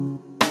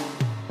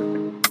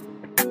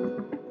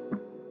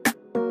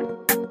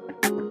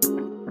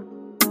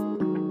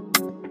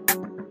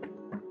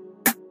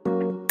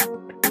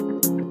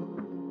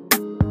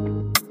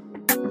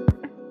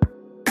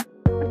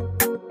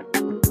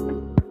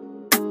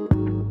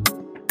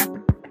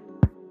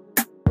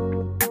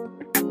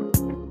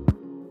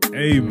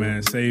Hey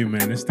man, say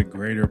man, it's the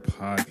Greater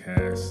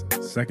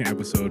Podcast, second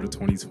episode of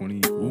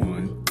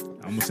 2021.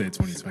 I'm gonna say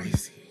 2020.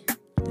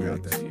 We're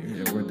out that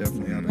year. Yeah, we're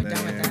definitely out of that.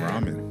 And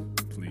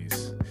ramen.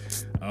 Please.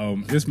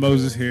 It's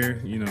Moses here.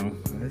 You know,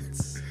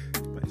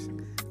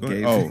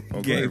 Gabe,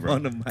 Go Gabe ahead,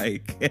 on bro. the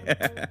mic.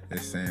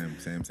 It's Sam.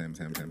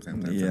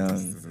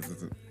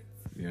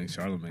 young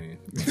Charlemagne.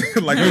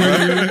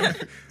 Like,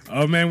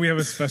 Oh man, we have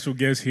a special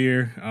guest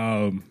here.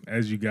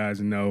 As you guys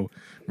know,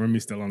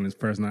 Remy's still on his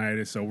personal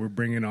hiatus, so we're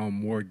bringing on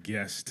more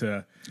guests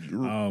to,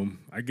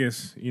 I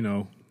guess,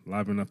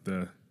 liven up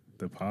the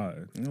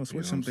pod.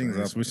 switch some things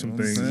up. Switch some you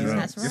know what I'm things saying? up.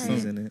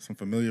 That's right. Get some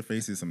familiar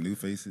faces, some new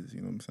faces.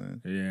 You know what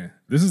I'm saying? Yeah,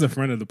 this is a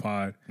friend of the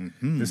pod.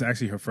 This is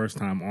actually her first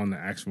time on the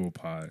actual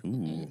pod.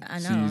 Ooh. I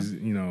know. She's,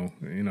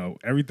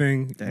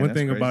 everything. Damn, one that's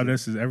thing about crazy.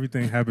 us is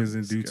everything happens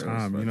in due girl's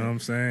time. You funny. know what I'm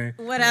saying?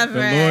 Whatever.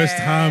 The Lord's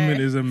timing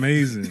is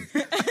amazing.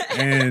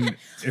 And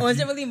Or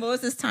is it really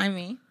Moses'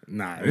 timing?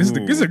 it's a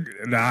group. It's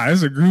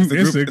a group.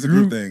 It's a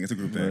group thing. It's a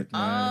group thing. Oh,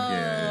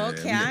 Yeah.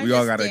 okay. I We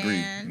all gotta agree,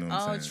 understand. you know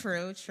what I'm Oh,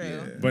 saying? true.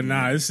 Yeah. But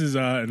this is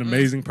an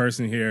amazing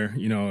person here,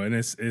 and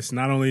it's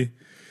not only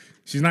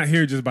she's not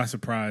here just by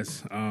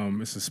surprise.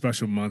 It's a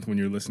special month when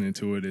you're listening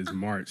to it. Is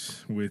March.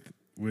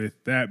 With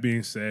that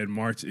being said,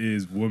 March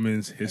is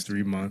Women's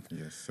History Month.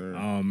 Yes, sir.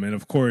 And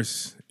of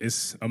course,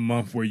 it's a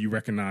month where you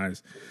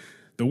recognize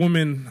the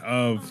women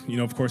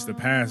of course, the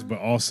past, but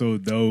also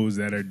those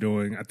that are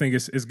doing. I think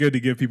it's good to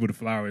give people the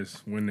flowers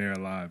when they're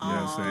alive. You know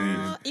what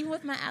I'm saying? Even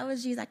with my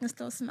allergies, I can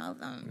still smell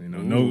them.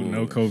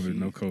 No COVID.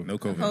 No COVID. No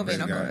Praise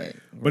God. COVID.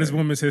 But it's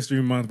Women's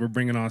History Month. We're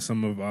bringing on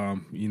some of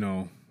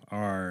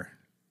our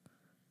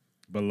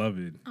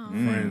beloved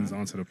friends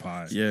onto the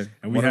pod. Yeah,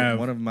 and we one have. of,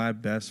 one of my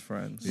best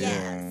friends.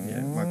 Yes.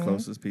 Yeah, my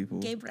closest people.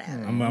 Gabriel.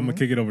 I'm gonna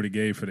kick it over to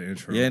Gabe for the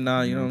intro. Yeah,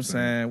 no, you know what I'm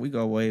saying? We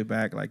go way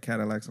back, like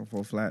Cadillacs on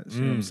Four Flats.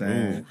 You know what I'm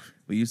saying? Ooh.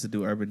 We used to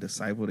do Urban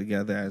Disciple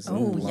together as a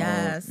Oh, blog,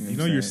 yes. what You I'm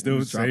know you're saying? still We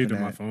was dropping saved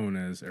in my that. phone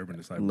as Urban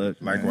Disciple. Look,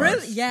 Likewise.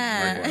 Really?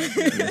 Yeah.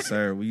 yes,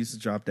 sir. We used to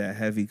drop that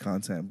heavy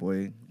content,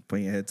 boy. Put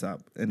your head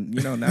top, and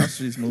now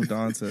she's moved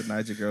on to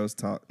Niger Girl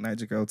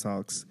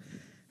Talks,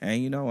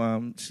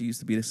 and she used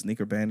to be the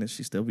sneaker bandit.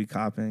 She still be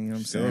copping. You know what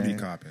I'm Still saying?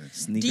 be copping.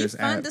 Sneakers Defund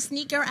app. the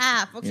sneaker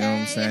app, okay? You know what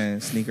I'm saying?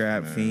 Sneaker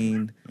app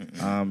fiend.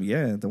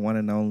 The one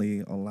and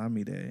only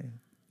Olamide.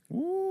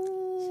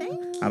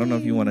 Thank I don't know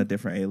if you want a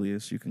different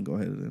alias. You can go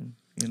ahead and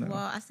Well,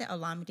 I said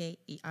Olamide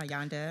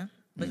Ayanda,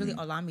 but really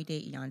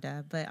Olamide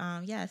Ayanda. But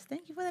yes,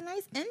 thank you for the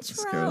nice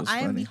intro. girl's I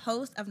am funny. the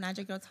host of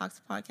Niger Girl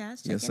Talks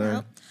podcast. Check Yes, it sir.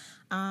 out.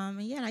 And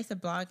I used to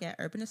blog at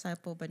Urban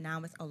Disciple, but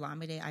now it's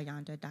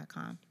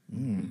olamideayanda.com.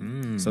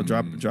 So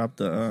drop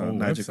the Whole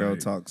Niger Girl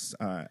website. Talks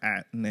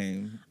at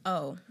name.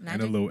 Oh, And a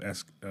Niger little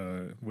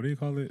what do you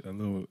call it? A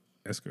little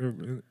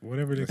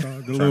whatever they call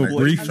it. The Try little to-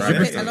 brief. try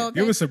to-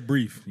 Give us a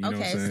brief. You know what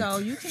I'm Okay, saying? so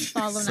you can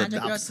follow Niger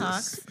Girl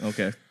Talks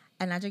Okay.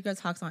 and Niger Girl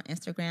Talks on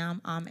Instagram.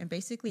 And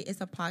basically,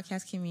 it's a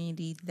podcast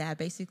community that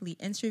basically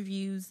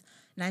interviews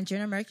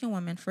Nigerian American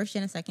women, first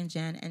gen and second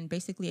gen, and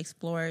basically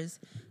explores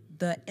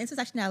the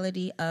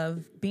intersectionality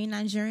of being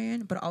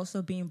Nigerian, but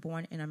also being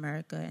born in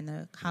America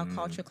and how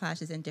culture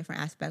clashes in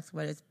different aspects,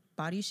 whether it's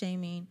body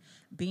shaming,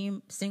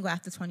 being single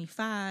after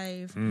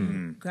 25,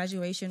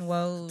 graduation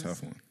woes.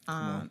 Tough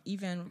one.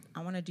 Even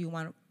I want to do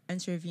one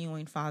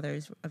interviewing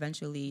fathers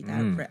eventually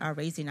that are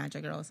raising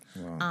Niger girls.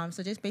 Wow.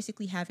 So just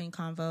basically having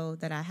convo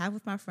that I have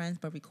with my friends,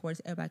 but record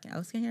so everybody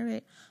else can hear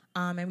it.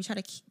 And we try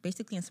to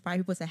basically inspire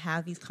people to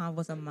have these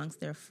convos amongst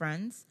their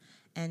friends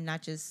and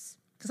not just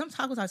because some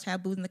topics are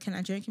taboo in the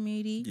Nigerian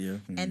community, Yeah.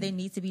 and they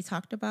need to be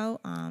talked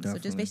about. So Definitely.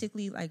 just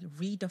basically like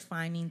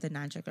redefining the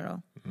Niger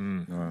girl.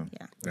 Wow.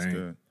 Yeah. That's Dang.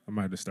 good. I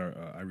might have to start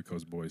Ivory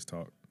Coast Boys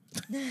Talk.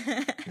 You know what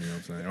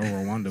I'm saying? Or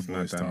Rwanda Not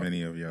Boys that Talk.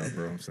 many of y'all, You know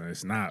bro. what I'm saying?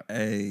 It's not.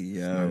 Hey,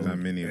 Not that yo.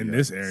 many of In y'all.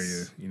 this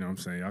area, you know what I'm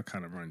saying? Y'all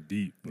kind of run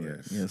deep. But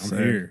Yes. Yes, I'm sir.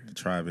 here. The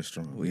tribe is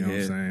strong. We You know what I'm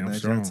here. saying? I'm Niger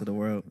strong. to the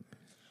world.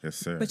 Yes,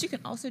 sir. But you can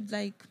also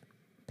like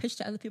pitch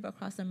to other people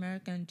across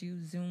America and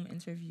do Zoom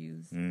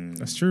interviews.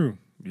 That's true.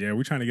 Yeah,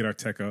 we're trying to get our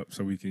tech up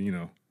so we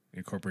can,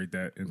 incorporate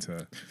that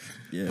into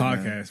Yeah,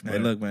 podcast. Man. Hey,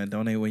 look, man,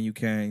 donate when you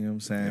can. You know what I'm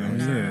saying?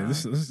 Yeah,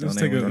 let's Donate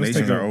take with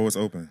Donations are always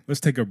open. let's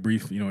take a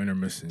brief,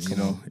 intermission.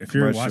 Come on. If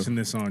you're Commercial. watching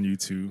this on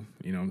YouTube,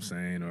 you know what I'm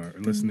saying, or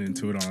listening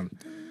to it on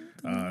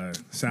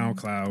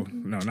SoundCloud,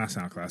 no, not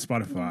SoundCloud,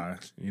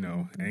 Spotify,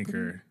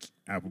 Anchor,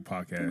 Apple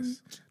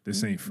Podcasts,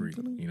 this ain't free.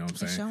 You know what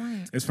I'm It saying? sure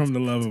ain't. It's from the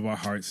love of our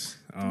hearts,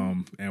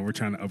 and we're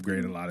trying to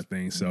upgrade a lot of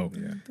things. So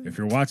if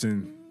you're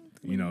watching,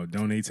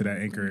 donate to that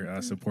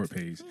Anchor support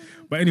page.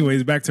 But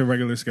anyways, back to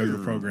regular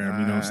scheduled program.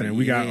 You know what I'm saying?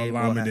 We got Yeah,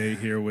 Olamide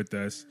here with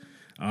us.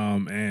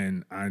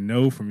 And I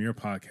know from your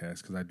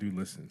podcast, because I do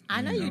listen.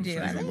 I know you what do.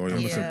 I'm I saying? thank I'm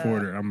you. a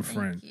supporter. I'm a Thank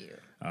friend. you.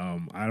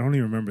 I don't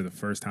even remember the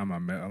first time I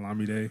met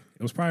Olamide. It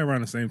was probably around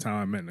the same time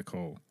I met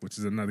Nicole, which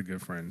is another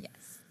good friend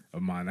Yes.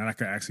 of mine. And I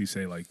could actually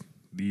say, like,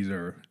 these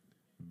are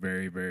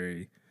very,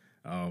 very,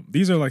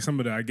 these are like some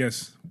of the, I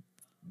guess,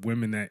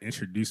 women that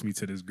introduced me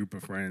to this group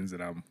of friends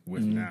that I'm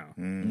with now.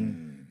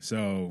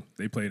 So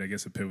they played, I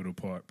guess, a pivotal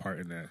part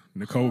in that.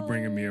 Nicole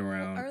bringing me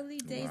around. Early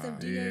days of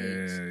DH.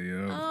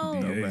 Yeah. Oh.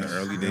 DH. The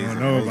early I days don't of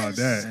know Mo. about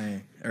that.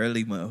 Dang.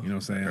 Early Mo. You know what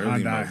I'm saying?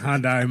 Early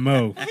Hyundai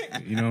Mo.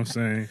 You know what I'm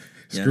saying?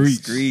 Young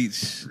Screech.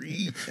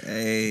 Screech.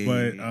 Hey.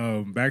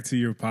 But back to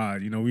your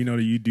pod. You know, we know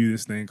that you do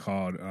this thing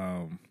called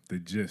The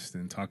Gist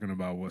and talking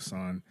about what's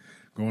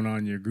going on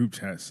in your group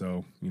chat.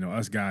 So, you know,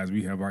 us guys,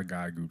 we have our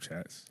guy group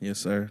chats. Yes,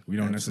 sir. We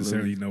don't Absolutely.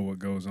 necessarily know what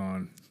goes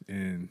on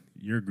in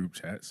your group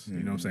chats. You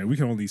know what I'm saying? We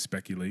can only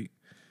speculate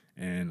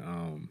and,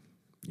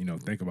 you know,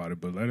 think about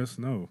it. But let us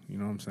know. You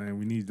know what I'm saying?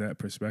 We need that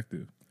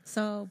perspective.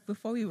 So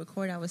before we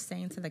record, I was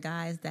saying to the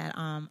guys that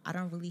I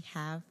don't really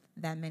have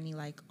that many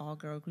like all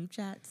girl group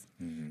chats.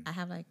 I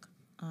have like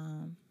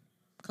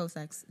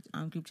co-sex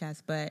group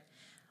chats, but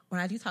when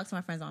I do talk to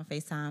my friends on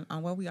FaceTime,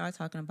 what we are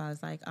talking about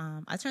is like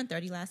I turned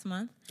 30 last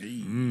month.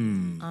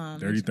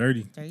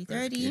 30-30.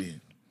 30.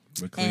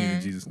 But clean in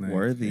And- Jesus' name.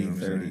 Worthy You know what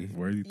I'm 30. saying?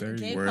 Worthy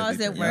 30. Kid Worthy calls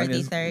it 30. worthy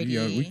Youngest-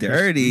 30. We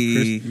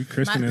Dirty. We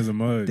Christian My- as a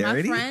mud.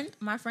 Dirty?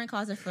 My friend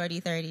calls it flirty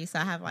 30. So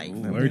I have like,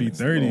 Ooh. Flirty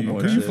 30. Oh,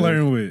 Who you shit.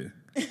 flirting with?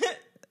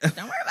 don't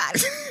worry about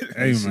it.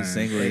 Hey, She's man.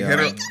 single, Hey, y'all. hit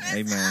her-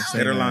 Hey, man.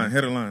 Hit her line.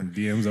 Hit her line.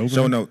 DMs open.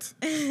 Show notes.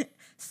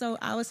 So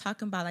I was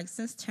talking about like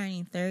since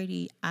turning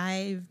 30,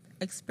 I've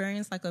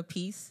experienced like a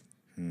peace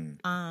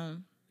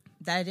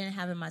that I didn't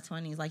have in my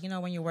 20s. Like, you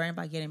know, when you're worrying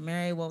about getting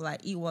married, what will I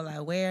eat, what will I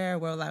wear,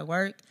 where will I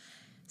work?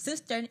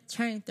 Since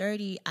turning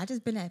 30, I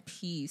just been at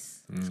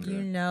peace.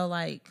 You know,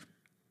 like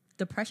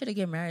the pressure to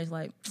get married is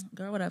like,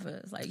 girl, whatever.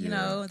 It's like, you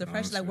know, the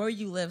pressure, like where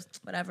you live,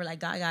 whatever, like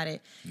God got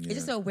it. It's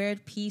just a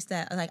weird peace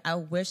that like I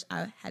wish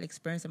I had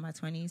experienced in my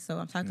 20s. So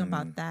I'm talking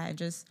about that and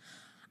just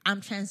I'm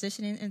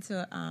transitioning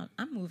into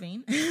I'm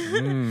moving.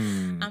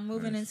 I'm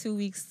moving in 2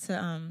 weeks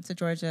to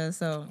Georgia.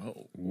 So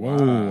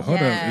Whoa, hold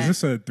up. Yeah. Is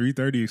this a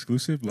 3:30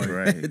 exclusive? Like,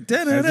 Right. has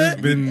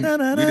this been? We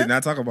did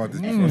not talk about this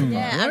before.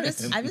 yeah,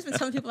 I've just been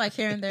telling people like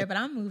here and there, but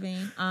I'm moving.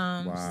 So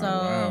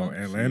Wow,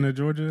 Atlanta,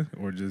 Georgia,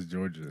 or just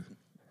Georgia?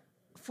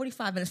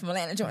 45 minutes from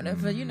Atlanta, Georgia.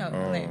 But you know,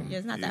 like, yeah,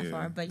 it's not that yeah.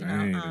 far. But you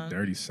Dang, know, the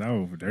dirty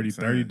South, dirty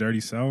saying. 30, dirty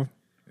South.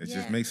 It Yeah.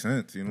 just makes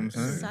sense. You know what I'm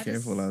saying? So I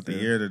Careful just out The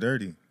there. year of the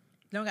dirty.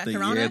 don't got The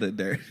corona. year the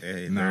dirt.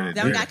 Hey, Nah. dirty.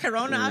 Don't got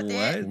corona out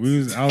there.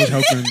 What? I was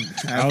helping.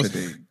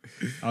 Happening.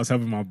 I was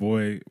helping our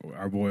boy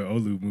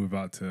Olu move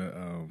out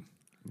to,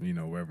 you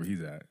know, wherever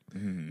he's at,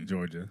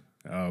 Georgia.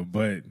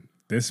 But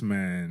this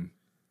man,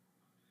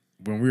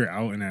 when we were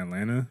out in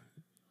Atlanta,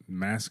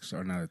 masks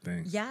are not a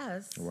thing.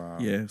 Yes. Wow.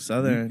 Yeah,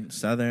 southern,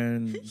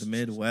 the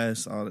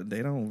Midwest,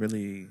 they don't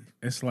really.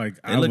 It's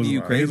like They look at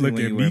you crazy They look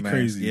when at you me wear masks.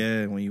 crazy.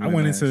 Yeah, when you. I wear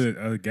went masks.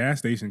 into a gas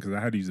station because I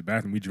had to use the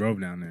bathroom. We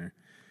drove down there,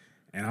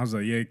 and I was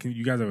like, "Yeah, can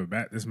you guys have a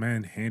bat?" This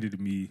man handed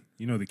me,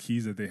 you know, the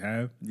keys that they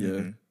have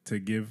Yeah. to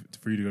give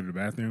for you to go to the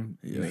bathroom.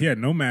 Yeah. He had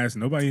no mask.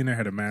 Nobody in there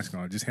had a mask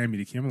on. Just hand me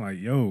the key. I'm like,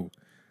 "Yo,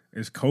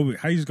 it's COVID.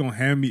 How you just gonna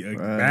hand me a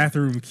Right.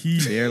 bathroom key?"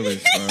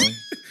 Fearless, bro.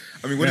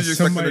 I mean, what That's did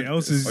you expect? somebody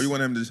else's- Or you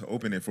want him to just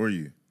open it for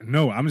you?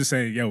 No, I'm just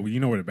saying, yo, you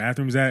know where the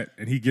bathroom's at,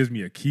 and he gives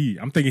me a key.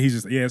 I'm thinking he's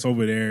just, yeah, it's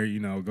over there. You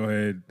know, go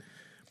ahead.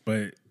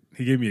 But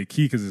he gave me a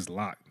key because it's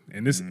locked.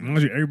 And this,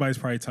 mind you, everybody's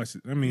probably touched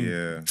it. I mean,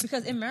 Yeah.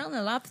 Because in Maryland,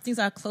 a lot of things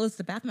are closed.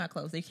 The bathroom are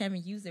closed. You can't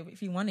even use it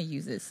if you want to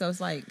use it. So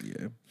it's like,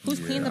 Yeah. who's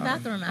cleaning the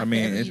bathroom after I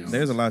mean, every use?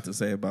 there's a lot to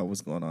say about what's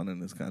going on in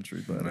this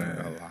country, but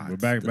but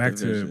back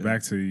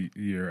division. to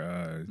your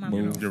My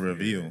you know, Your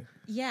reveal.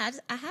 Yeah,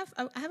 I have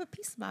a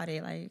piece about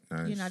it. Like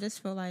Nice. you know, I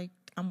just feel like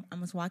I'm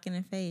just walking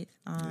in faith.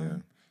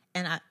 And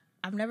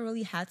I've never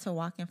really had to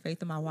walk in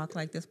faith in my walk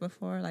like this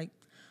before. Like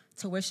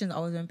tuition's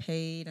always been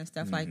paid and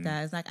stuff like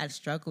that. It's like I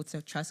struggled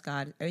to trust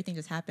God. Everything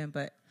just happened,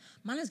 but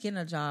mine is getting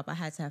a job. I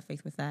had to have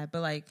faith with that.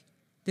 But like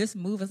this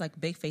move is like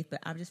big faith, but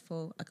I just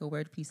feel like a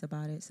weird piece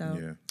about it. So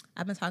Yeah.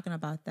 I've been talking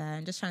about that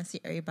and just trying to see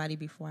everybody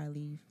before I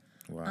leave.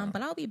 Wow.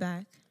 But I'll be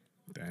back.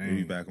 We'll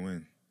be back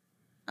when?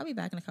 I'll be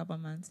back in a couple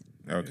of months.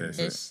 Okay.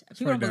 So,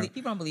 Ish. right down.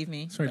 People don't believe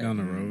me. It's right but- down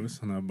the road.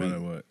 It's not but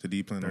what? so do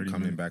you plan on 30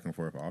 coming minutes. back and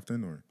forth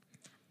often, or?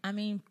 I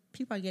mean,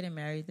 people are getting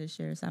married this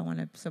year, so I want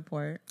to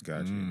support,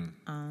 Gotcha.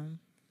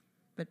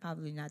 but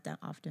probably not that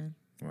often.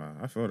 Wow.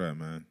 I feel that,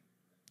 man.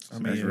 I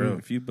mean, That's real.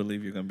 if you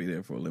believe you're gonna be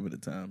there for a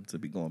limited time, to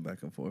be going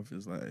back and forth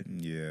is like,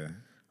 Yeah.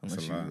 That's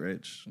unless a you're lot.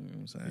 rich, you know what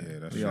I'm saying? Yeah,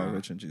 that's we all true.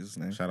 rich in Jesus'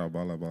 name, Shout out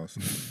Balla Boss.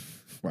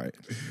 right?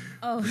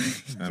 Oh,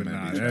 That But man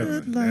nah, be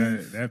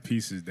trapping. that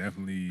piece is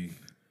definitely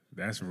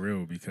that's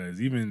real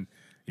because even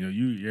you know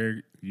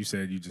you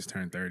said you just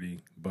turned 30,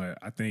 but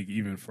I think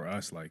even for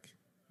us, like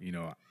you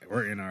know,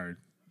 we're in our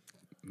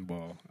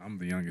well, I'm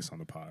the youngest on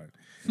the pod,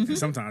 and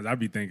sometimes I'd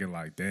be thinking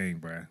like, dang,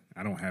 bruh,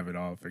 I don't have it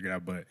all figured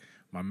out, but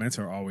my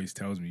mentor always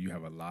tells me you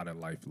have a lot of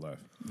life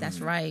left, that's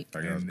right.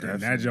 Like, and that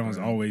definitely, Jones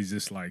man. always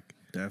just like.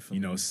 Definitely.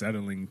 You know,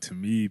 settling to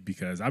me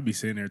because I'd be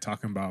sitting there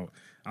talking about.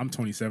 I'm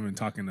 27,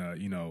 talking to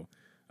you know,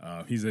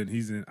 he's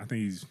in. I think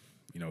he's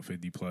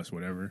 50 plus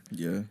whatever.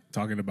 Yeah,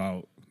 Talking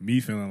about me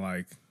feeling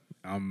like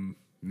I'm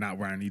not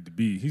where I need to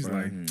be. He's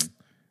like,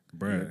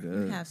 bruh. You're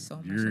good. You have so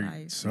much You're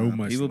life. so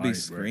much. People be life,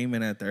 bruh.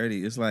 screaming at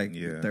 30. It's like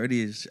Yeah.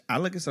 30 is. I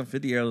look at some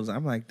 50-year-olds.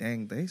 I'm like,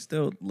 dang, they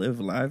still live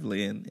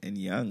lively and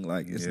young.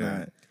 Like it's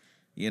Yeah.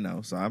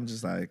 not, So I'm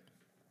just like,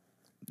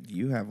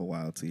 you have a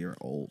while till you're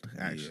old.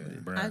 Actually,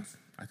 Bruh.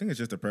 I think it's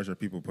just the pressure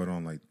people put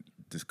on like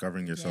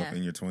discovering yourself Yeah.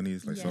 in your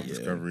 20s, like Yeah.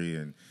 self-discovery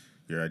and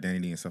your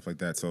identity and stuff like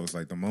that. So it's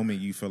like the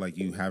moment you feel like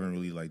you haven't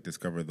really like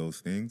discovered those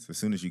things, as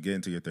soon as you get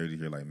into your 30s,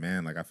 you're like,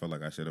 man, like I feel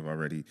like I should have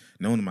already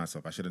known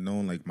myself. I should have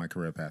known like my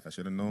career path. I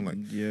should have known like.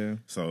 yeah.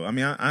 So I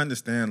mean, I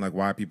understand like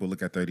why people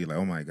look at 30 like,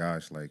 oh my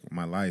gosh, like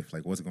my life,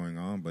 like what's going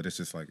on. But it's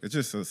just like it's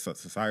just a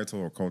societal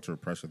or cultural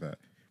pressure that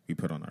we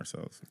put on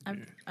ourselves.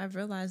 I've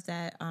realized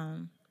that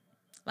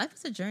life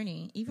is a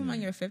journey. Even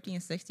when you're 50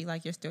 and 60,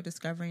 like you're still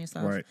discovering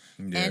yourself. Right.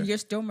 Yeah. And you're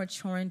still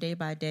maturing day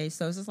by day.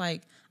 So it's just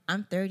like,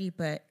 I'm 30,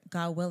 but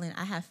God willing,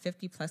 I have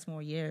 50 plus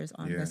more years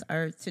on Yeah. this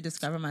earth to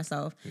discover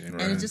myself. Right.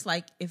 And it's just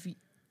like, if you,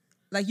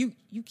 like you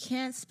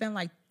can't spend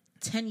like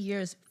 10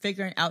 years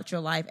figuring out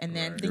your life and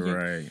then think You're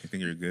right. I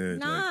think you're good.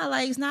 nah,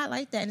 like it's not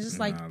like that. And it's just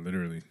like, Nah,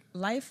 literally.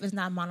 life is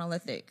not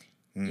monolithic.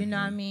 You know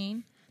what I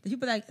mean? The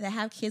people that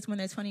have kids when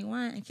they're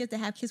 21 and kids that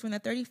have kids when they're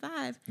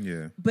 35.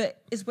 Yeah. But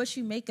it's what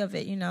you make of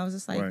it, you know? It's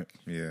just like, Right.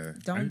 Yeah.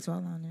 don't dwell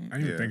on I it. didn't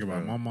even Yeah, think about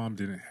it. bro. My mom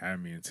didn't have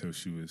me until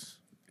she was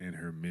in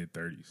her mid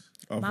 30s.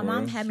 Oh, My for mom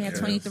real? had me at Yes.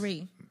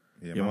 23.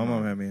 Yeah. Yeah, my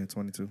mom had me at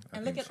 22. I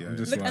And think look at, she I'm had-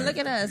 just look, and like,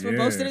 look at us. We're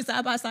both yeah. sitting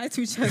side by side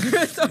to each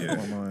other. So, Yeah.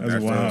 My mom had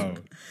That's me.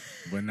 wild.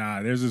 But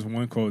nah, there's this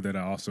one quote that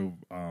I also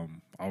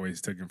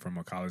always taken from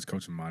a college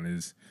coach of mine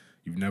is,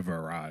 "You've never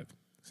arrived,"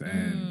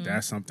 and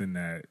that's something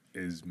that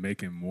is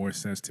making more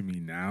sense to me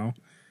now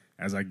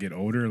as I get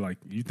older. Like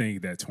you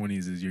think that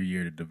 20s is your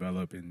year to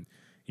develop, and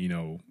you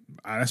know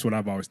that's what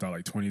I've always thought.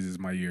 Like 20s is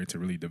my year to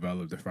really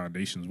develop the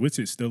foundations, which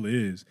it still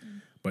is.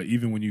 But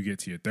even when you get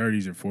to your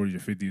 30s or 40s or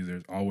 50s,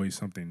 there's always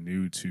something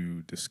new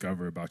to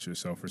discover about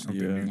yourself or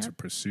something Yeah. new Yep. to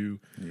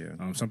pursue.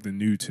 Yeah. Something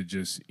new to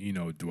just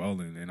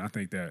dwell in. And I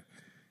think that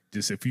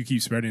just if you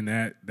keep spreading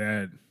that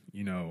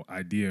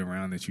idea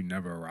around that you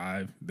never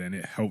arrive, then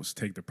it helps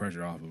take the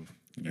pressure off of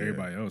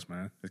everybody else,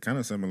 man. It's kind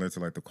of similar to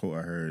like the quote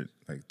I heard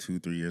like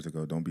 2-3 years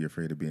ago. Don't be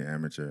afraid to be an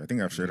amateur. I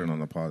think I've shared it on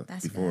the pod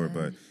That's before, good.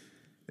 but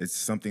it's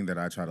something that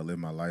I try to live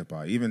my life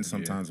by. Even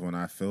sometimes when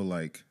I feel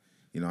like,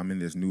 I'm in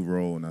this new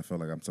role and I feel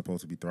like I'm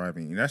supposed to be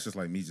thriving. And that's just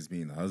like me just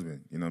being the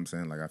husband. You know what I'm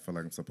saying? Like I feel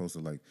like I'm supposed to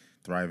like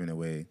thrive in a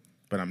way,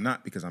 but I'm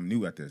not because I'm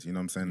new at this. You know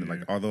what I'm saying?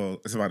 Like although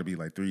it's about to be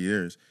like 3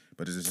 years,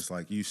 but it's just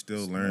like you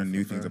still learn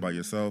new things about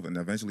yourself. And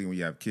eventually when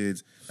you have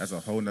kids, that's a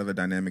whole nother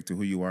dynamic to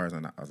who you are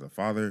as a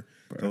father.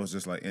 Right. So it's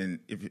just like, and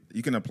if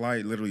you can apply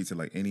it literally to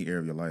like any area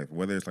of your life,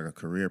 whether it's like a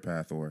career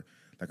path or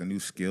like a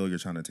new skill you're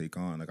trying to take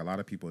on. Like a lot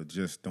of people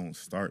just don't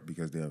start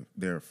because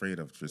they're afraid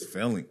of just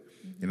failing.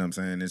 You know what I'm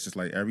saying? It's just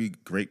like every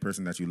great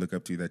person that you look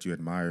up to, that you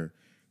admire,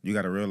 you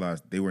got to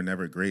realize they were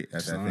never great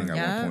at that thing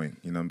at one point.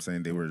 You know what I'm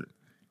saying? They were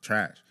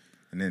trash.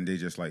 And then they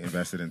just like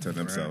invested into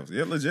themselves.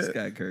 Yeah, legit. This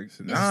guy Kirk.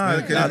 Nah,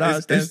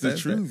 it's the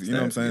truth. You know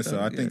what I'm saying? Stand, So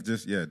I yeah. think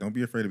just, don't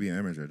be afraid to be an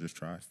amateur. Just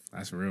try.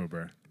 That's real,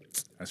 bro.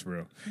 That's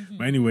real.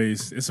 But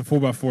anyways, it's a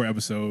 4x4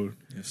 episode.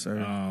 Yes, sir.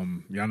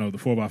 Y'all know the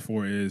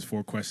 4x4 is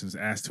 4 questions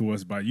asked to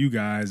us by you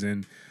guys,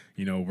 and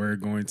we're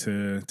going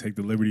to take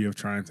the liberty of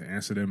trying to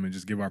answer them and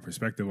just give our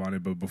perspective on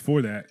it. But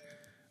before that,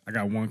 I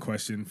got one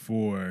question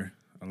for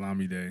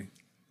Olamide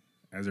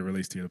as it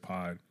relates to the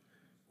pod.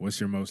 What's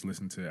your most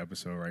listened to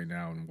episode right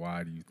now, and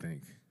why do you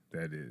think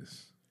that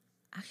is?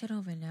 I actually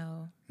don't even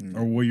know.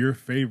 Or what your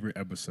favorite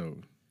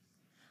episode?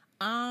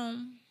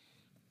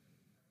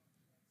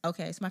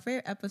 Okay, so my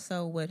favorite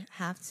episode would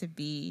have to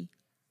be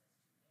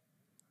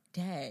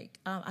I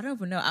don't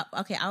even know.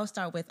 I'll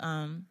start with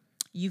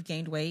You've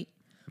Gained Weight,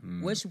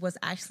 which was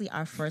actually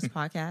our first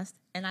podcast.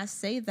 And I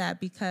say that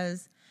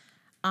because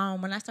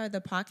when I started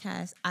the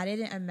podcast, I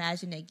didn't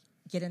imagine it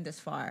getting this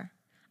far.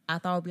 I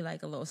thought it would be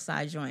like a little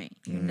side joint,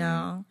 you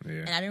know? Yeah.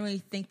 And I didn't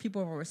really think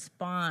people would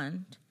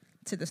respond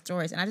to the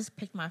stories. And I just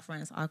picked my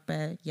friends,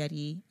 Akbet,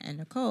 Yeti, and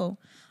Nicole.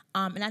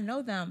 And I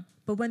know them,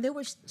 but when they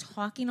were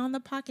talking on the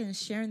podcast and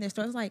sharing their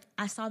stories, like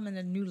I saw them in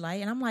a new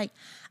light, and I'm like,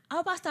 I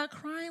was about to start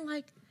crying.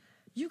 Like,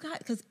 you got,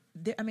 because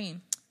they're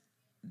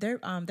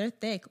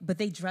thick, but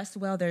they dress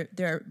well.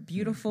 They're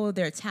beautiful.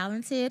 They're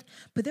talented,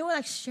 but they were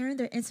like sharing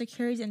their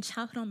insecurities and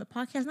childhood on the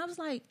podcast, and I was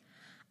like,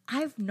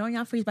 I've known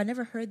y'all for years, but I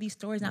never heard these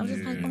stories, and I was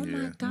just like, oh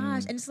my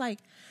gosh! And it's like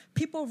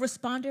people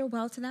responded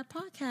well to that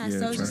podcast,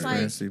 so it's just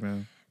like.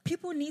 Man.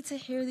 People need to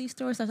hear these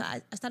stories. So I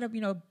started,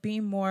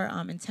 being more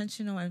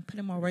intentional and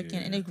putting more work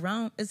in, and it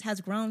has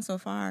grown so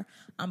far.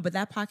 But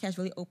that podcast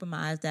really opened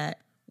my eyes that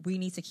we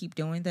need to keep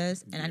doing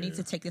this, and I need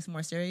to take this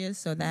more serious.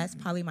 So that's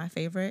probably my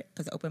favorite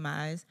because it opened my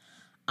eyes.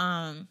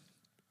 And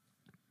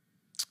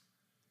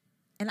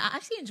And I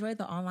actually enjoyed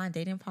the online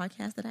dating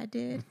podcast that I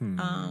did with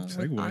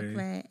Segue.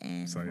 Akwe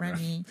and Sorry,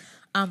 Remy.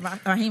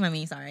 Raheem, I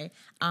mean, sorry.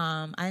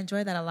 I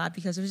enjoyed that a lot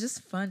because it was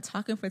just fun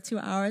talking for 2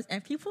 hours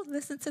and people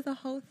listened to the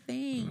whole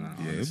thing. Yeah,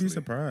 you'll Honestly. be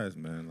surprised,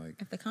 man. Like,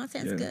 If the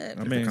content's Yeah. good.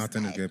 I if mean, the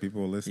content is good,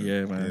 people will listen.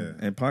 Yeah, man.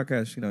 And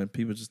podcasts, you know,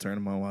 people just turn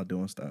them on while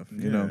doing stuff.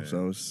 You know, Yeah.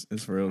 so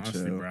it's real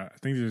Honestly, chill. bro, I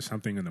think there's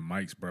something in the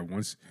mics, bro.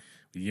 Once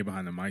you get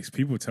behind the mics,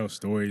 people tell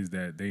stories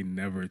that they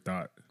never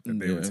thought that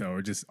they would Yeah. tell,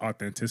 or just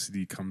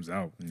authenticity comes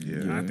out. Yeah.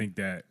 And I think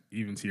that,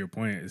 even to your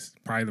point, it's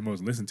probably the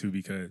most listened to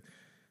because,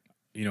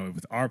 you know,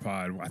 with our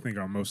pod, I think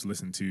our most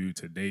listened to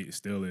date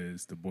still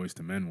is the Boys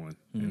to Men one,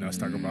 and us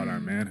talking about our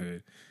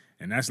manhood.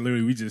 And that's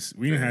literally, we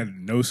didn't have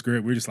no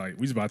script. We just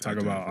about to talk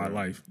about our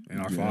life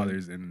and our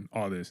fathers and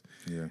all this,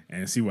 Yeah.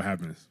 and see what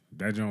happens.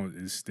 That joint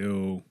is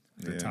still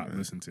the Yeah, top man.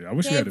 listened to. I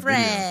wish we had a video.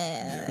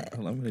 Bread. I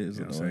love it. It's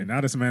You know what I'm saying? annoying.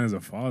 Now this man is a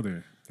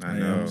father. I Yeah, know,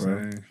 You know what bro.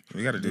 I'm saying?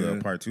 We got to do Yeah.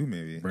 a part 2,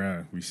 maybe.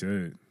 Bruh, we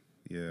should.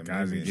 Yeah,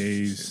 Guys maybe.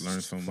 engaged,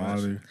 Learn so much.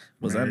 father.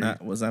 Was I married.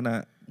 not? Was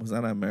I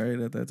not married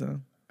at that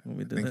time when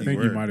we did think that? I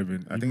think you were. might have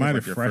been. I You think might it have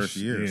was like your fresh. first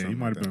year or Yeah, you something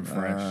might have like been that.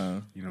 fresh.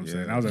 Ah, You know what I'm yeah.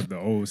 saying? I was at the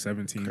old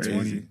 17, Crazy.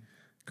 20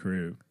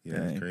 crib. Yeah,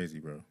 Dang. it's crazy,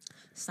 bro.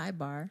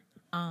 Sidebar.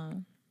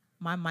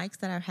 My mics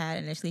that I've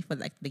had initially for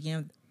like the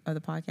beginning of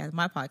the podcast,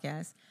 my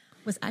podcast,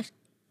 was actually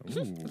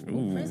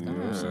Ooh. Praise God.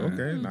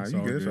 Okay, nah, It's you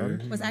all good, good.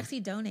 shorty. was actually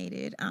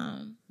donated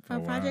for Oh,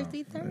 wow. Project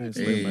 330. Nice.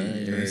 Hey, man,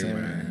 you know what I'm hey, saying?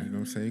 man. You know what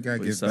I'm saying? You got to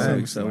We give sell, back.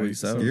 we sell, we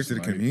sell. Give to the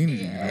Like-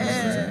 community.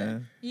 Yeah.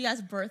 You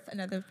guys birthed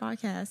another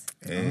podcast.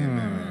 Hey,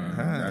 man.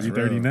 That's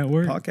 330 real.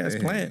 Network. Podcast Hey,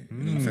 plant. you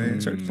know what I'm saying?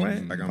 Church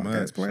plant. Like I'm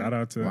Podcast us. plant. Shout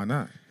out to. Why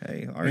not?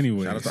 Hey, Art.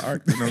 Anyway, Shout out to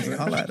Art. You know what I'm saying?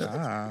 Holla at us.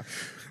 Ah,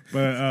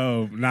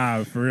 but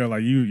nah, for real,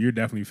 like you're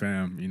definitely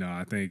fam. You know,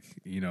 I think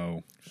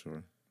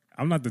sure.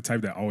 I'm not the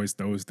type that always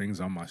throws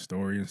things on my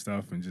story and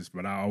stuff,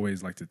 but I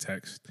always like to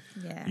text,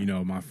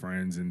 Yeah. my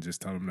friends and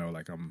just tell them, no,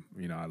 like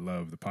I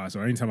love the pod. So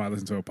anytime I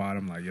listen to a pod,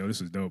 I'm like, yo,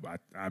 this is dope.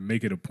 I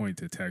make it a point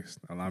to text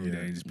Alami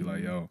Day and just be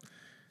like, yo,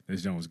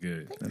 this joint was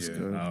good. That's Yeah.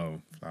 good.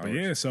 But Flowers.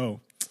 yeah, so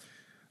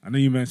I know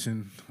you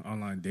mentioned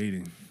online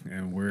dating,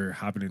 and we're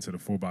hopping into the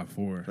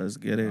 4x4. Let's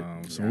get it.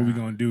 So what we're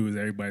gonna do is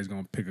everybody's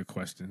gonna pick a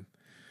question.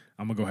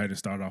 I'm gonna go ahead and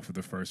start off with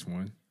the first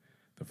one.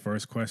 The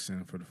first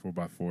question for the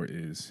 4x4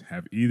 is: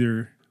 have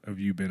either of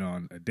you been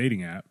on a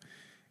dating app,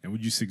 and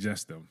would you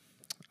suggest them?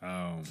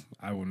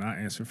 I will not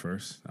answer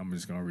first. I'm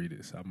just gonna read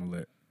it. So I'm gonna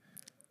let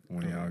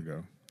one of y'all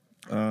go.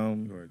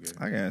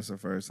 I can answer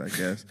first, I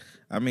guess.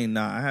 I mean,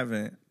 nah, I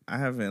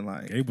haven't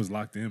like. Gabe was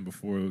locked in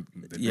before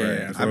the Yeah,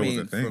 grad. I it was mean,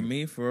 a thing. for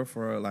me,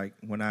 for like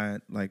when I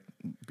like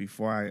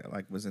before I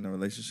like was in a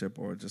relationship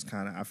or just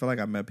kind of, I feel like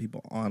I met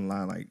people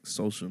online, like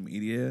social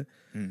media.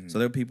 So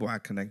there are people I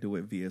connected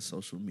with via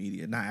social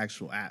media, not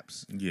actual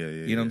apps. Yeah,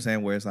 yeah. You know what I'm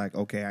saying? Where it's like,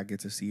 okay, I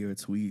get to see your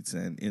tweets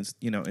and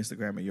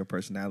Instagram and your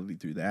personality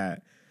through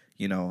that.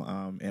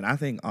 And I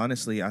think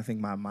honestly,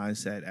 my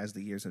mindset as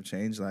the years have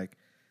changed, like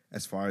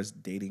as far as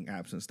dating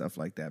apps and stuff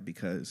like that,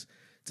 because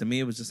to me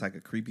it was just like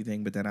a creepy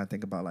thing. But then I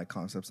think about like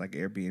concepts like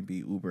Airbnb,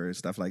 Uber, and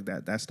stuff like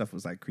that. That stuff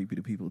was like creepy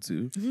to people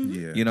too.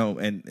 Yeah.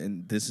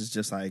 And this is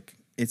just like,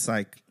 it's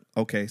like,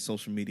 okay,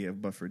 social media,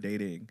 but for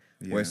dating,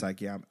 where it's like,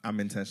 yeah,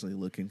 I'm intentionally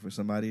looking for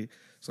somebody.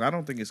 So I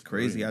don't think it's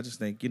crazy. I just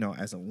think,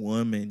 as a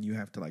woman, you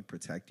have to like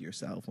protect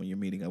yourself when you're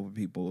meeting up with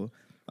people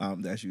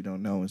that you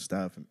don't know and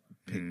stuff, and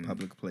pick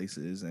public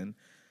places and,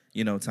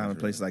 time and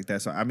places like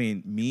that. So, I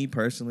mean, me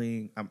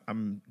personally,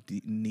 I'm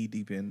knee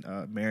deep in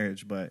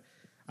marriage, but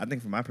I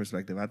think from my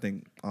perspective, I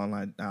think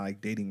online, like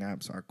dating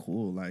apps are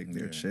cool. Like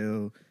they're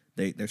chill.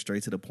 They're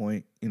straight to the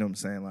point. You know what I'm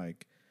saying?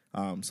 Like,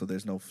 so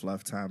there's no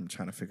fluff time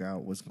trying to figure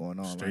out what's going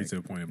on. Straight like, to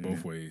the point in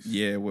both ways.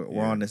 yeah,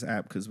 we're on this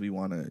app because we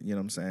want to, you know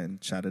what I'm saying,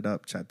 chat it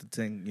up, chat the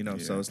thing,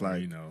 so it's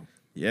like,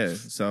 yeah.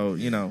 So,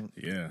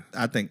 Yeah.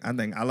 I think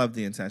I love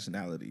the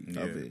intentionality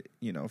of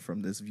Yeah. it,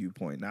 from this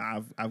viewpoint.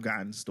 Now I've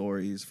gotten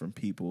stories from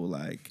people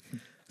like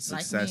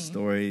success me.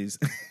 stories,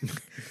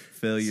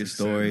 failure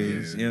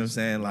stories, yeah. you know what I'm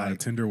saying? A lot of Like,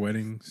 Tinder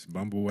weddings,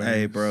 Bumble weddings.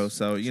 hey, bro.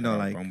 So Shout out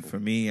like Bumble. for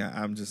me,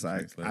 I'm just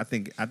like Next level.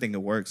 I think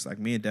it works. Like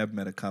me and Deb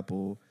met a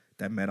couple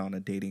that met on a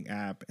dating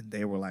app, and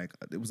they were like,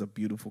 it was a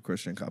beautiful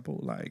Christian couple.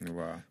 Like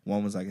Wow.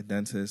 one was like a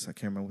dentist. I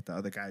can't remember what the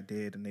other guy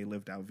did, and they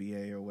lived out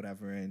VA or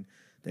whatever. And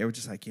they were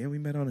just like, yeah, we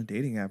met on a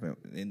dating app,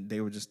 and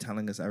they were just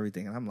telling us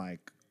everything. And I'm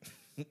like,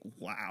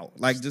 wow,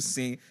 like just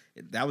seeing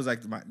that was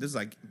like this is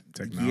like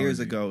Technology. years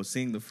ago,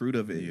 seeing the fruit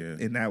of it Yeah.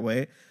 in that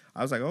way.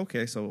 I was like,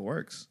 okay, so it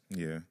works.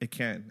 Yeah. It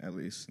can at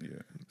least.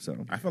 Yeah. So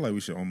I feel like we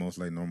should almost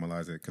like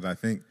normalize it because I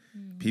think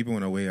people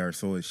in a way are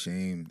so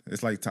ashamed.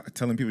 It's like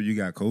telling people you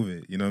got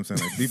COVID. You know what I'm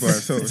saying? Like people are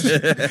so.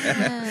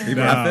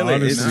 people Nah, I feel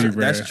it. It's honestly, true.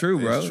 bro. That's true,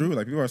 bro. It's true.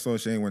 Like people are so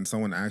ashamed when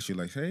someone asks you,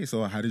 like, "Hey,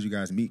 so how did you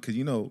guys meet?" Because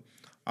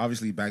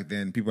obviously back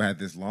then people had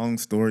this long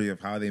story of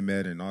how they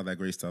met and all that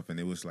great stuff, and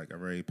it was like a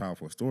very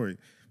powerful story.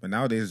 But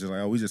nowadays it's just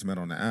like, oh, we just met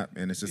on the app,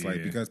 and it's just like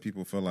Yeah. because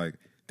people feel like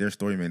their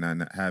story may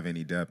not have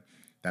any depth.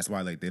 That's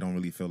why like they don't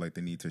really feel like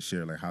they need to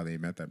share like how they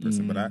met that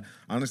person. But I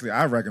honestly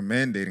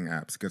recommend dating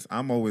apps because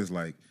I'm always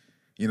like,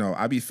 you know,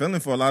 I be feeling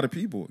for a lot of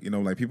people, you know,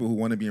 like people who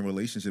want to be in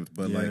relationships,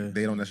 but Yeah. like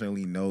they don't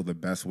necessarily know the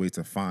best way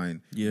to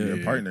find Yeah. your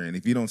Yeah. partner. And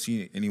if you don't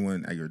see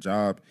anyone at your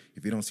job,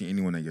 if you don't see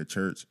anyone at your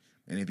church,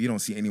 and if you don't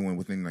see anyone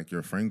within like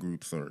your friend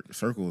groups or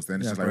circles, then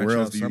it's Yeah, just like, branch where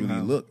out else do you really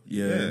somehow. look?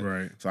 Yeah.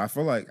 Right. So I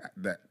feel like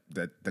that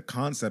the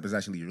concept is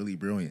actually really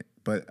brilliant.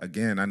 But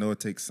again, I know it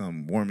takes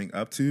some warming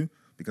up to,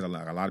 because a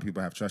lot of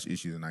people have trust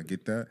issues, and I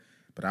get that.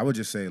 But I would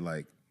just say,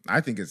 like, I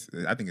think it's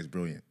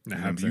brilliant. Now,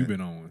 know have what I'm you saying?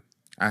 been on one?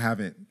 I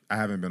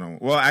haven't been on.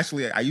 Well,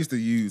 actually, I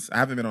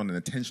haven't been on an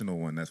intentional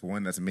one. That's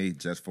one that's made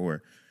just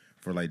for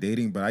like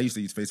dating. But I used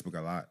to use Facebook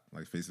a lot,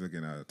 like Facebook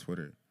and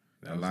Twitter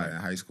That a was lot like in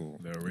high school.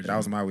 the That original.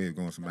 was my way of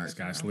going smack.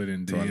 Guy slid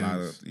in To a lot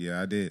DMs. of,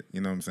 yeah, I did.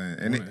 You know what I'm saying?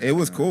 And Wanna- it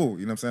was cool.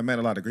 You know what I'm saying? I met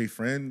a lot of great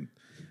friends.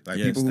 Like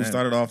Yeah, people who Stan.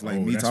 started off like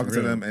Oh, me that's talking to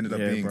real. them ended up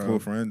Yeah, being bro. cool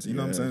friends. You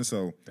know what I'm Yeah. saying?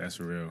 So That's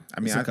real. I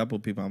mean, There's a couple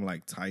people I'm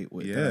like tight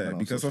with. that I met yeah, on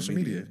because social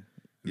media.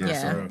 Yeah.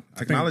 Yeah. So I think-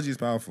 Technology is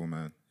powerful,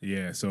 man.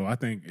 Yeah, so I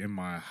think in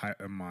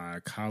my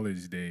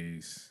college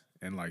days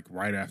and like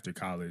right after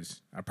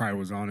college, I probably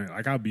was on it.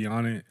 Like I'll be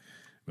on it,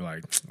 be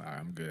like, all right,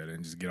 I'm good,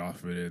 and just get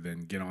off of it,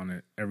 then get on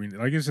it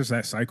like it's just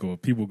that cycle.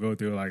 People go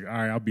through like, all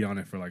right, I'll be on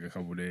it for like a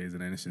couple of days,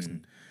 and then it's just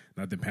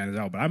nothing pans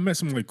out. But I met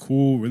some like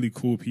really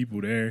cool people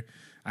there.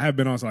 I have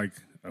been on like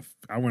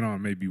I went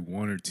on maybe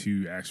 1 or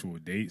 2 actual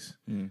dates.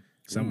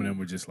 Some of them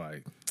were just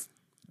like.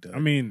 I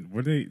mean,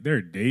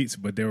 they're dates,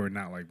 but they were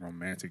not like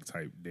romantic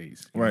type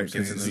dates. You know Right, what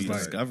I'm because saying? it's It's a like-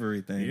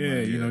 discovery thing. yeah,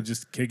 like, you know,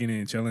 just kicking it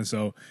and chilling.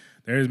 So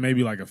there's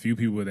maybe like a few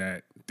people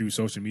that through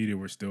social media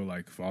we're still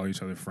like follow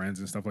each other, friends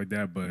and stuff like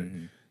that. But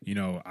you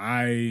know,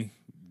 I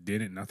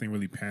didn't. Nothing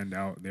really panned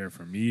out there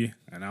for me,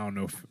 and I don't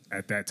know if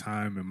at that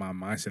time in my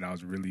mindset I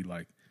was really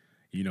like,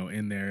 you know,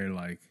 in there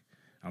like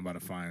I'm about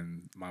to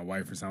find my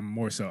wife or something.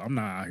 More so, I'm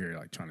not out here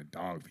like trying to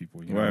dog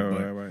people, you know,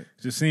 but right.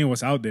 just seeing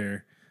what's out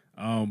there.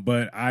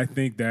 But I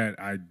think that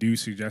I do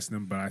suggest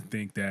them, but I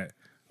think that,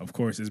 of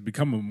course, it's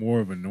becoming more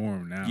of a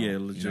norm now. Yeah, You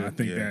know, legit, I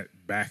think yeah. that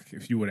back,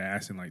 if you would have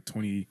asked in like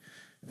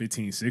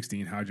 2015,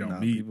 16, how'd y'all Nah,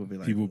 meet? people be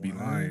like, People would be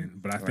 "What?" lying.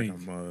 But I Like think, a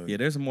mug. Yeah,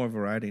 there's more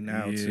variety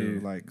now too,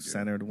 Yeah. like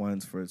centered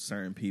ones for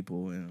certain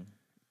people. And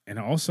and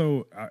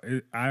also,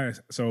 I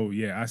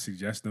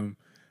suggest them.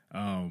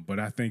 But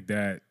I think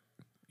that,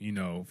 you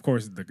know, of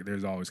course,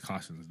 there's always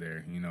cautions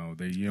there. You know,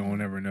 you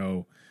don't ever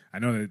know. I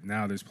know that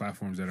now there's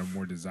platforms that are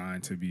more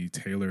designed to be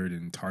tailored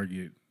and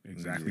target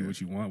exactly what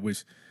you want,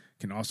 which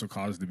can also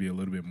cause to be a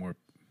little bit more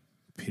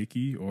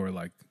picky or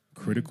like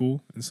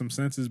critical in some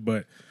senses.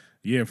 But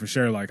yeah, for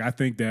sure. Like I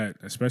think that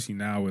especially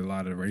now with a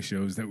lot of the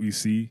ratios that we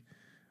see,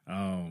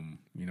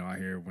 you know, I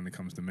hear when it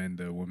comes to men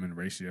to women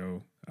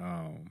ratio,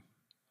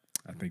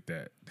 I think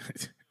that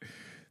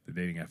the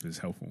dating app is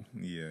helpful.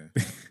 Yeah.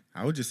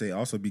 I would just say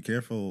also be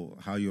careful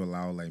how you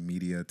allow like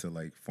media to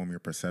like form your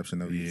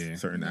perception of these Yeah.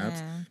 certain apps.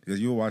 Yeah. Because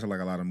you will watch like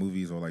a lot of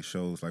movies or like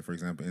shows, like for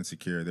example,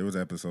 Insecure. There was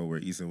an episode where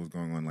Issa was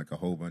going on like a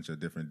whole bunch of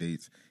different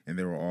dates and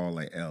they were all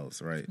like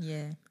L's, right?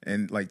 Yeah.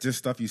 And like just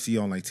stuff you see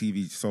on like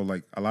TV. So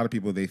like a lot of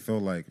people they feel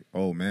like,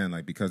 oh man,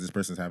 like because this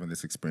person's having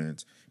this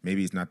experience,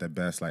 maybe it's not the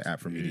best like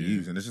app for me to Yeah.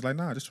 use. And it's just like,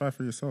 nah, just try it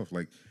for yourself.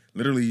 Like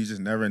literally you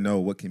just never know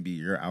what can be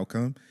your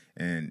outcome.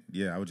 And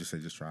yeah, I would just say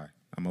just try.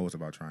 I'm always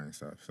about trying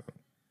stuff. So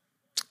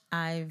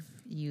I've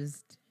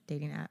used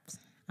dating apps.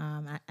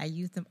 I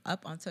used them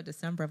up until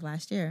December of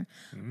last year.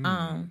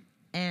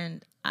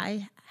 And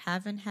I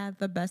haven't had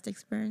the best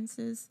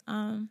experiences.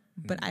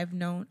 But I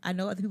know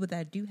other people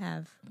that do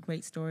have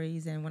great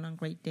stories and went on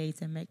great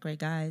dates and met great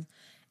guys.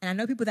 And I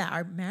know people that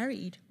are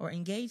married or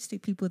engaged to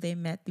people they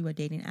met through a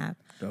dating app.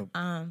 Dope.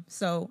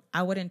 So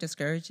I wouldn't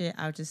discourage it.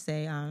 I would just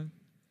say,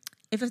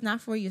 if it's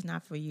not for you, it's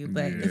not for you.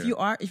 But if you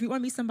want to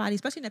meet somebody,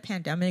 especially in a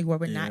pandemic where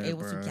we're not Yeah,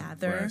 able to bruh.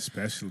 gather, Right,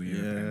 especially in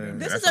the Yeah. pandemic.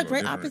 this That's is a a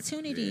great little different.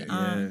 opportunity.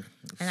 Yeah.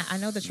 And I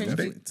know the church.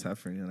 Definitely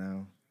tougher, you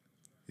know.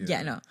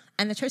 Yeah, no.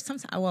 And the church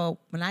sometimes, well,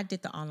 when I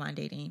did the online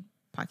dating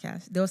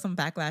podcast, there was some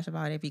backlash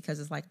about it because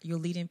it's like you're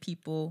leading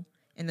people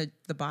in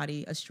the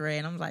body astray.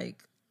 And I'm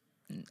like,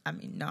 I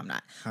mean, no, I'm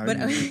not. How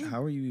But are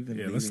you even?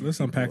 Yeah, leading let's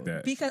unpack people?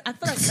 that. because I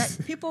feel like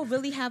that people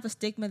really have a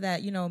stigma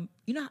that, you know,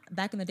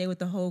 back in the day with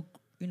the whole,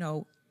 you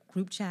know,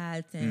 group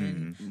chats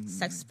and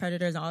sex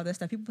predators and all this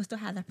stuff, people still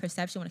have that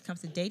perception when it comes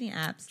to dating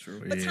apps.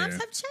 True. But Yeah. times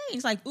have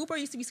changed. Like Uber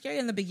used to be scary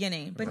in the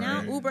beginning, but now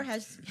Right. Uber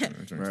has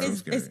Right.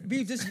 it's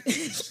we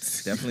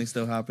just Definitely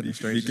still hopping in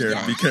straight. be careful.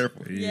 Yeah. Be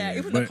careful. yeah,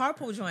 even but- the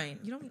carpool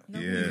joint. You don't know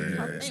Yeah, anyway.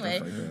 stuff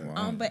like that.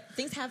 Wow. But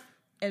things have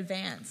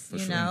advanced, you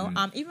sure.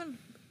 know. Even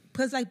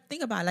because, like,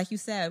 think about it, like you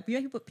said,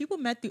 people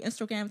met through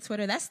Instagram,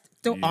 Twitter. That's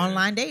still Yeah.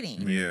 online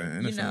dating. Yeah,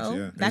 in a you sense, know.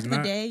 yeah. Back There's in the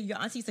not- day, your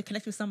auntie used to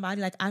connect with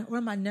somebody. Like, one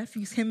of my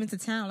nephews came into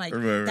town. Like,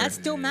 Right, that's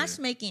still yeah.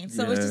 matchmaking.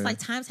 So it's just Yeah. like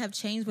times have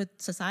changed with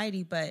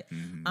society, but you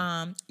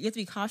have to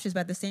be cautious,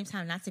 but at the same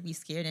time, not to be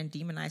scared and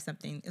demonize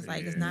something. It's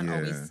like it's not Yeah.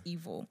 always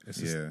evil. It's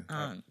just-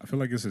 Yeah. I feel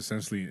like it's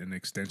essentially an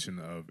extension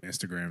of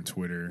Instagram,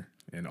 Twitter,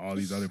 and all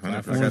these other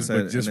 100%. platforms, Like I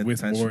said, but just an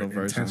with more intentional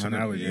version.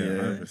 intentionality. Yeah,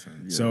 right?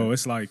 100%. So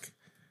it's like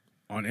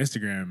on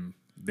Instagram,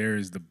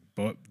 there's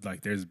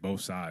there's both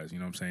sides. You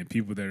know what I'm saying?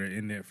 People that are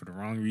in there for the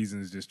wrong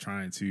reasons, just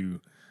trying to,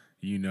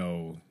 you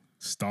know,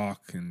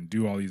 stalk and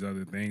do all these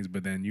other things,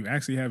 but then you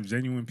actually have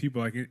genuine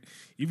people like it,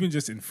 even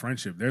just in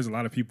friendship. There's a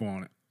lot of people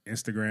on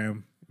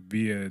Instagram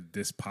via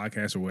this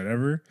podcast or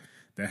whatever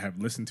that have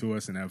listened to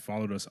us and have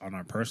followed us on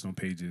our personal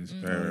pages,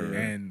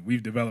 and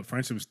we've developed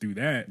friendships through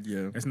that.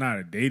 Yeah. It's not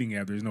a dating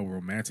app. There's no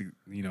romantic,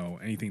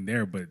 anything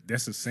there, but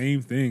that's the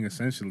same thing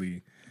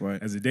essentially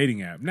Right. as a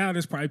dating app. Now,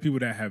 there's probably people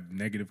that have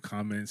negative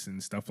comments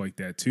and stuff like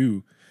that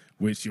too,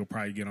 which you'll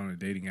probably get on a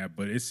dating app,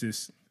 but it's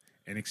just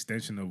an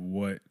extension of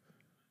what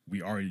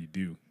we already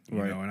do, you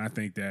know. And I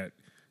think that,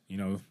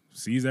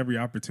 seize every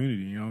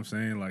opportunity, you know what I'm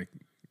saying? Like,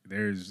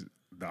 there's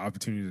the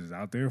opportunities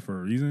out there for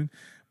a reason.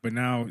 But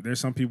now there's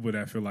some people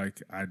that feel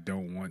like I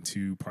don't want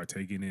to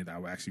partake in it. I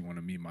actually want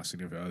to meet my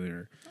significant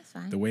other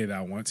the way that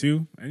I want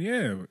to. And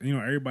yeah,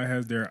 everybody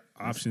has their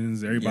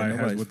options. Everybody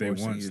has what they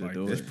want. Like,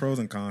 there's pros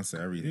and cons to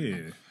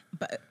everything. yeah.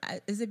 But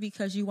is it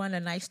because you want a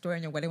nice story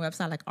on your wedding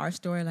website, like our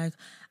story, like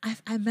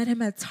I met him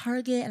at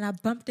Target and I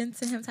bumped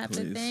into him type of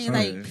thing?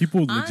 Like,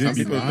 people legit be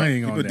honestly,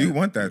 lying on People that. do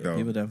want that though.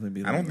 People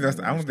definitely be. I don't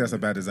think that's a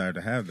bad desire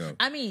to have though.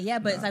 I mean, yeah,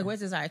 but it's like,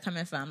 where's desire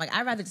coming from? Like,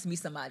 I'd rather just meet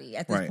somebody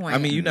at this point. I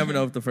mean, you never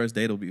know if the first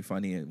date will be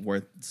funny and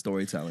worth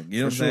storytelling.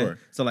 You know what I'm saying?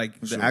 So, like,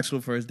 the actual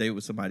first date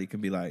with somebody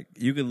can be like,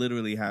 you could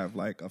literally have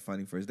like a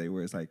funny first date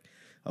where it's like,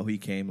 oh, he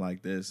came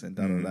like this and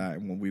da-da-da.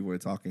 And when we were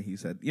talking, he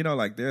said,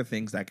 like, there are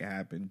things that can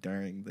happen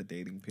during the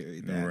dating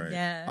period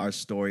that are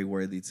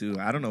story-worthy, too.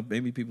 I don't know.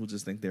 Maybe people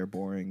just think they're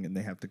boring and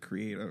they have to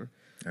create a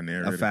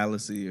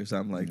fallacy or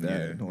something like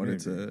that in order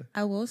to...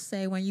 I will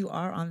say, when you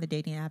are on the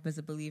dating app as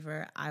a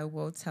believer, I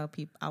will tell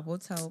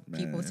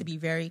people to be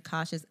very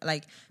cautious.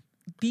 Like,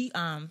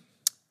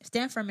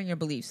 stand firm in your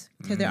beliefs,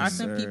 because there are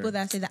some people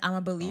that say that I'm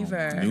a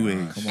believer, New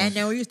age. and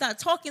then when you start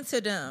talking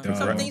to them,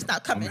 some things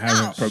start coming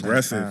out.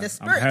 Progressive. The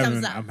spirit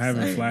comes out. I'm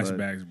having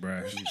flashbacks,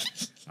 bro.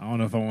 I don't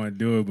know if I want to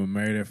do it, but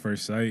Married at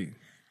First Sight.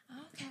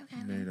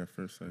 Okay. Married at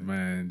First Sight.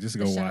 Man, just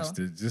go The watch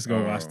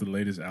show. watch the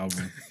latest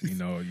album.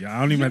 Y'all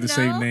don't even have to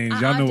say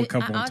names. Y'all know what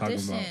couple I'm talking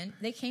about.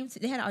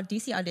 They had an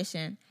DC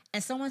audition,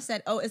 and someone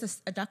said, "Oh,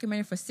 it's a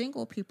documentary for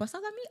single people." So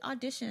let me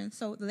audition.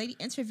 So the lady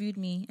interviewed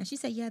me, and she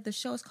said, "Yeah, the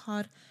show is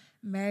called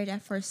Married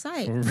at First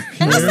Sight." Oh, the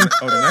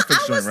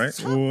Netflix joint,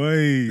 right?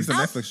 Wait, It's a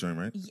Netflix joint,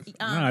 right?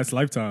 nah, it's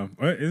Lifetime.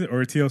 Or is it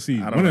or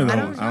TLC? I One of don't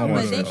those. I don't know,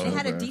 watch but they that show,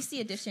 had a bro. DC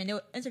edition. They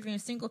were interviewing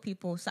single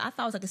people, so I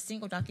thought it was like a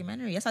single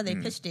documentary. That's how they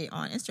pitched it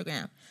on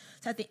Instagram.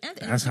 So at the end,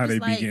 That's how they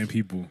be getting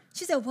people.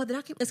 She said, "Well, the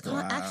documentary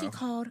is actually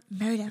called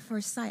Married at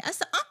First Sight." I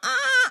said,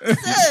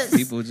 sis.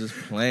 People just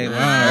playing with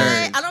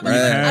I words, don't bruh.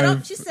 believe it. I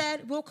don't. She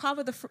said, "We'll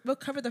cover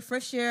the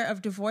first year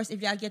of divorce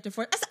if y'all get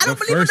divorced." I said, "I don't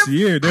The believe first in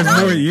year? There's I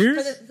don't- more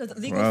years?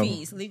 Because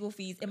Bro. legal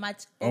fees. It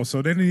might. Oh,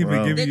 so they didn't even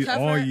Bro. give They you cover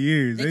all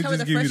years. They cover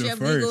just the give you first the year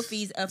of legal first.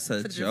 fees It's for a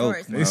the joke,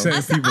 divorce. bro. They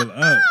setting people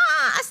up.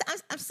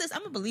 I'm sis.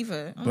 I'm a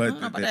believer. I But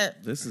don't know about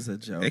that. This is a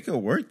joke. It could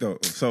work though.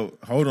 So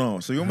hold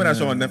on. So you remember that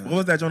show on Netflix? What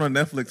was that joint on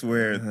Netflix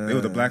where it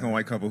was a black and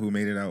white couple who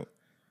made it out?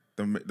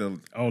 The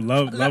Oh,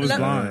 love is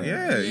blind.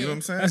 yeah, you know what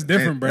I'm saying? That's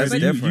different, And bro. that's You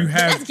different.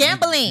 have That's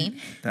gambling.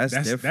 That's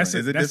different.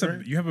 Is it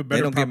different? You have a They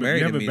better don't get married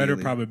you have a better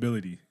immediately.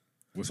 probability.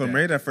 with So that.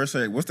 married at first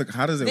sight.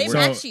 How does it They work?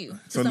 match you to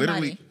So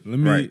literally,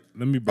 somebody.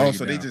 Let me break oh, it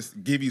so down. they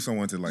just give you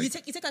someone to like. You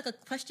take like a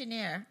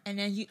questionnaire, and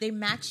then they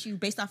match you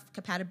based off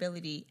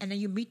compatibility, and then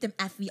you meet them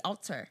at the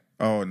altar.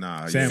 Oh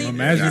nah, Sam, yeah.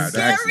 imagine- Nah,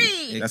 that's-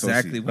 Scary. that's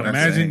Exactly OC. what I'm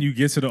Imagine saying. you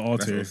get to the That's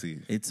altar, OC.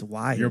 It's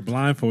wild. you're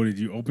blindfolded,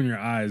 you open your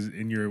eyes,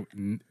 and you're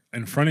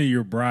in front of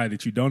your bride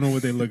that you don't know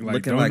what they look like,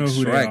 looking don't like know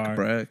who they Shrek, are.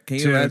 bruh. Can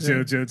you Chill,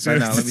 imagine? chill. Right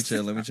now,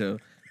 let me chill.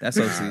 That's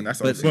OC. Nah, that's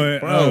but, OC. But,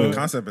 bro, The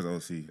concept is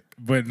OC.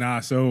 But nah,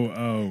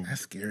 so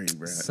That's scary,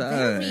 bro.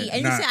 son, Very.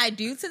 And Nah. you say I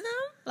do to them?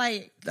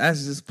 Like,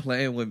 that's just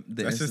playing with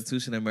the That's just-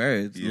 institution of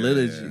marriage. Yeah.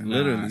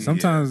 Literally. nah,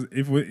 sometimes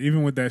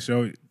even with that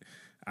show,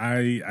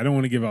 I don't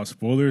want to give out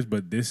spoilers,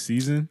 but this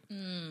season,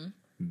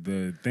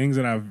 the things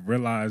that I've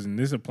realized, and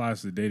this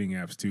applies to dating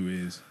apps too,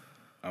 is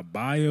a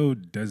bio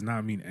does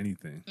not mean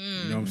anything.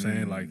 You know what I'm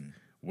saying? Like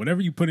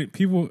whatever you put it,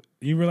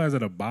 you realize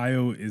that a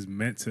bio is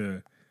meant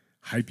to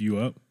hype you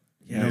up.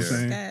 You know what I'm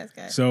Yes. saying?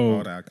 guys. So,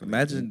 All the accolades.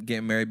 Imagine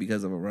getting married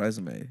because of a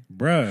resume.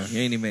 bruh, You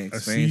ain't even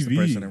experienced the CV.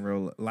 person in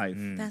real life.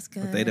 That's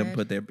good. But they didn't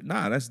put their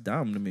that's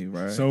dumb to me,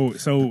 right?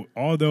 so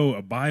although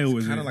a bio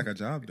is kind of like a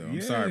job, though. I'm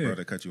Yeah. sorry, bro,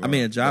 to cut you off. I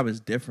mean, a job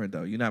is different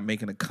though. You're not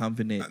making a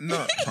covenant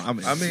no.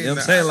 promise. I mean, you know what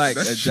I'm saying? Like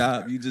that's- a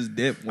job, you just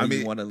dip when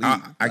you want to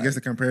leave. I guess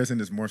the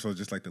comparison is more so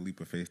just like the leap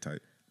of faith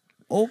type.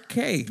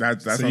 Okay.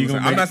 That's So what you I'm gonna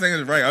saying. I'm make- not saying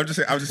it's right.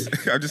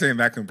 I'm just saying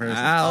that comparison.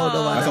 I don't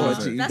know That's about all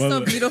that. I'm That's But-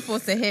 so beautiful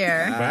to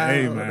hear. But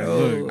hey, man,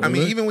 look, I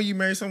mean, even when you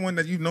marry someone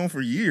that you've known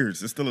for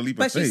years, it's still a leap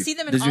But of faith. you see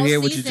them in Did you all hear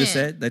what you seasons. just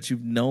said? That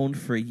you've known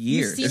for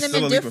years. You've seen It's them still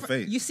in a leap of different.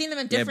 faith. You've seen them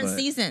in Yeah, different but-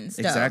 seasons.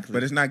 Though. Exactly.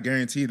 But it's not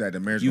guaranteed that the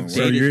marriage You've going to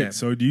so work. dated you're them.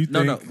 so do you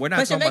think? No, we're not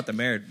But talking you're about the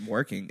marriage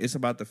working. It's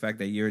about the fact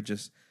that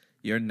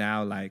you're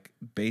now like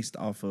based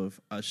off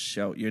of a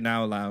show. You're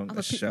now allowing Of a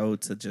a pe- show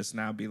to just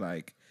now be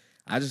like.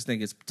 I just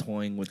think it's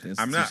toying with the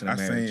I'm institution not of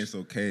saying marriage. it's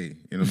okay. You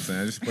know what I'm saying?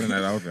 I'm just putting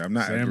that out there. I'm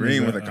not Sam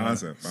agreeing is with a, the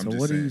concept. I'm So just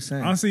what saying. are you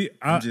saying? Honestly,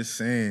 I'm just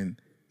saying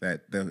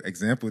that the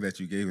example that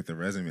you gave with the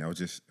resume, I was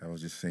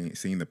just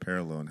seeing the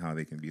parallel and how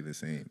they can be the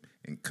same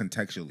and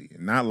contextually,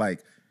 and not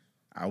like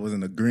I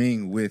wasn't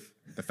agreeing with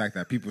the fact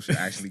that people should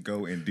actually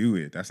go and do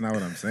it. That's not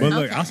what I'm saying. But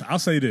look, I'll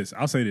say this.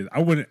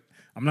 I'm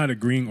not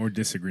agreeing or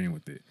disagreeing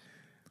with it.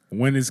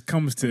 When it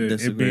comes to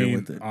it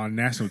being on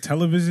national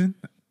television,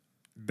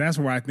 that's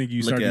where I think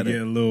you start to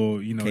get a little,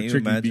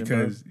 tricky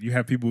because you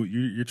have people,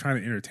 you're trying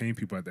to entertain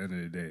people at the end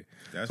of the day.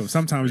 So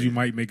sometimes you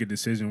might make a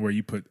decision where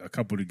you put a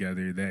couple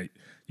together that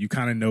you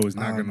kind of know is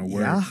not going to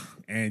work,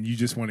 and you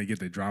just want to get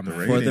the drama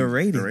for the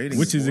ratings,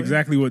 which is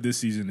exactly what this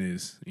season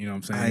is. You know what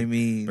I'm saying? I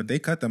mean, but they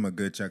cut them a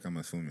good check. I'm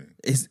assuming.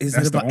 Is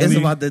it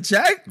about the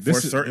check for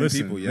certain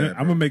people? Yeah,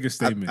 I'm gonna make a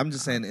statement. I'm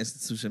just saying, the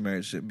institution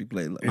marriage shouldn't be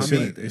played.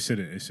 It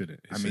shouldn't.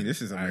 I mean,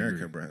 this is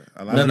America, bro.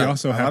 A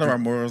lot of our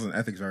morals and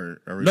ethics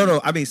are no.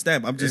 I mean,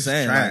 Stamp. I'm just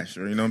saying, trash.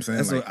 Or you know what I'm saying?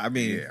 That's what I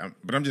mean.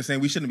 But I'm just saying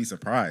we shouldn't be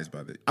surprised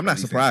by it. I'm not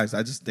surprised.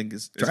 I just think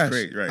it's trash.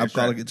 Great, right? I'm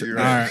calling it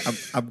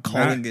trash. I'm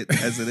calling it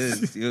as it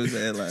is. You know what I'm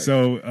saying? Like,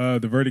 so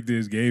the verdict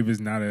is Gabe is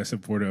not a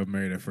supporter of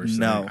Married at First Sight.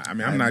 No, I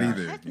mean I'm not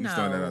either. You just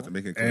throwing that out to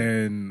make it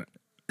clear.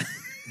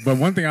 But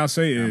one thing I'll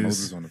say is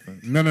Moses on the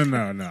fence.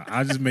 No.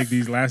 I'll just make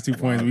these last 2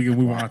 points. We can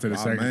move on to the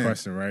second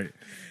question, right?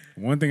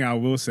 One thing I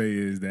will say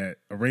is that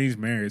arranged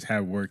marriages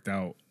have worked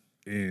out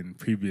in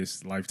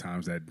previous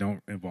lifetimes that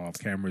don't involve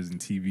cameras and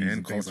TVs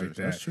and things like that.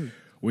 That's true.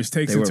 Which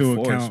takes they into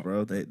were account,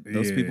 bro.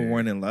 Those people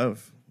weren't in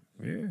love.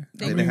 Yeah,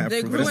 they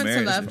grew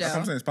into love, though.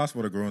 I'm saying it's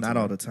possible to grow into not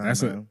love. all the time.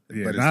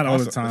 Not all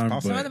the time.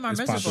 But some of them are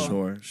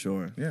miserable.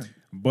 Sure. Yeah.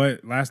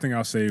 But last thing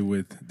I'll say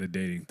with the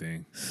dating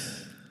thing,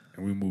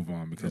 and we move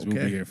on because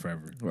we'll be here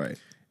forever. Right.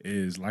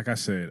 Is like I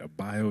said, a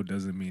bio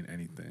doesn't mean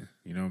anything.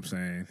 You know what I'm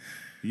saying?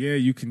 Yeah,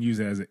 you can use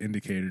it as an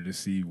indicator to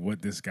see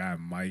what this guy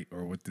might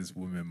or what this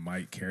woman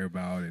might care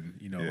about and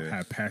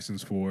have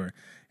passions for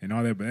and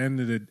all that. But at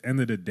the end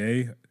of the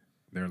day,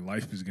 their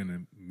life is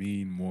gonna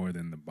mean more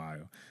than the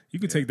bio. You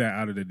could take that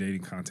out of the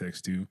dating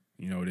context too.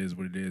 It is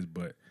what it is.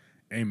 But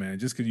hey, man,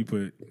 just because you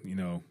put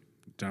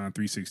John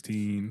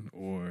 3:16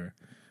 or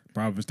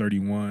Proverbs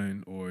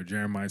 31 or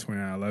Jeremiah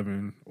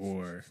 29:11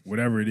 or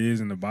whatever it is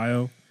in the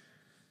bio,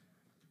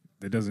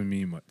 that doesn't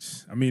mean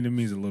much. I mean, it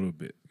means a little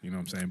bit. You know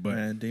what I'm saying? But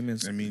man,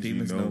 demons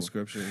know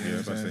scripture.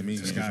 Yeah,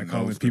 this guy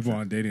calling people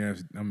on dating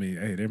apps. I mean,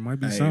 hey, there might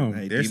be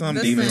some. There's some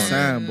demon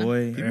time,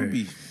 boy. People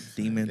be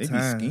demon they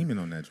time. be scheming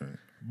on that train.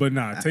 But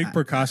take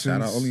precautions.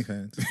 Shout out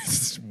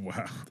OnlyFans.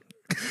 Wow.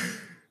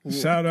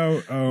 Shout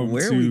out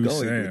where to are we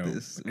going Sam. with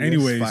this?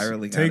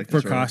 Anyways, take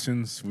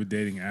precautions with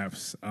dating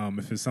apps.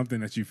 If it's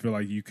something that you feel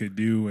like you could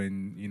do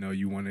and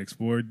you want to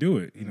explore, do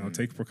it.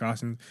 Take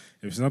precautions.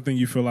 If it's something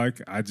you feel like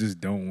I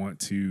just don't want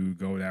to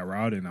go that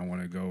route and I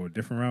want to go a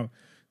different route,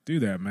 do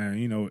that, man.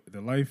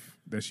 The life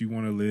that you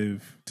want to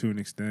live to an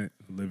extent,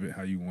 live it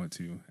how you want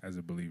to as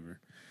a believer.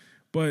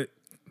 But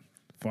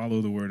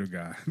follow the word of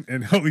God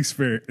and Holy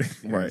Spirit.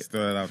 Right.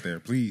 Throw that out there,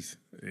 please.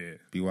 Yeah.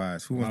 Be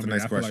wise. Who wants the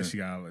next question?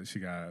 Like she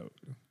got.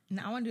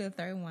 No, I want to do the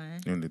third one. You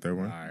want to do the third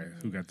one? All right.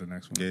 Who got the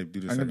next one? Gabe,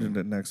 do the I'm second gonna do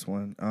one. the next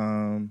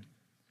one.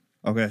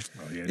 Okay.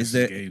 Oh yeah, this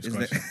is Gabe's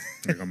question.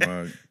 Here come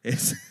young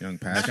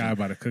That guy passion.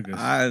 about to cook us.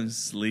 I'm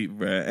asleep,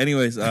 bro.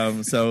 Anyways,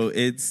 so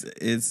it's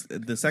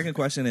the second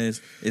question is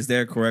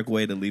there a correct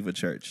way to leave a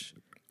church?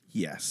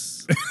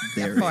 Yes,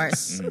 there Of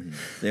course. is.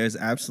 There's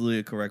absolutely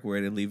a correct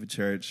way to leave a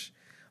church.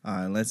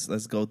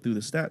 Let's go through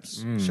the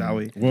steps, shall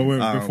we?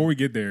 Well, before we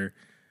get there,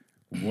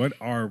 what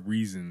are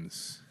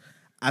reasons?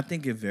 I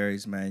think it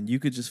varies, man. You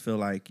could just feel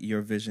like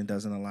your vision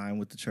doesn't align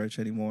with the church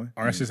anymore.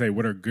 Or I should say,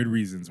 what are good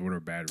reasons? What are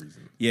bad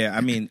reasons? Yeah,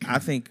 I mean, I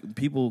think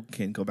people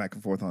can go back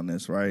and forth on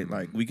this, right?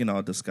 Like we can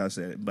all discuss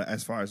it. But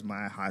as far as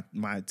my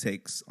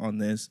takes on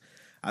this,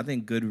 I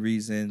think good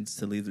reasons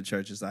to leave the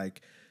church is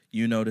like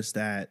you notice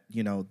that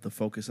the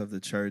focus of the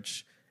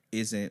church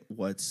isn't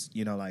what's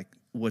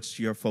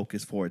your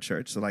focus for a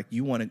church. So like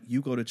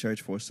you go to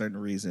church for a certain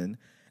reason,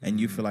 and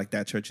you feel like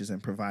that church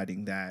isn't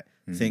providing that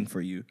thing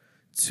for you.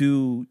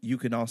 Two, you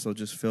can also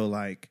just feel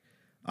like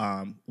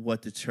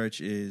what the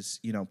church is,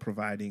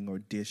 providing or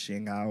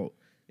dishing out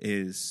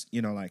is,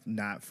 like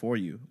not for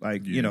you.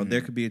 Like,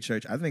 there could be a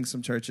church. I think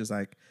some churches,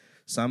 like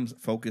some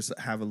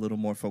have a little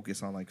more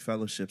focus on like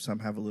fellowship. Some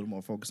have a little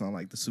more focus on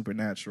like the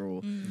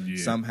supernatural.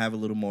 Yeah. Some have a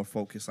little more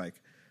focus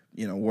like,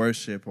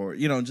 worship or,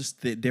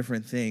 just the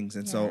different things.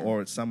 And so,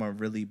 or some are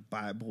really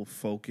Bible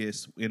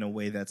focused in a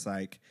way that's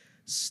like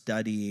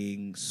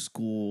studying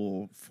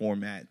school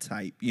format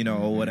type,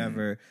 or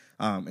whatever.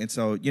 And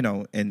so,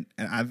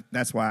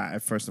 that's why I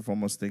first and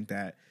foremost think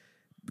that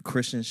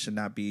Christians should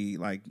not be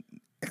like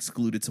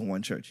excluded to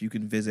one church. You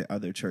can visit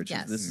other churches.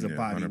 Yes. This is a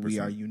body. 100%. We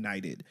are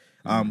united.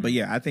 But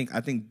yeah, I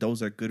think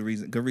those are good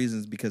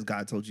reasons because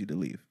God told you to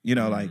leave.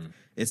 Like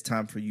it's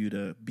time for you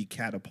to be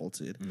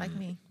catapulted. Like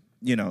me.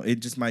 It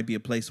just might be a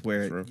place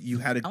where you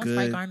had a I good. was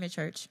white garment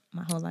church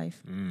my whole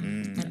life.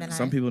 And then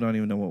some people don't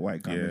even know what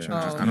white garment church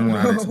is. I don't know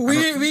how to, we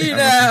know.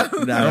 I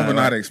don't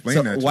know how to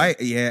explain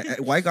that.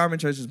 White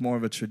garment church is more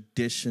of a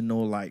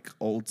traditional, like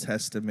Old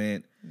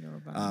Testament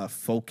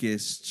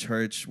focused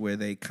church where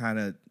they kind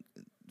of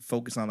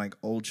focus on like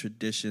old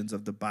traditions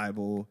of the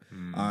Bible,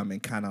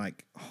 and kind of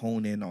like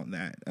hone in on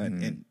that.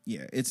 And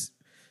yeah, it's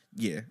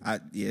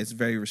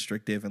very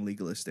restrictive and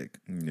legalistic,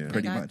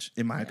 pretty much,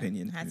 in my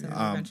opinion. Had to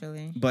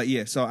eventually. But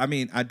yeah, so I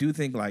mean, I do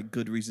think like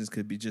good reasons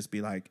could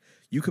be like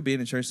you could be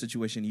in a church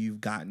situation, you've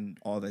gotten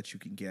all that you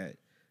can get.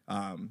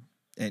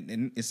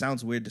 And it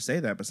sounds weird to say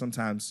that, but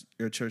sometimes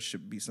your church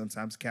should be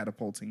sometimes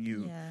catapulting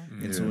you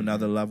into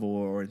another level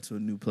or into a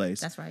new place.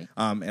 That's right.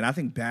 And I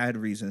think bad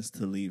reasons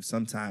to leave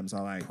sometimes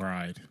are like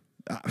Pride.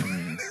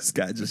 this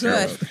guy just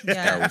Good. showed up.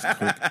 Yeah.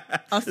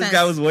 Offense. This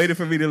guy was waiting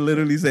for me to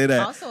literally say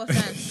that. Also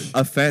offense.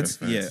 Offense.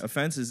 Yeah,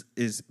 offense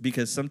is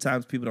because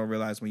sometimes people don't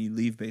realize when you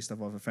leave based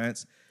off of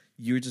offense,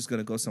 you're just going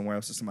to go somewhere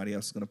else, or somebody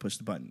else is going to push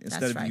the button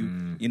instead That's of right.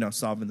 you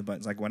solving the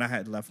buttons. Like when I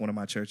had left one of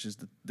my churches,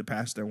 the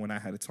pastor, when I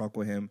had a talk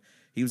with him,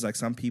 he was like,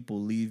 some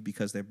people leave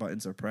because their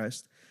buttons are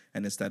pressed,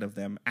 and instead of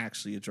them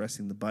actually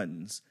addressing the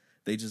buttons,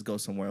 they just go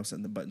somewhere else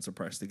and the buttons are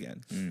pressed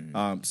again.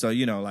 So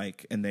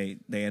like, and they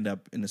end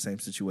up in the same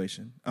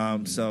situation.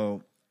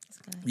 So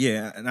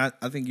yeah, and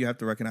I think you have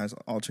to recognize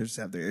all churches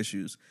have their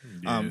issues.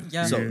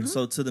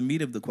 So to the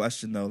meat of the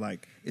question though,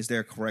 like, is there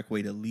a correct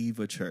way to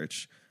leave a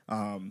church?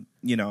 And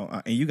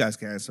you guys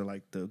can answer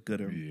like the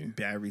good or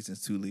bad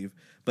reasons to leave.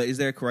 But is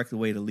there a correct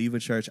way to leave a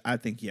church? I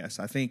think yes.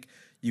 I think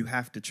you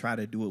have to try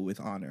to do it with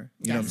honor.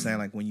 You know what I'm saying?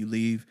 Like when you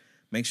leave,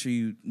 make sure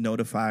you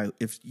notify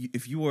if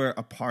you were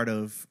a part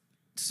of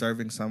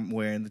serving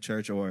somewhere in the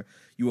church or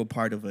you were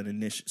part of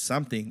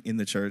something in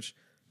the church.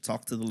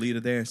 Talk to the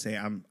leader there and say,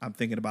 I'm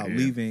thinking about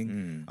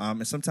leaving.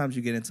 And sometimes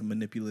you get into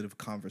manipulative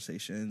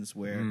conversations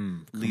where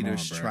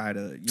leaders try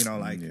to,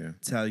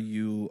 tell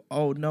you,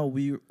 oh, no,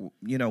 we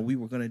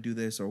were going to do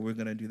this or we're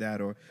going to do that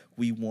or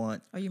we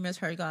want. Or you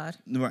misheard God.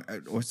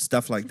 Or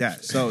stuff like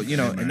that. So,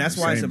 and that's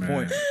why it's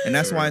important. And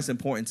that's why it's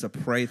important to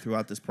pray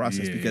throughout this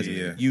process because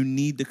you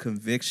need the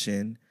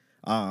conviction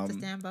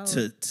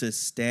to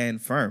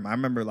stand firm. I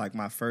remember like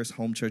my first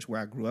home church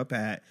where I grew up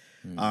at.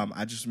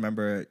 I just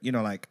remember,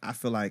 I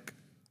feel like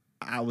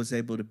I was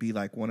able to be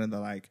like one of the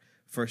like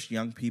first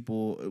young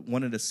people,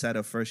 one of the set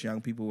of first young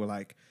people who were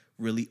like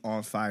really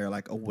on fire,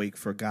 like awake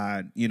for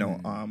God,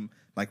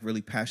 like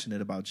really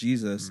passionate about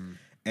Jesus.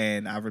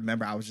 And I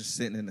remember I was just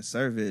sitting in the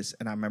service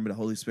and I remember the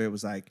Holy Spirit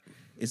was like,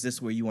 is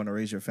this where you want to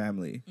raise your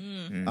family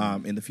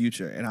in the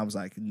future? And I was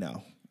like,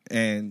 no.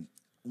 And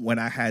when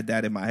I had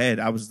that in my head,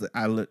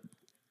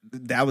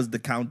 that was the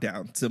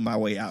countdown to my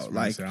way out.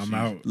 Like I'm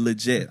out.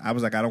 Legit. I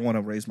was like, I don't want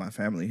to raise my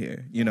family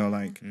here.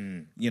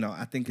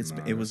 I think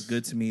it was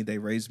good to me. They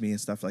raised me and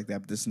stuff like that,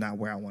 but this is not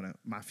where I want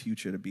my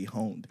future to be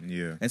honed.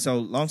 Yeah. And so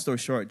long story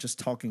short, just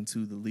talking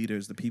to the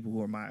leaders, the people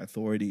who are my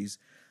authorities,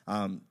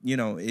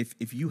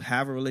 if you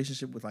have a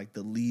relationship with like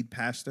the lead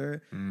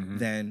pastor,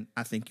 then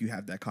I think you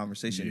have that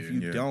conversation. If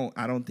you don't,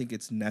 I don't think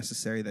it's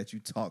necessary that you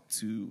talk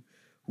to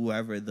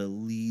whoever the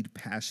lead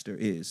pastor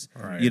is.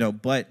 Right.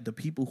 But the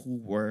people who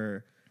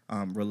were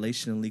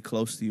relationally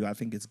close to you, I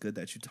think it's good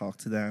that you talk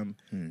to them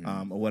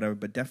or whatever,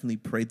 but definitely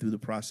pray through the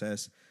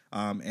process.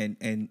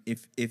 And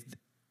if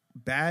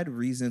bad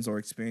reasons or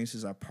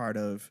experiences are part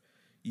of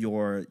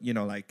your,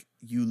 like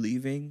you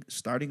leaving,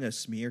 starting a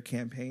smear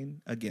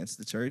campaign against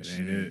the church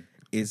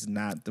is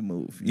not the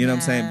move. You know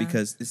what I'm saying?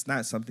 Because it's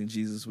not something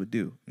Jesus would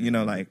do,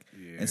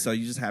 and so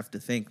you just have to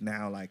think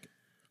now, like,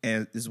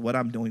 is what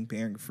I'm doing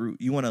bearing fruit?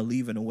 You want to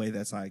leave in a way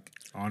that's like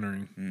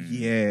honoring.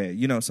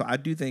 Yeah. So I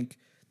do think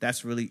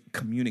that's really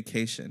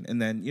communication.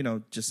 And then,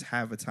 just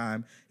have a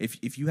time.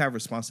 If you have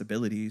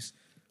responsibilities,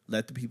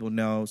 let the people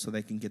know so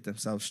they can get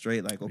themselves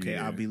straight. Like, okay,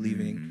 I'll be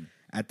leaving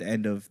at the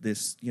end of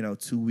this,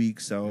 2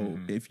 weeks. So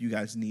if you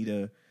guys need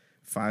to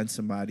find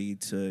somebody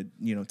to,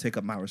 take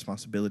up my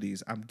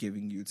responsibilities, I'm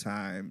giving you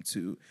time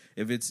to,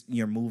 if it's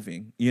you're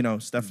moving,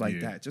 stuff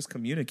like that. Just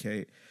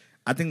communicate.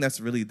 I think that's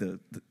really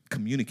the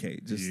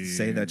communicate. Just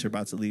say that you're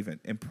about to leave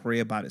and pray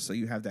about it so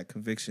you have that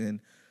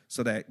conviction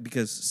so that,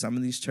 because some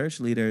of these church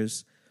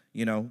leaders,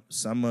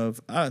 some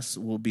of us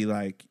will be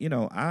like,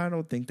 I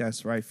don't think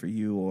that's right for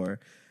you, or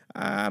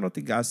I don't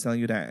think God's telling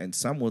you that. And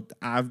some will,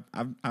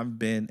 I've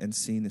been and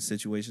seen in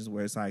situations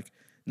where it's like,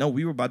 no,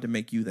 we were about to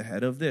make you the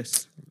head of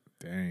this.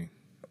 Dang.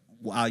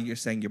 While you're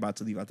saying you're about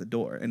to leave out the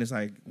door. And it's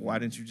like, why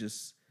didn't you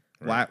just,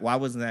 why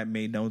wasn't that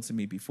made known to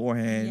me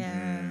beforehand?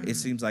 Yeah. It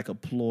seems like a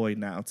ploy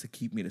now to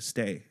keep me to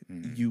stay.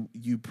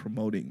 You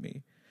promoting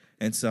me.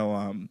 And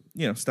so,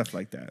 stuff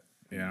like that.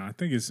 Yeah, I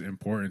think it's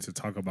important to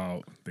talk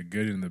about the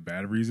good and the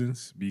bad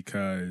reasons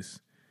because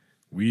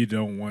we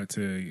don't want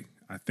to,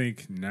 I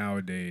think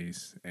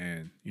nowadays,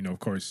 and, of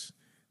course,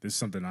 this is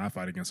something I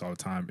fight against all the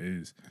time,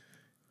 is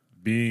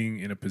being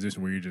in a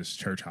position where you're just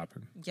church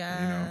hopping.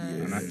 Yeah.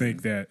 And I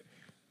think that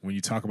when you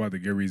talk about the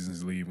good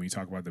reasons to leave, when you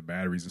talk about the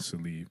bad reasons to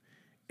leave,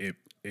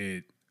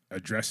 it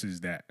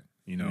addresses that,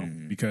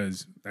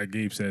 because like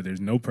Gabe said,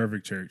 there's no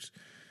perfect church.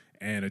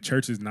 And a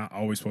church is not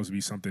always supposed to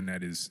be something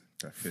that is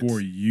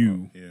for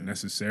you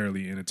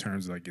necessarily in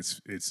terms of like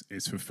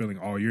it's fulfilling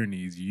all your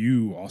needs.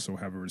 You also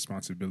have a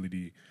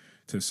responsibility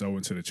to sow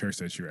into the church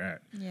that you're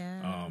at.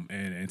 Yeah.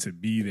 And to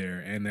be there,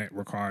 and that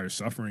requires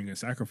suffering and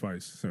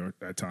sacrifice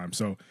at times.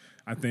 So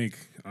I think,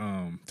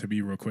 to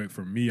be real quick,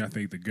 for me, I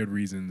think the good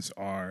reasons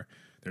are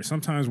there's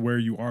sometimes where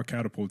you are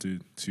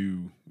catapulted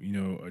to, you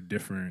know, a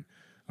different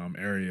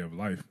area of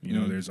life. You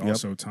know, there's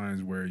also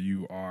times where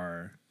you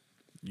are,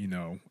 you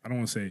know, I don't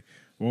want to say,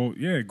 well,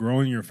 yeah,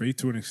 growing your faith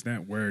to an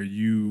extent where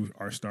you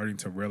are starting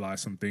to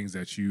realize some things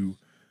that you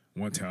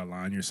want to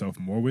align yourself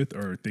more with,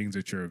 or things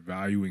that you're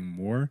valuing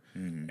more.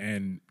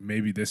 And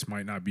maybe this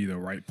might not be the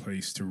right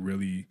place to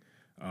really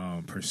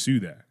pursue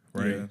that,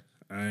 right? Yeah.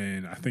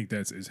 And I think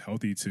it's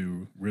healthy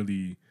to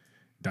really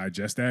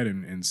digest that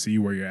and see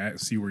where you're at,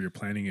 see where you're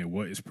planning and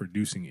what is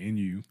producing in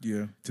you,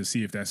 to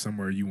see if that's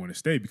somewhere you want to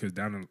stay. Because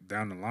down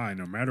the line,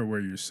 no matter where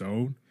you're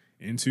sown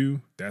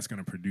into, that's going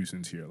to produce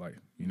into your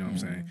life. You know what I'm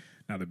saying?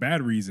 Now, the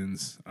bad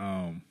reasons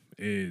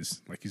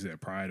is, like you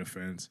said, pride,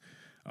 offense,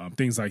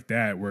 things like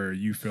that, where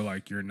you feel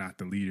like you're not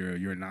the leader,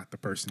 you're not the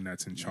person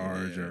that's in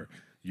charge, or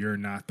you're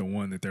not the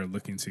one that they're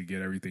looking to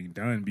get everything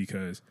done,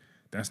 because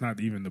that's not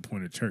even the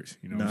point of church.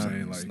 You know what I'm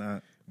saying? Like,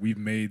 not. We've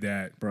made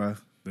that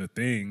the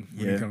thing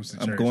when it comes to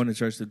church. I'm going to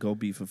church to go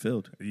be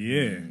fulfilled.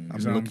 Yeah.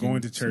 I'm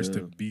going to church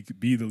to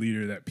be the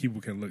leader that people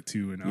can look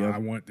to, and I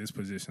want this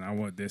position, I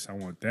want this, I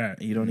want that.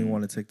 And you don't even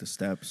want to take the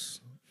steps,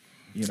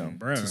 you know,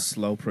 to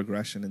slow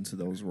progression into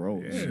those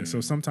roles. Yeah. So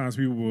sometimes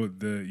people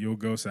you'll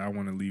go say, I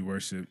want to lead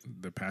worship.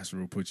 The pastor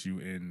will put you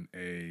in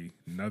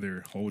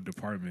another whole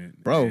department,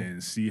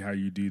 and see how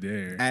you do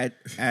there.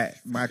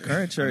 At my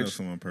current church, I know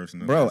someone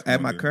personally, bro.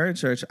 At my current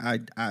church, I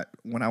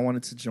when I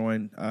wanted to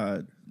join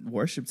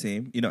worship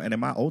team, you know, and in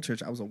my old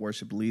church, I was a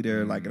worship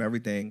leader, like, and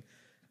everything.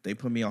 They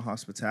put me on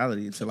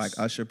hospitality to like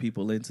usher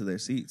people into their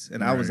seats,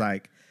 and I was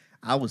like,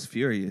 I was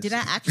furious. Did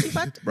I actually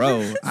fuck?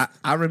 Bro,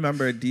 I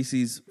remember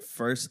DC's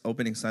first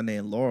opening Sunday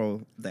in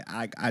Laurel that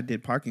I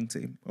did parking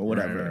team or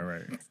whatever.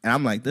 Right. And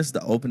I'm like, this is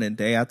the opening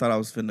day. I thought I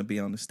was finna be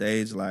on the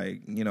stage,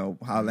 like, you know,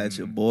 holla at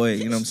your boy.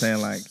 You know what I'm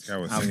saying? Like, I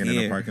was I'm singing here.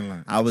 in the parking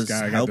lot. I was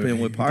helping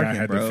with parking,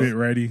 had bro. to fit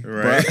ready.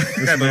 Right.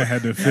 This man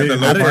had to fit.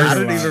 I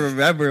don't even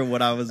remember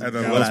what I was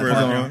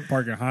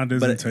Parking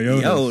Hondas and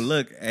Toyotas. Yo,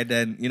 look, and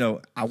then, you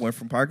know, I went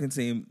from parking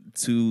team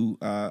to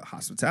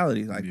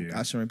hospitality, like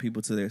ushering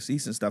people to their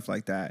seats and stuff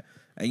like that.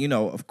 And, you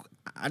know,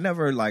 I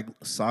never like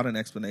sought an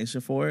explanation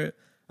for it.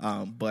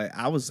 But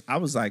I was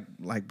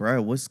like,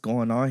 bro, what's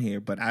going on here?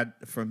 But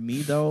for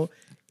me though,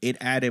 it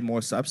added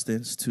more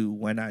substance to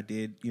when I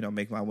did, you know,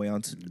 make my way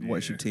onto the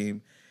worship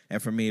team.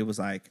 And for me, it was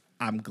like,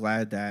 I'm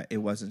glad that it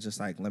wasn't just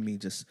like, let me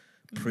just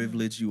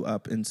privilege you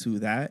up into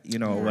that, you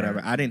know, or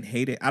whatever. I didn't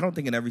hate it. I don't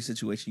think in every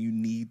situation you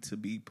need to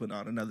be put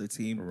on another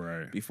team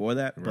before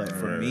that. But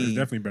for me, there's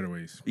definitely better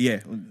ways. Yeah,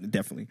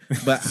 definitely.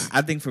 But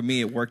I think for me,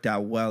 it worked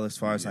out well as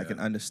far as like an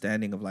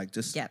understanding of like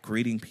just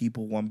greeting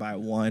people one by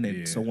one.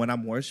 And so when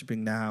I'm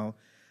worshiping now,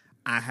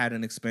 I had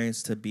an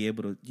experience to be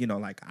able to, you know,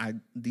 like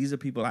these are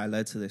people I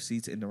led to their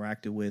seats,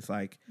 interacted with,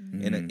 like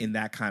in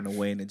that kind of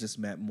way, and it just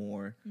meant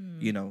more,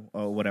 you know,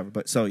 or whatever.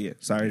 But so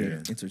sorry to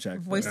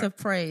interject. Voice of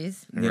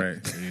praise, right?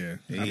 Yeah,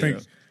 I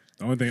think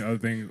the other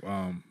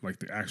thing, like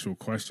the actual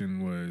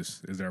question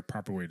was, is there a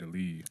proper way to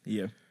lead?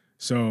 Yeah.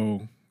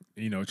 So,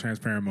 you know,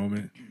 transparent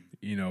moment.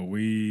 You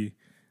know,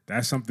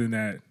 that's something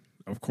that,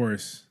 of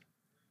course,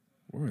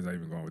 where was I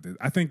even going with this?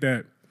 I think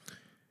that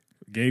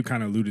Gabe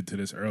kind of alluded to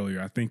this earlier.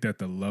 I think that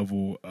the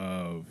level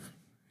of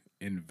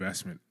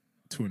investment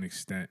to an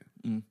extent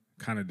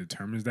kind of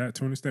determines that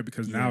to an extent,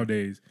 because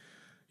nowadays,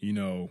 you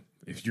know,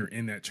 if you're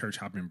in that church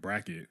hopping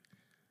bracket,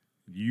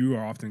 you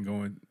are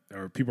often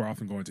people are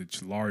often going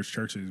to large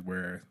churches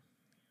where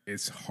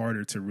it's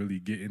harder to really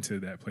get into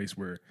that place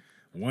where,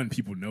 one,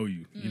 people know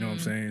you. You know what I'm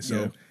saying?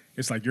 So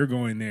it's like you're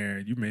going there,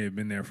 you may have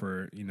been there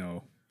for, you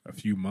know, a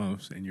few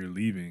months and you're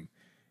leaving.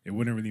 It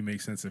wouldn't really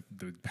make sense if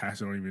the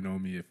pastor don't even know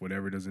me, if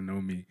whatever doesn't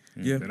know me,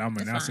 that I'm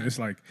announcing. It's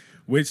like,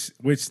 which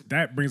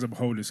that brings up a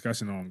whole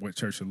discussion on what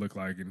church should look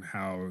like and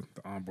how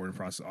the onboarding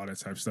process, all that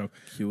type of stuff.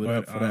 Cue it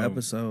up for the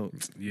episode.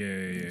 Yeah.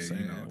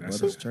 You know,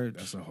 what is church?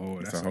 That's a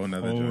whole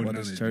nother joke. What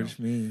does church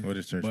mean? What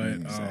does church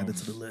mean? Add it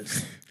to the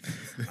list.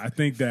 I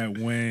think that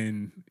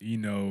when, you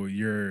know,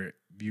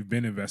 you've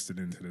been invested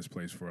into this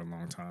place for a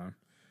long time,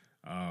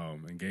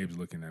 and Gabe's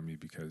looking at me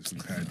because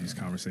we've had these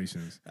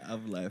conversations.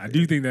 I'm laughing. I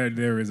do think that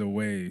there is a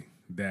way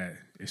that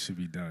it should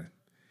be done.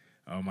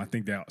 I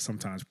think that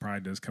sometimes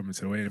pride does come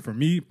into the way. And for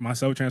me,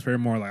 myself,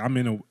 transparent more, like I'm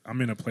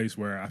in a place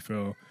where I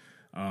feel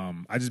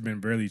I just been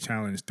barely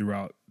challenged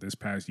throughout this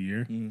past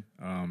year, and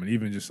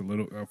even just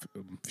a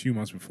few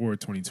months before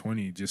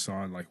 2020, just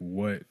on like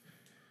what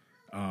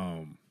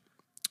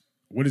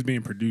is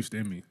being produced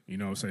in me. You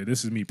know, say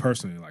this is me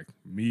personally. Like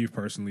me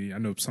personally, I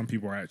know some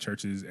people are at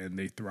churches and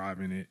they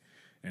thrive in it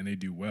and they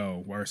do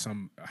well, where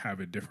some have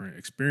a different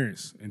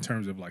experience in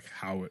terms of like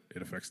how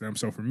it affects them.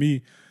 So for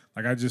me,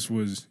 like I just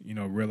was, you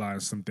know, realizing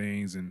some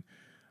things and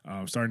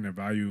starting to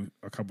value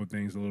a couple of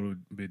things a little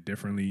bit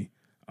differently.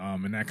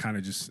 And that kind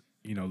of just,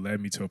 you know, led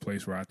me to a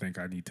place where I think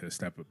I need to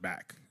step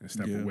back and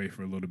step away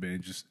for a little bit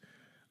and just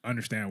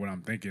understand what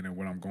I'm thinking and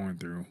what I'm going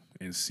through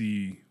and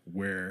see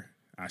where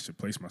I should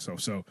place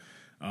myself. So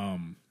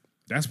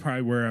that's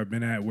probably where I've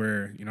been at,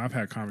 where, you know, I've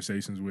had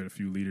conversations with a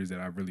few leaders that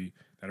have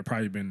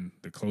probably been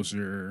the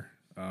closer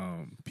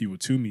people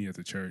to me at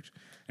the church.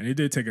 And it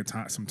did take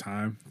some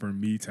time for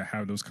me to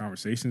have those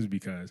conversations,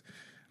 because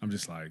I'm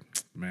just like,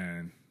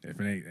 man, if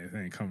it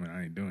ain't coming,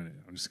 I ain't doing it.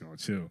 I'm just going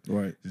to chill.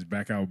 Right. Just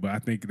back out. But I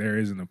think there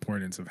is an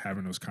importance of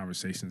having those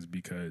conversations,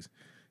 because,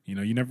 you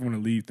know, you never want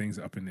to leave things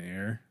up in the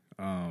air.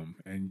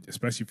 And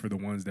especially for the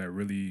ones that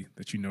really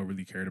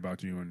cared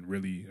about you and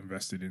really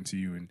invested into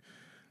you,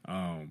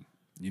 and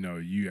you know,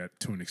 you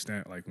to an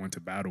extent like went to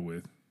battle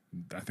with.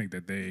 I think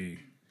that they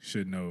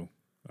should know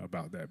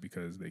about that,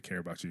 because they care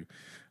about you.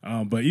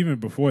 But even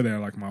before that,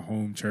 like my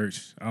home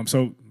church.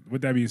 So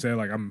with that being said,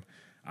 like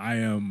I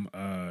am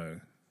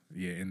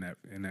in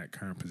that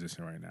current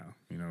position right now.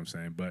 You know what I'm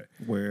saying? But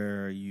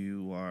where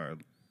you are,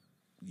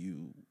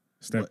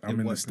 I'm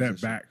in the step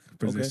position? back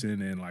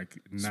position, and like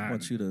Just not.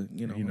 want you to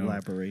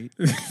elaborate.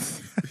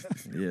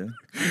 Yeah,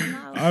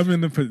 I'm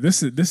in the.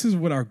 This is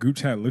what our group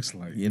chat looks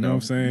like. You know what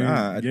I'm saying?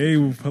 Nah, Gabe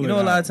will pull you it know,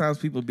 a lot out. of times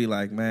people be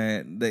like,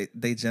 man,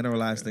 they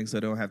generalize things so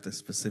they don't have to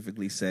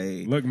specifically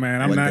say. Look,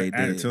 man, I'm what not they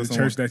at did. the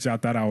church that y'all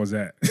thought I was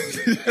at.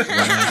 You know what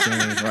I'm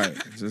saying? Right,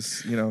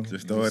 just you know,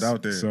 Just throw it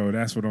out there. So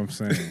that's what I'm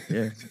saying.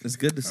 Yeah, it's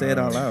good to say it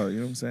out loud. You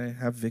know what I'm saying?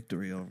 Have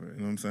victory over it. You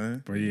know what I'm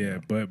saying? But yeah,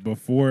 but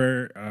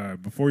before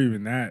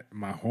even that,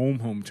 my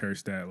home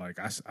church that like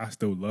I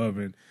still love,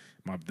 and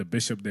the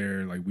bishop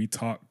there, like we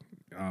talk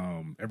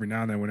every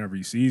now and then whenever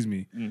he sees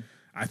me.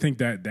 I think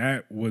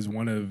that was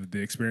one of the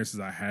experiences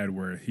I had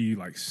where he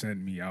like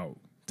sent me out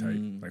type.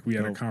 Like we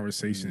had a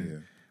conversation. Yeah.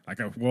 Like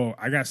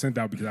I got sent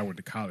out because I went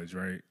to college,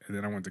 right? And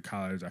then I went to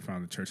college. I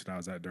found the church that I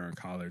was at during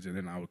college, and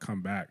then I would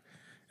come back.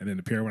 And then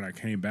the period when I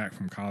came back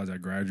from college, I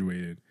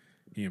graduated.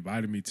 He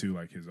invited me to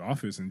like his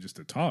office and just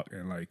to talk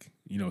and like,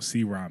 you know,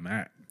 see where I'm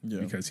at. Yeah.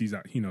 Because he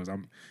knows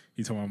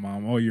he told my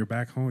mom, "Oh, you're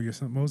back home. Your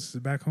son Moses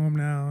is back home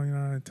now. You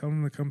know, tell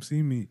him to come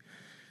see me."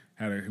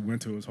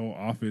 Went to his whole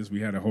office.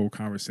 We had a whole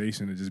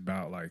conversation just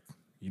about like,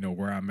 you know,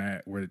 where I'm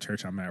at, where the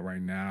church I'm at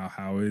right now.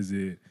 How is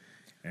it?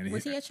 And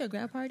Was he at your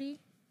grad party?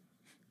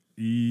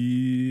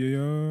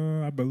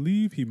 Yeah, I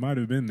believe he might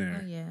have been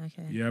there. Oh yeah,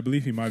 okay. Yeah, I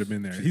believe he might have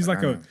been there. He's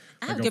like a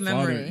I have like good a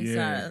father. memory. Yeah,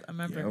 So I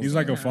remember. he's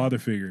like a Yeah. father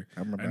figure. I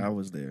remember I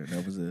was there.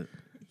 That was it.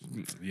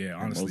 Yeah,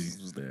 honestly,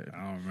 Moses was there. I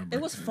don't remember.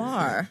 It was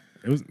far.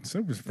 It was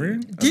Silver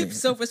Spring. Deep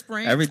Silver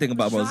Spring. Everything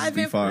about Moses be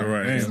Driving- far.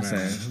 Right, You know hey, what I'm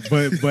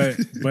man.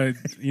 saying? But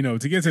you know,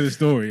 to get to the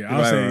story, I'll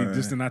Right, say right,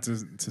 just not to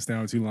stay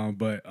on too long.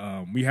 But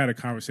we had a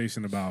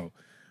conversation about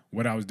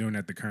what I was doing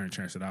at the current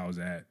church that I was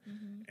at,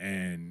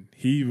 and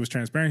he was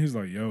transparent. He's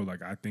like, "Yo,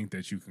 like I think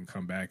that you can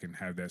come back and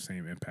have that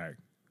same impact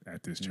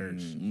at this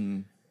church."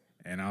 And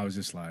I was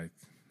just like,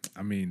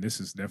 I mean, this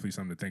is definitely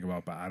something to think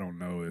about, but I don't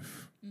know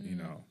if you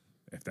know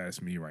if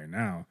that's me right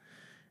now.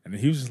 And then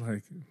he was just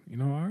like, you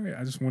know, all right,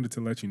 I just wanted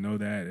to let you know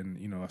that, and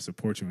you know, I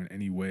support you in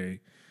any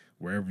way,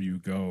 wherever you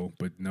go,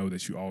 but know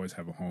that you always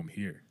have a home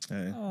here.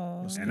 Hey,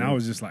 And I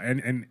was just like,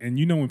 and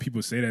you know, when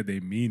people say that, they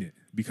mean it,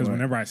 because Right.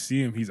 whenever I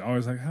see him, he's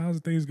always like, how's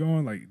things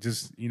going? Like,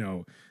 just, you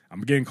know, I'm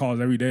getting calls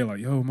every day, like,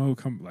 yo, Mo,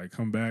 come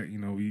back. You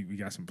know, we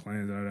got some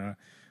plans. Da, da, da.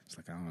 It's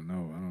like, I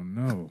don't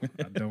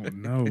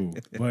know.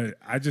 But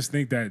I just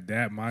think that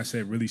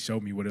mindset really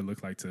showed me what it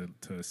looked like to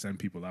send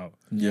people out.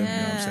 Yeah. You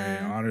know what I'm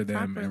saying? Honor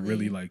them and properly.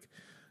 really like,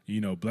 you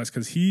know, bless.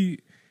 Because he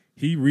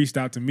reached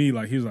out to me,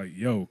 like, he was like,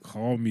 yo,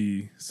 call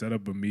me, set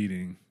up a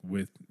meeting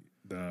with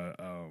the,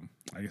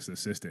 I guess, the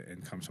assistant,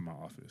 and come to my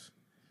office.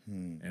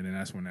 And then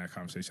that's when that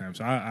conversation happened.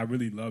 So I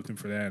really loved him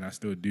for that, and I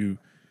still do.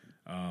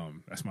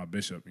 That's my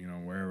bishop. You know,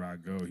 wherever I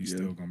go, he's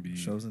still going to be.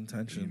 Shows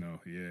intention. You know,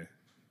 yeah.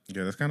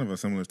 Yeah, that's kind of a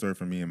similar story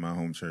for me in my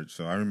home church.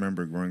 So I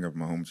remember growing up in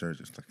my home church.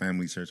 It's a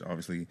family church,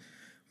 obviously.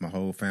 My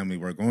whole family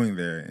were going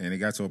there, and it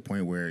got to a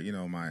point where, you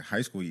know, my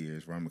high school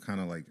years, where I'm kind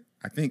of like,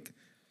 I think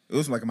it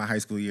was like my high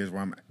school years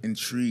where I'm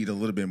intrigued a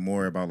little bit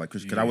more about like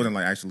Christian, because I wasn't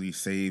like actually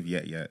saved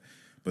yet.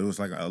 But it was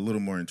like a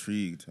little more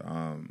intrigued.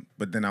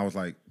 But then I was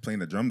like playing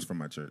the drums for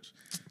my church.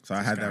 So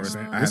I had that.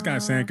 This guy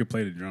saying could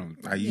play the drums.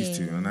 I used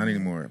to, not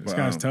anymore. This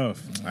guy's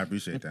tough. I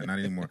appreciate that. Not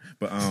anymore.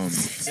 But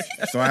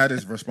so I had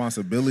this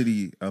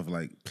responsibility of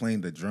like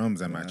playing the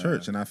drums at my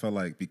church, and I felt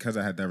like because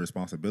I had that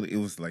responsibility, it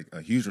was like a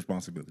huge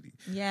responsibility.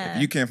 Yeah.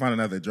 If you can't find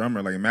another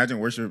drummer, like imagine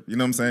worship. You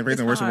know what I'm saying? Praise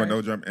and worship with no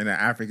hard. drum in an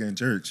African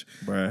church.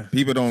 Bruh.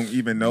 People don't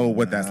even know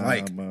what that's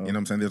like. bro. You know what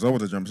I'm saying? There's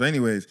always a drum. So,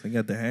 anyways, You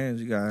got the hands.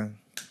 You got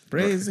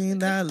praising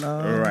that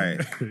Lord. right.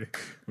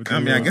 With the I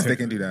mean, I little guess they tech-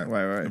 can do that.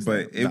 Right.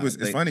 But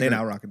it's funny. They 'cause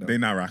not rocking, though. They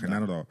not rocking,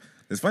 not at all.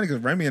 It's funny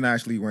because Remy and I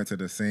actually went to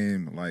the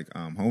same like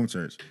home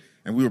church,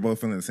 and we were both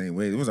feeling the same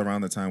way. It was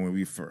around the time when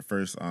we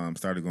first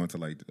started going to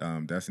like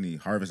Destiny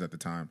Harvest at the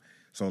time.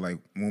 So like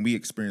when we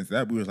experienced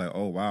that, we was like,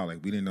 oh wow, like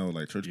we didn't know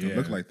like church could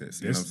look like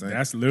this. You know what I'm saying?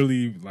 That's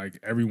literally like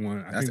everyone.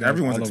 I That's think that's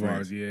everyone's all of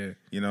experience. ours. Yeah.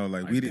 You know,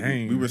 like Like, we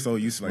dang, were so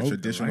used to like smoke the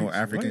traditional lights,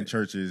 African what?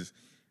 churches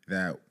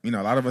that, you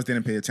know, a lot of us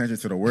didn't pay attention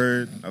to the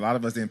word. A lot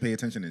of us didn't pay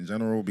attention in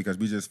general because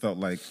we just felt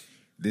like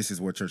this is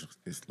what church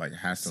is like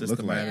has to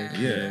look like. Systematic.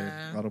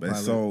 Yeah. But Autopilot.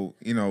 so,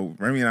 you know,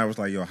 Remy and I was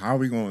like, yo, how are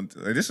we going to,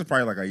 like, this is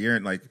probably like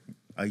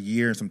a a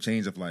year and some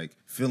change of like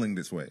feeling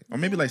this way, or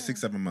maybe like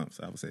 6-7 months,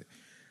 I would say.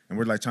 And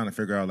we're like trying to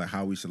figure out like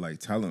how we should like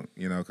tell him,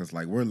 you know, because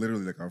like we're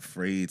literally like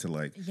afraid to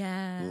like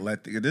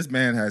this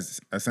man has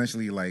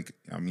essentially like,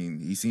 I mean,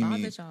 he seen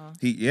me. Y'all.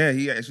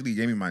 He actually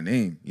gave me my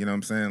name. You know what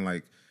I'm saying?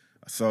 Like,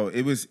 so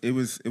it was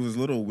a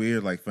little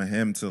weird like for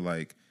him to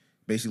like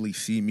basically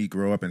see me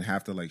grow up and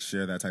have to like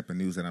share that type of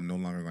news that I'm no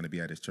longer going to be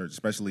at his church.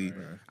 Especially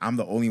I'm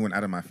the only one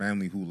out of my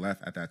family who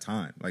left at that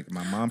time. Like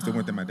my mom still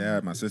went there, my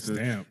dad, my sister.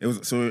 Damn.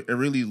 It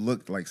really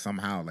looked like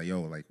somehow like,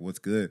 yo, like what's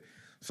good.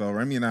 So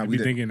Remy and I, we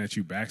thinking that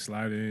you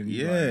backsliding.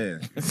 Yeah, like, you know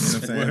what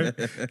I'm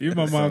saying. Even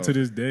my mom to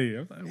this day, I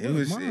was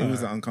like, it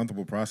was an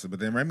uncomfortable process. But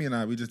then Remy and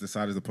I, we just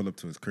decided to pull up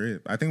to his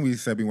crib. I think we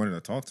said we wanted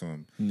to talk to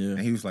him, and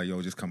he was like,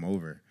 "Yo, just come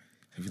over."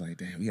 He was like,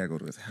 "Damn, we gotta go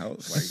to his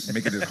house, like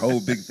make it this whole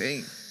big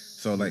thing."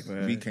 So like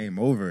we came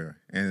over,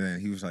 and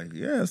then he was like,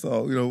 "Yeah,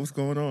 so you know what's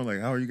going on?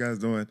 Like, how are you guys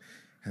doing?"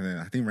 And then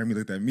I think Remy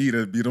looked at me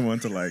to be the one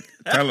to like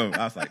tell him.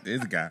 I was like,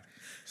 "This guy."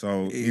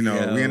 So, you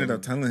know, we ended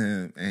up telling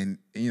him, and,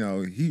 you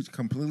know, he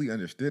completely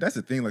understood. That's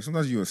the thing. Like,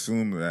 sometimes you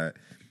assume that,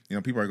 you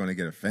know, people are going to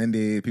get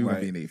offended. People are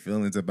going to be in their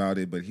feelings about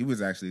it. But he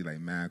was actually, like,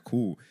 mad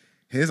cool.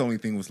 His only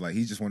thing was, like,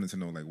 he just wanted to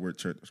know, like, what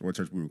church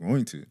we were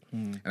going to.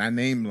 And I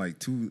named, like,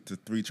 2 to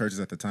 3 churches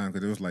at the time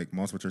because there was, like,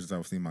 multiple churches I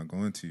was thinking about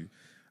going to.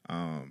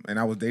 And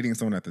I was dating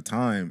someone at the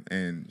time,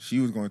 and she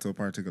was going to a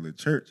particular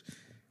church.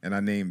 And I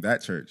named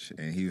that church.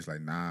 And he was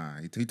like, nah.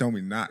 He told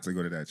me not to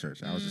go to that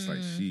church. I was just like,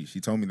 she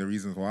told me the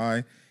reasons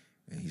why.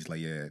 And he's like,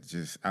 yeah,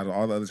 just out of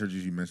all the other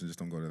churches you mentioned, just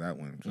don't go to that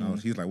one. So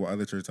he's like, what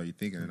other church are you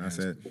thinking? And I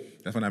said,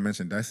 that's when I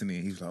mentioned Destiny.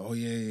 And he's like, oh,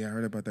 yeah, I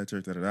heard about that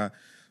church, da-da-da.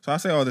 So I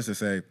say all this to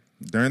say,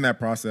 during that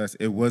process,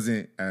 it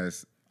wasn't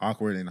as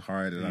awkward and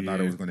hard as I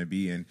thought it was going to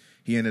be. And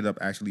he ended up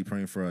actually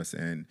praying for us.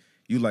 And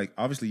you like,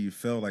 obviously you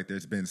feel like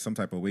there's been some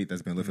type of weight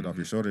that's been lifted off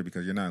your shoulder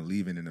because you're not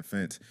leaving an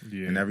offense.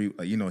 And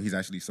you know, he's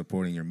actually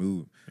supporting your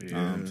move.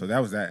 So that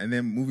was that. And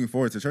then moving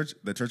forward to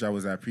the church I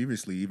was at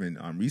previously, even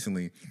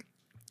recently,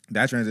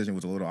 that transition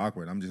was a little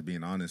awkward. I'm just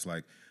being honest.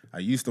 Like, I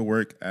used to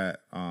work at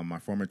my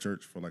former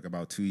church for like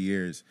about 2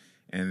 years.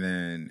 And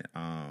then,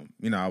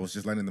 you know, I was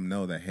just letting them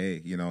know that,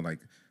 hey, you know, like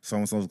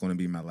so-and-so is going to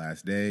be my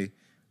last day.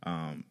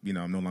 You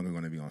know, I'm no longer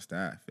going to be on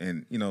staff.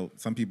 And, you know,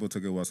 some people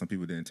took it well, some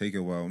people didn't take it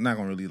well. I'm not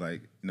going to really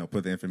like, you know,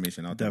 put the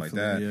information out there like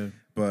that. Yeah.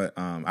 But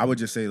I would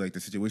just say like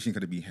the situation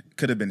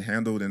could have been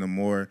handled in a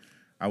more,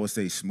 I would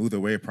say, smoother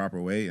way, proper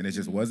way. And it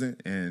just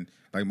wasn't. And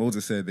like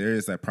Moses said, there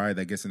is that pride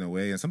that gets in the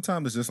way. And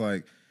sometimes it's just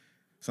like,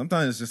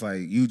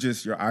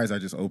 your eyes are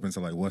just open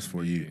to like what's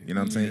for you. You know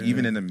what I'm saying?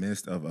 Even in the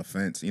midst of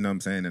offense, you know what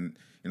I'm saying? And,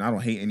 you know, I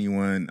don't hate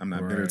anyone. I'm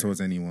not bitter towards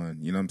anyone.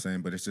 You know what I'm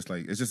saying? But it's just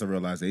like, it's just a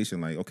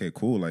realization like, okay,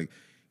 cool. Like,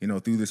 you know,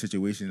 through the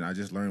situation, I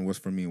just learned what's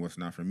for me and what's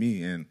not for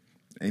me. And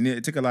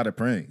it took a lot of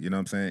praying, you know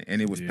what I'm saying?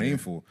 And it was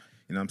painful,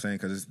 you know what I'm saying?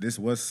 Because this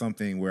was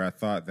something where I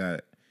thought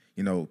that,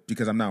 you know,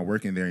 because I'm not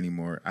working there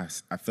anymore,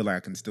 I feel like I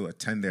can still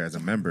attend there as a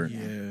member.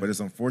 Yeah. But it's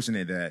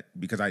unfortunate that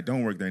because I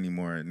don't work there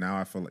anymore, now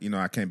I feel like, you know,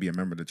 I can't be a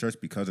member of the church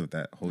because of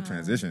that whole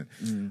transition.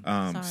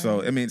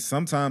 So, I mean,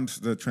 sometimes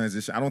the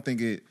transition,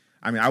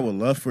 I would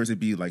love for it to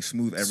be like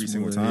smooth every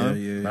single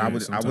time, but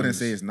I wouldn't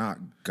say it's not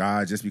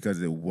God just because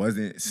it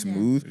wasn't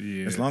smooth.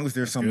 Yeah. As long as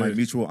there's some like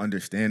mutual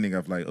understanding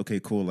of like, okay,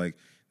 cool, like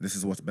this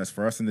is what's best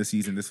for us in this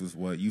season, this is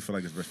what you feel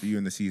like is best for you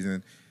in the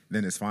season,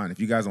 then it's fine. If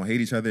you guys don't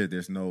hate each other,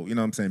 there's no, you know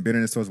what I'm saying,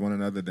 bitterness towards one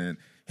another, then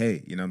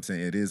hey, you know what I'm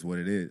saying, it is what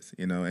it is,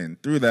 you know.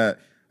 And through that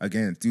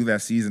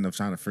season of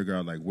trying to figure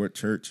out like what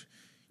church,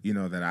 you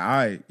know, that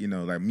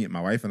like me and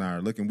my wife and I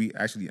are looking, we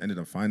actually ended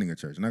up finding a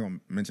church. I'm not going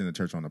to mention the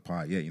church on the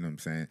pod yet, you know what I'm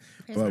saying?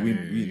 But we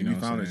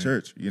found a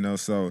church, you know.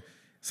 So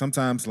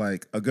sometimes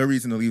like a good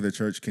reason to leave the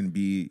church can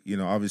be, you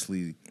know,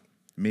 obviously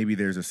maybe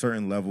there's a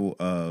certain level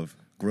of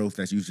growth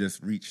that you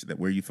just reached that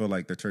where you feel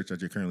like the church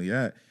that you're currently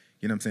at,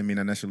 you know what I'm saying, may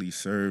not necessarily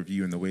serve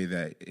you in the way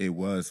that it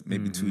was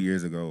maybe 2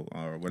 years ago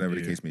or whatever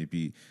the case may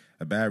be.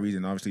 A bad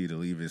reason, obviously, to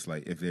leave is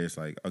like if there's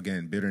like,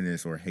 again,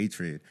 bitterness or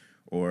hatred,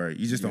 or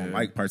you just don't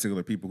like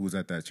particular people who's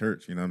at that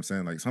church. You know what I'm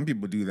saying? Like some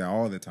people do that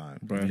all the time.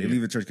 They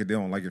leave the church because they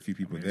don't like a few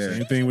people there.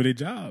 Same thing with their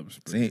jobs.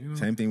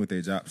 Same thing with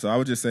their job. So I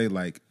would just say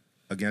like,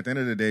 again, at the end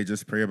of the day,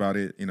 just pray about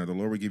it. You know, the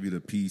Lord will give you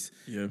the peace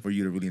for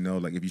you to really know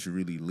like if you should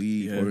really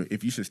leave or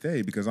if you should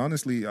stay. Because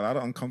honestly, a lot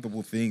of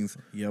uncomfortable things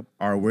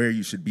are where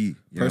you should be. You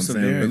know what I'm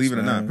saying? Believe it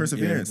or not,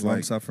 perseverance.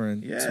 Long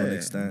suffering to an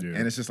extent.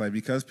 And it's just like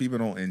because people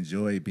don't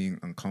enjoy being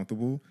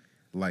uncomfortable,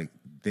 like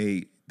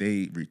they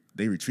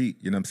retreat,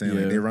 you know what I'm saying?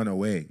 Like they run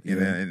away. You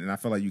know, and I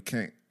feel like you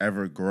can't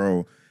ever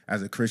grow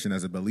as a Christian,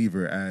 as a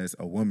believer, as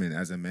a woman,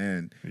 as a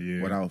man,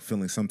 without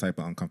feeling some type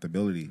of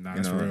uncomfortability.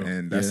 You know,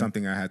 and that's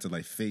something I had to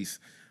like face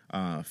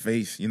on,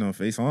 you know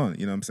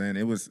what I'm saying?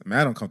 It was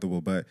mad uncomfortable,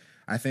 but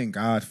I thank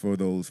God for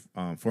those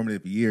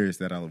formative years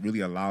that really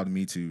allowed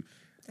me to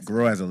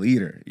grow as a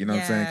leader, you know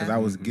what I'm saying? Because I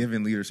was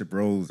given leadership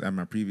roles at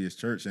my previous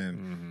church,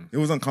 and it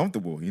was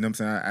uncomfortable, you know what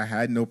I'm saying? I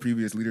had no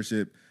previous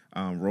leadership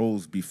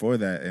roles before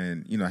that,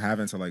 and you know,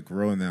 having to like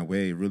grow in that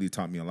way really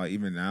taught me a lot.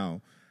 Even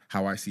now,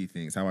 how I see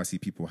things, how I see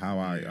people, how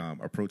I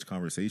approach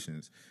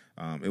conversations.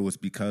 It was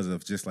because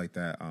of just like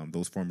that,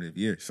 those formative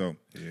years. So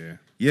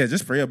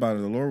just pray about it.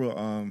 The Lord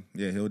will,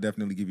 He'll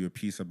definitely give you a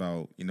peace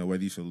about, you know,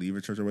 whether you should leave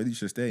a church or whether you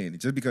should stay. And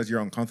just because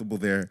you're uncomfortable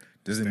there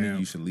doesn't mean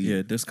you should leave.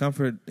 Yeah,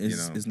 discomfort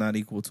is not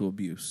equal to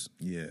abuse.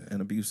 Yeah, and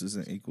abuse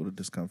isn't equal to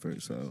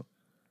discomfort. So,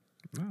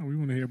 no, we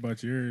want to hear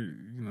about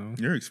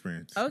your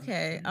experience.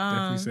 Okay,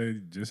 definitely say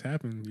it just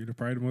happened. You're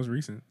probably the most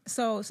recent.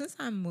 So since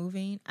I'm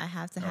moving, I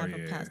have to have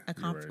a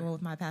comfortable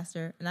with my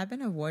pastor, and I've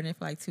been avoiding it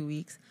for like 2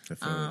 weeks.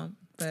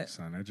 But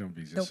son, that jump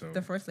be just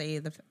the first lady,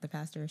 the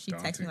pastor, she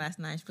texted me last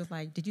night. She was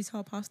like, "Did you tell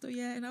Apostle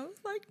yet?" And I was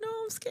like, "No,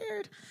 I'm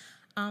scared."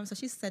 So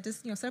she said,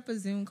 "Just set up a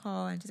Zoom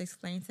call and just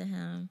explain to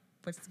him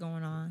what's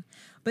going on."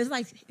 But it's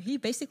like he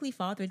basically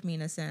fathered me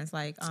in a sense,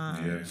 like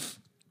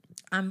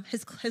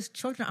his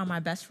children are my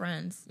best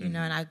friends, you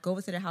know, and I go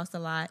over to their house a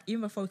lot,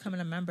 even before becoming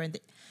a member. And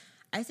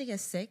I used to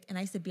get sick, and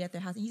I used to be at their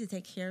house, and he used to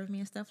take care of me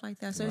and stuff like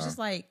that. So it's just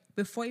like,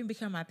 before even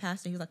becoming my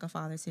pastor, he was like a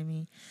father to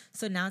me.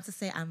 So now to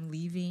say I'm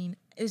leaving,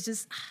 it's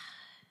just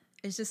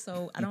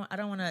so I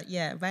don't want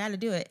to. But I got to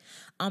do it.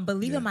 But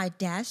leaving my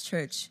dad's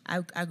church,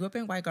 I grew up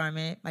in White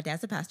Garment. My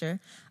dad's a pastor.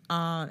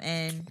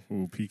 And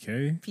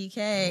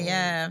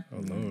PK,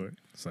 Oh Lord.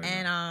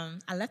 And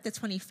I left at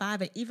 25,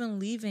 but even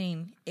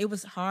leaving, it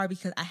was hard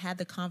because I had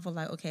the convo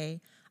like, okay,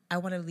 I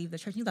want to leave the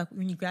church. He's like,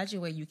 when you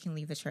graduate, you can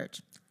leave the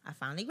church. I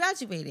finally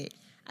graduated.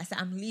 I said,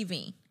 I'm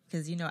leaving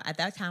because, you know, at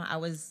that time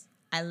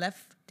I left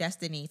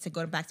Destiny to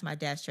go back to my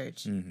dad's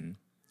church.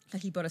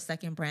 He built a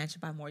second branch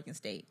by Morgan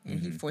State, and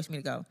he forced me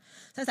to go.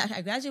 So I said,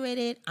 I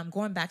graduated. I'm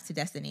going back to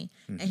Destiny,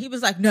 and he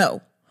was like,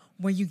 "No,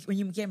 when you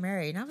get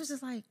married." And I was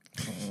just like,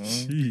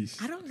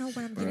 "I don't know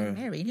when I'm getting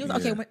married." And he was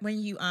like, "Okay,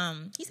 when you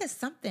he said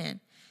something,"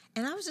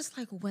 and I was just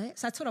like, "What?"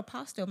 So I told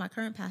Apostle, my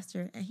current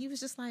pastor, and he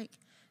was just like,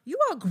 "You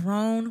are a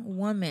grown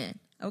woman.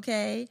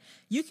 Okay,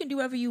 you can do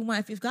whatever you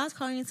want. If God's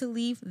calling you to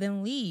leave,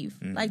 then leave.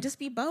 Like, just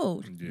be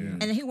bold."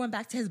 And then he went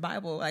back to his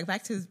Bible, like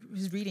back to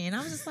his reading, and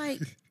I was just like.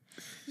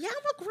 Yeah,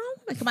 I'm a grown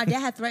woman. 'Cause my dad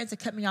had threatened to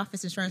cut me off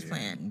his insurance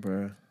plan.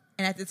 Bruh.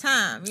 And at the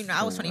time, you know,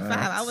 I was 25.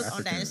 I was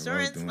on that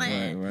insurance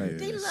plan. Right.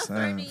 They love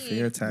Bernie.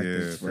 Fear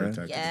tactics, bro.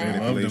 Yeah. They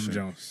love them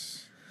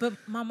Jones. But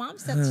my mom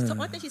said, so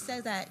one thing she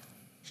says that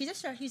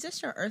he's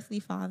just your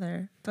earthly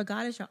father, but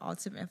God is your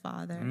ultimate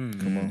father.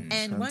 Come on.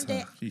 And one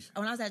day,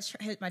 when I was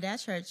at my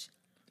dad's church,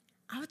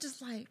 I was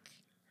just like,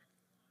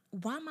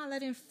 why am I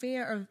letting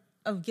fear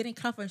of getting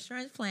cut off an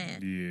insurance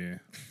plan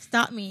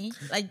stop me?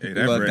 Like, Hey,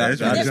 Well, that's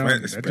they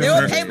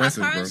will pay my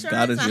car God insurance,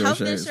 is my your health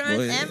insurance, insurance,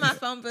 boy. and my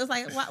phone bills.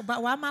 Like,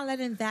 why am I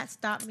letting that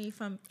stop me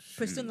from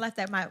pursuing the life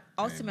that my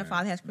ultimate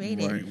father has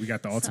created? We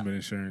got the ultimate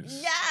insurance.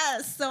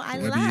 Yes. So I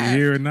Whether left. you're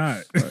here or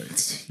not.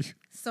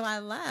 So I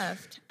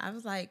left. I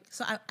was like,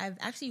 so I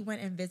actually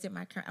went and visited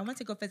I went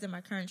to go visit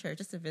my current church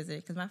just to visit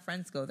because my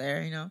friends go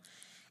there, you know.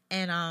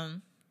 And I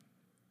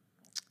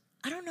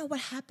don't know what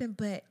happened,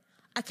 but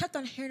I kept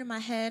on hearing in my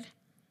head,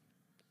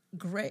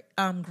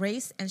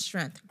 grace and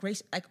strength.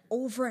 Grace, like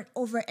over and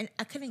over. And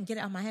I couldn't get it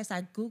out of my head. So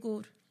I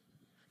Googled,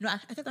 I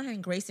kept on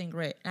hearing grace and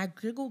grit. And I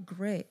Googled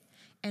grit,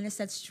 and it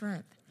said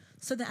strength.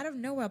 So then out of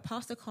nowhere,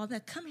 Apostle called me,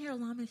 like, "Come here,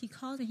 Alama." He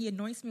called me, he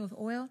anoints me with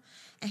oil.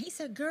 And he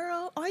said,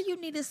 "Girl, all you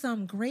need is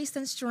some grace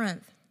and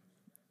strength."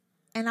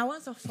 And I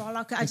wanted to fall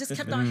out. I just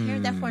kept on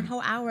hearing that for a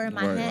whole hour in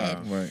my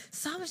head. Right.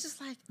 So I was just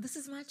like, this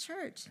is my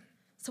church.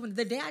 So when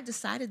the day I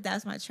decided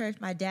that's my church,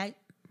 my dad,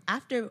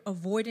 after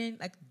avoiding,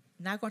 like,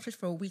 not going to church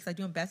for weeks, like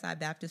doing Bedside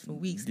Baptist for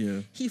weeks,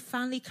 he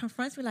finally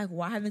confronts me, like,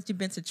 "Why haven't you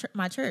been to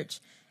my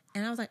church?"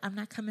 And I was like, "I'm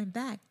not coming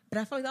back." But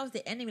I felt like that was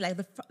the enemy. Like,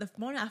 the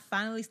moment I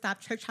finally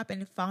stopped church hopping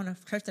and found a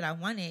church that I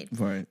wanted,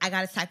 I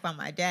got attacked by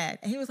my dad.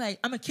 And he was like,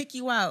 "I'm going to kick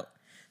you out."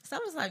 So I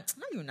was like,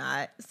 "No, you're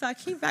not." So I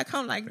came back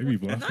home like, "No,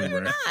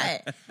 you're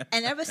not."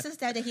 And ever since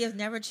that day, he has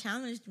never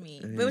challenged me.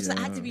 But it was I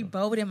had to be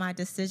bold in my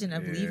decision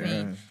of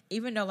leaving,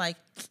 even though like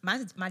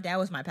my dad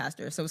was my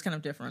pastor, so it was kind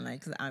of different.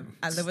 Like, because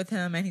I live with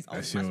him and he's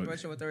also my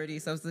spiritual authority,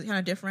 so it's kind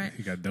of different.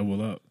 He got double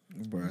up.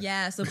 Bruh.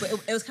 Yeah, so but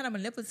it was kind of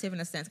manipulative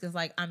in a sense because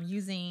like I'm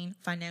using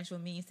financial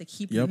means to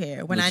keep you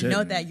here when Legit. I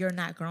know that you're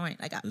not growing.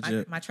 Like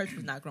my church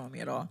was not growing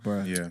me at all.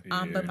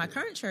 Bruh. But my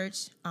current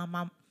church,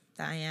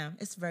 that I am,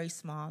 it's very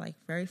small, like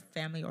very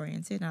family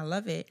oriented, and I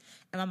love it.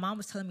 And my mom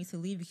was telling me to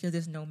leave because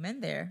there's no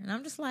men there, and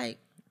I'm just like,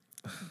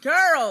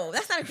 "Girl,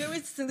 that's not a good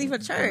reason to leave a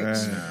church."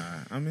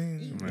 I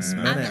mean, It's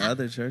men at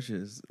other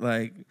churches.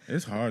 Like,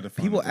 it's hard to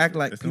find people act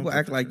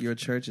different like churches. your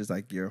church is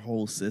like your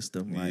whole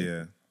system.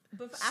 Like,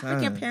 But for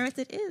African parents,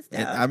 it is. Though.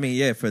 I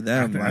mean, for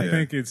them, I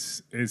think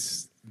it's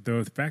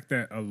the fact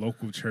that a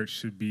local church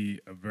should be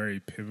a very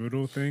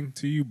pivotal thing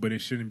to you, but it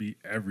shouldn't be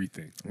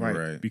everything.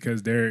 Right.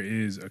 Because there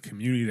is a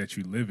community that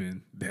you live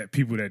in that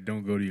people that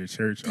don't go to your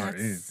church are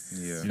in. Yeah.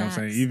 You know what I'm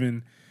saying?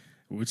 Even,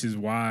 which is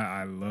why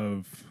I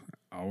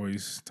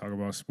always talk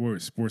about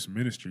sports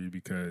ministry,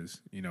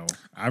 because, you know,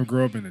 I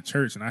grew up in the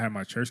church and I have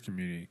my church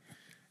community,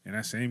 and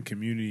that same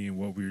community and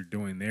what we're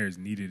doing there is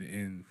needed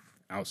in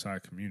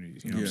outside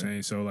communities. You know what I'm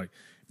saying? So, like,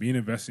 being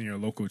invested in your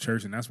local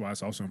church, and that's why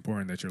it's also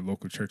important that your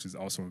local church is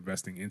also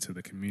investing into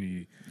the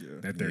community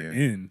that they're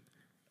in.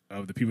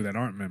 of the people that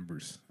aren't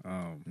members.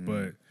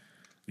 But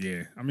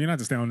yeah, I mean, not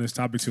to stay on this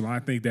topic too long. I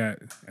think that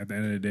at the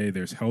end of the day,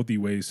 there's healthy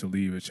ways to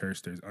leave a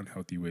church. There's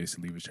unhealthy ways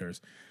to leave a church.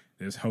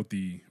 There's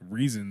healthy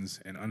reasons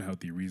and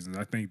unhealthy reasons.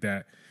 I think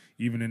that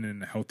even in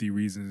the healthy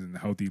reasons and the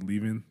healthy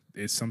leaving,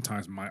 it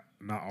sometimes might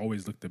not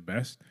always look the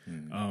best.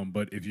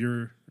 But if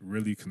you're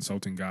really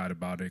consulting God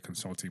about it,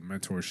 consulting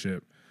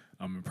mentorship,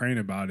 and praying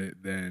about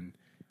it, then,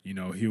 you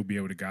know, he'll be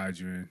able to guide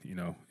you. And, you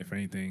know, if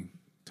anything,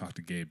 talk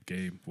to Gabe.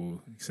 Gabe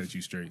will set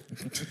you straight.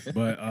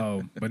 But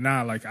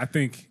nah, like, I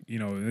think, you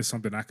know, it's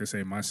something I could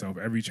say myself.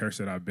 Every church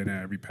that I've been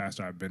at, every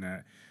pastor I've been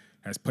at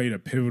has played a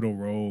pivotal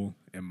role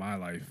in my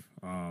life.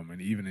 And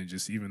even in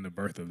just even the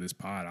birth of this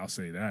pod, I'll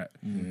say that.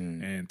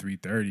 And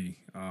 330,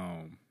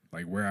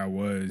 like where I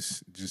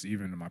was, just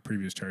even in my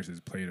previous churches,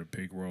 played a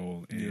big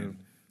role in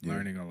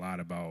learning a lot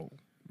about,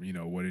 you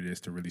know, what it is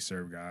to really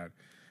serve God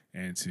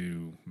and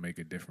to make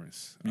a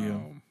difference.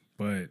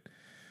 But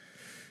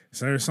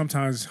so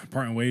sometimes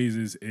parting ways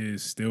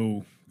is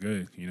still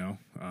good, you know.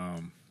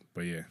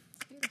 But yeah,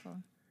 Beautiful.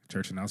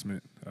 church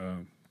announcement.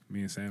 Me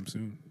and Sam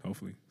soon,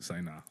 hopefully.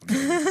 Say nah.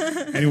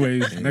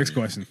 Anyways, next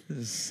question.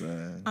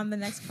 The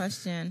next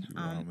question.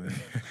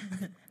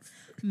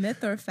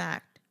 Myth or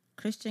fact?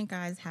 Christian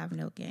guys have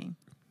no game.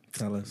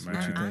 Tell us what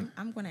Man. you think.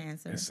 I'm going to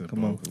answer. It's a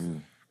Come on. both.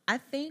 I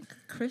think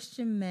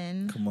Christian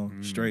men Come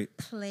on, straight.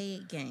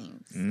 play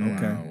games.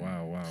 Okay.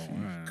 Wow.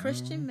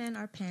 Christian men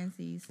are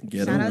pansies.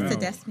 Get Shout them. out to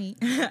Wow. Destiny.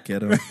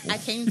 Get her. I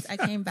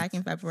came back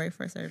in February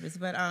for service,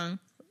 but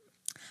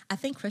I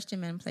think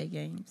Christian men play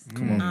games.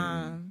 Come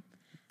on.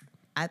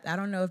 I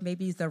don't know if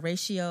maybe it's the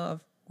ratio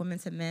of women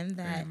to men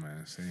that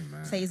Same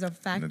man. plays a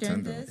factor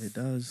in Nintendo. this. It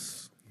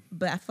does.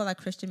 But I feel like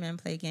Christian men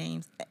play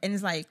games, and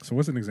it's like So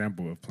what's an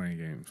example of playing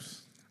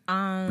games?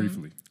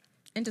 Briefly.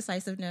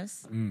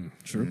 indecisiveness,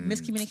 True.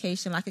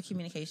 miscommunication, lack of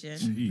communication,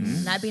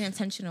 Jeez. not being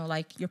intentional.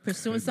 Like you're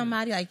pursuing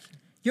somebody, like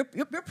you're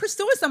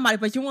pursuing somebody,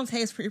 but you won't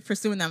say it's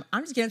pursuing them.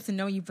 I'm just getting to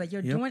know you, but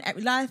you're doing a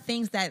lot of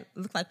things that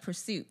look like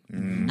pursuit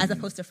as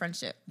opposed to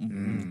friendship.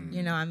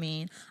 You know what I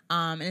mean?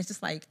 And it's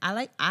just like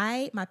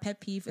my pet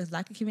peeve is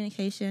lack of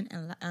communication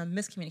and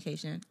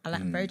miscommunication.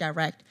 I'm very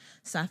direct,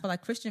 so I feel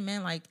like Christian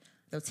men, like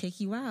they'll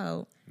take you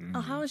out. Oh,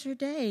 how was your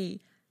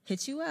day?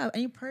 Hit you up,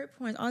 any prayer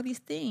points, all these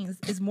things.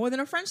 It's more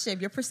than a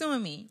friendship. You're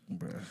pursuing me.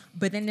 Bruh.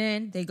 But then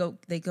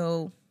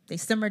they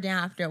simmer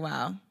down after a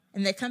while,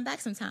 and they come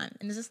back sometime,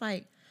 and it's just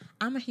like,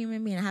 I'm a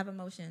human being. I have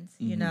emotions,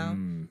 you know,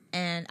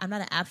 and I'm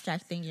not an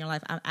abstract thing in your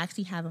life. I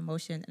actually have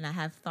emotions, and I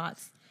have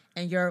thoughts.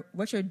 And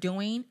what you're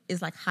doing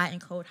is like hot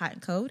and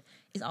cold.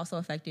 Is also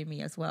affecting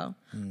me as well.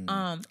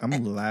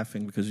 I'm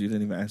laughing because you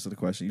didn't even answer the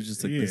question. You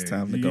just took this Yeah,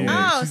 time to go.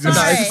 yeah. in. Oh, She No,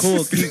 sorry. it's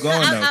cool. Keep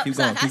going though. I'm Keep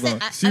sorry. going. Keep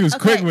going. She was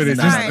quick with it.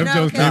 Sorry, Just them no,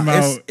 jokes okay. came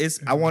out.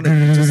 I want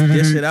to just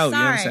dish it out. You know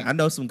what I'm Sorry. saying? I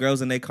know some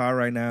girls in their car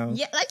right now.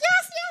 Yeah, like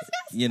yes.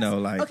 You know,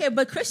 like Okay,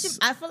 but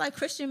I feel like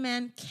Christian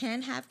men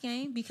can have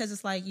game because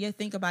it's like you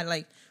think about it,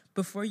 like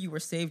before you were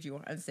saved, you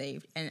were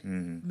unsaved,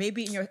 and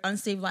maybe in your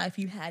unsaved life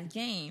you had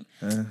game,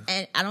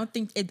 and I don't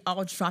think it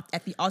all dropped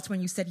at the altar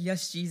when you said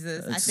yes,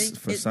 Jesus. I it's think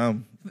for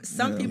some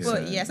people,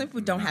 yeah. some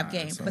people don't have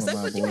game, some but of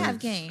some my people do have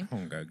boys. game.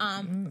 Oh,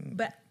 God.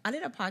 But I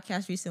did a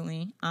podcast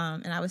recently,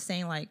 and I was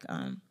saying like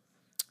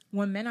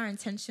when men are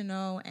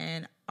intentional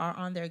and are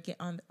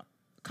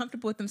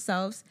comfortable with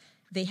themselves,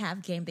 they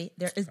have game.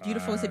 It's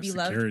beautiful to be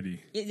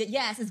security. loved.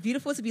 Yes, it's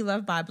beautiful to be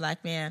loved by a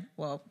black man.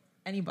 Well,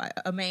 anybody,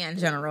 a man in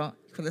general,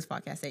 for this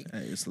podcast sake. Hey,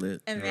 it's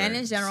lit. A man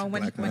in general,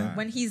 Black man.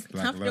 when he's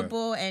Black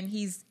comfortable and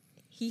he's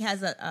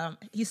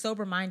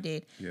sober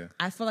minded. Yeah.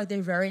 I feel like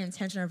they're very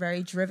intentional,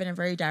 very driven, and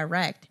very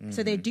direct.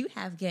 So they do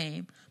have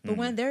game. But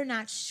when they're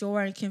not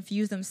sure and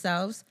confused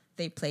themselves,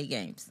 they play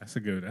games. That's a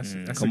good. That's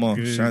Come a on,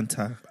 good,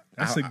 Shanta.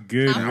 That's a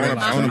good.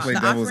 I wanna play the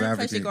devil's offering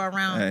place advocate. to go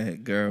around. Hey,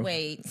 girl.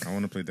 Wait. I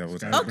want to play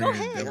devil's Oh, advocate. go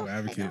ahead. Devil Go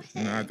advocate.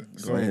 ahead. No,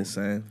 Go ahead,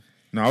 Sam.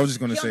 No, I was just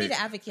going He to don't say. need an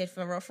advocate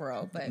for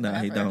real, but No,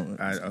 he whatever. don't.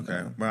 Okay.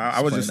 No. Well,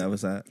 I was Explain just that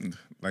was that.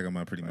 like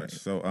I'm pretty much.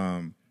 So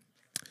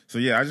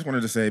yeah, I just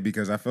wanted to say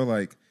because I feel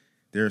like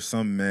there are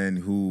some men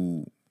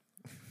who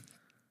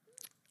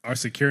Are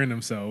securing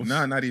themselves.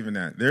 not even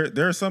that.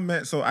 There are some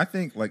men. So I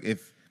think like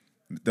if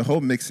the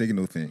whole mixed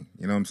signal thing,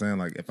 you know what I'm saying?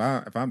 Like if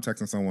I'm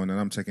texting someone and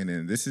I'm checking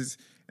in,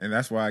 and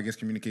that's why I guess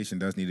communication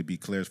does need to be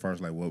clear as far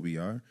as like what we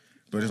are.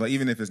 But it's like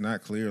even if it's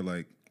not clear,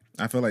 like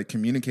I feel like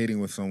communicating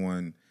with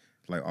someone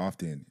like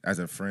often as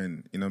a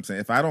friend, you know what I'm saying?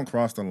 If I don't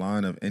cross the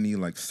line of any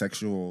like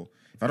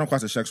if I don't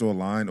cross the sexual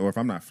line or if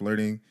I'm not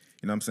flirting,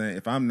 you know what I'm saying?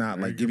 If I'm not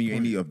like giving you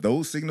any of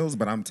those signals,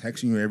 but I'm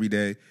texting you every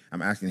day,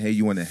 I'm asking, hey,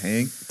 you want to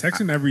hang?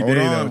 Texting every Hold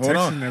day on, though. hold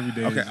Texting on. every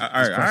day. Okay, is-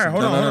 all is right,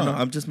 hold questionable. on. No.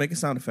 I'm just making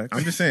sound effects.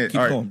 I'm just saying. Keep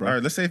all right, going, bro. All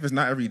right, let's say if it's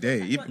not every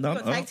day. No,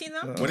 tag team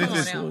them? What if Come on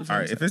it's now. all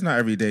right? If it's not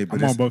every day, but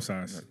I'm it's, on both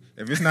sides.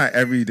 if it's not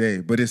every day,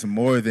 but it's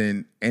more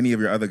than any of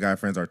your other guy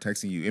friends are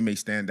texting you, it may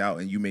stand out,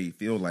 and you may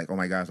feel like, oh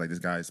my gosh, like this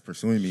guy is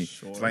pursuing me.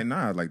 It's like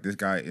nah, like this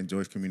guy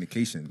enjoys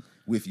communication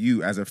with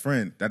you as a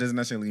friend. That doesn't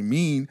necessarily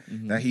mean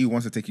that he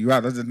wants to take you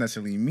out. That doesn't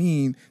necessarily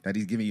mean that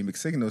he's giving you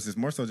mixed signals. It's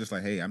more so just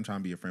like, hey, I'm trying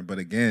to be a friend. But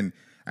again,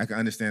 I can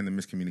understand the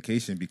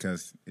miscommunication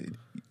because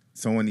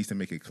someone needs to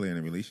make it clear in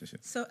a relationship.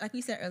 So, like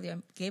we said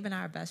earlier, Gabe and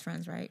I are best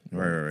friends, right?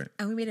 Right.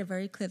 And we made it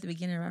very clear at the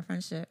beginning of our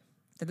friendship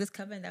that this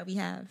covenant that we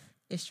have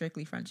is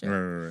strictly friendship.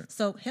 Right.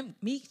 So,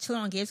 me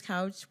chilling on Gabe's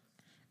couch,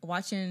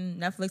 watching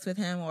Netflix with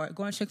him, or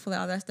going to Chick-fil-A,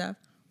 all that stuff,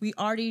 we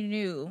already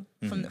knew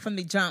from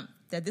the jump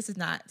that this is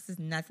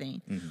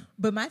nothing.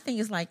 But my thing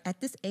is, like, at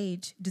this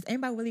age, does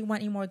anybody really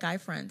want any more guy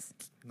friends?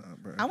 Nah,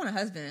 bro. I want a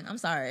husband. I'm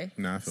sorry.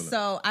 Nah, I feel it.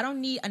 So I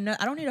don't need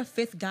a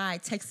fifth guy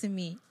texting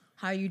me,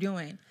 "How are you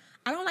doing?"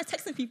 I don't like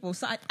texting people,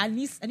 so I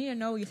need to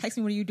know you're texting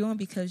me. What are you doing?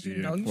 Because you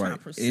know you're trying to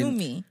pursue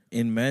me.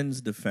 In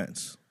men's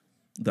defense,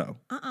 though.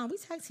 We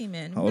tag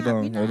teaming. Hold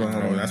on. Oh,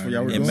 that's what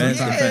y'all were In doing. men's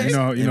defense, You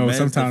know, in men's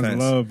sometimes defense.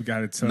 love got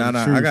to tell No,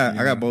 the truth.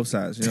 I got both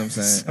sides. You know what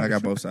I'm saying? I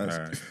got both sides.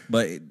 All right.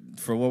 But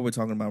for what we're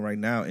talking about right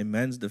now, in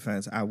men's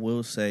defense, I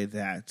will say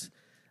that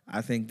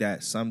I think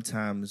that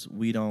sometimes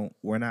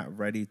we're not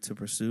ready to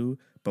pursue,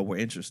 but we're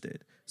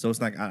interested. So it's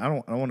like I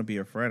don't want to be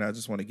your friend. I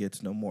just want to get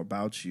to know more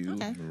about you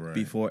Okay. Right.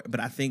 before. But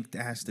I think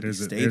that has to be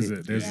There's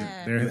stated.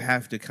 Yeah. You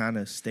have to kind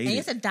of state And you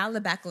it. have to dial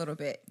it back a little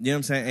bit. You know what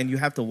I'm saying? And you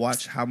have to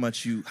watch how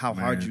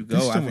hard you go.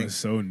 This I one think is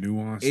so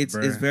nuanced. it's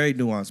bruh. very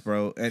nuanced,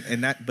 bro.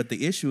 And that, but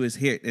the issue is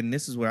here, and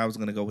this is where I was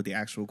going to go with the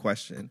actual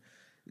question.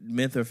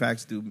 Myth or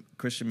facts, do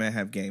Christian men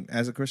have game?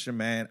 As a Christian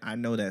man, I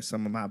know that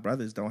some of my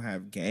brothers don't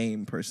have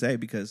game per se,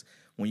 because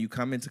when you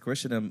come into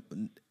Christendom,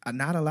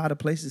 not a lot of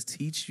places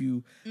teach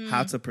you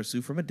how to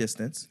pursue from a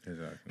distance,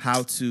 Exactly.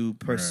 how to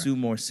pursue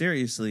more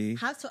seriously,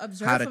 How to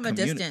observe from a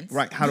distance.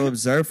 right? How to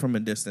observe from a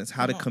distance,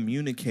 how to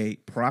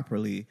communicate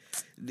properly.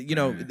 You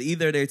know,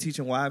 either they're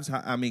teaching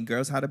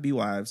girls how to be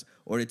wives,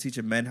 or they're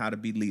teaching men how to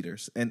be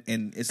leaders, and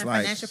it's And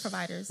like financial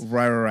providers.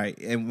 right.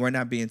 And we're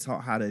not being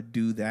taught how to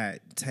do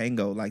that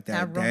tango, like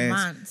that That dance.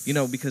 romance. You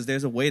know, because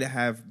there's a way to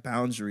have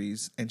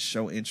boundaries and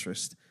show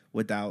interest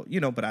without,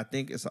 but I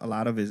think it's a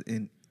lot of it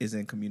is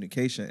in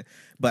communication.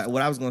 But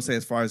what I was going to say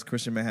as far as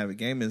Christian men have a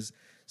game is,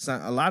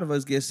 a lot of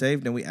us get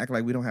saved and we act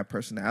like we don't have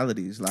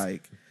personalities.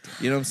 Like,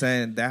 you know what I'm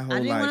saying? That whole I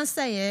didn't like, want to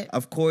say it,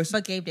 of course,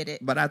 but Gabe did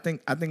it. but I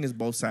think it's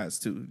both sides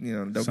too. You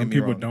know, don't Some get me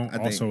people wrong. don't I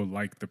think- also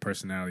like the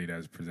personality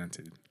that's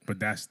presented, but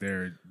that's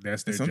their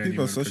Some people genuine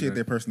associate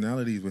their present-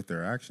 personalities with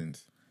their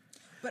actions.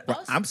 But Well,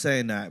 also, I'm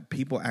saying that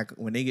people act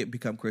when they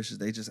become Christians,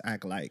 they just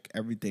act like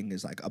everything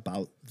is like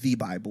about the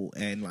Bible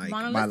and like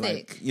my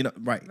Monolithic. life.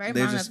 Right? Very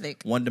They're monolithic.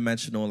 just one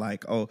dimensional.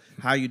 Like, oh,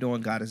 how you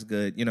doing? God is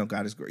good.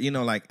 God is great.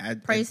 Like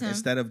Praise Him.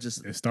 instead of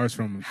just It starts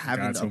from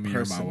having God a told me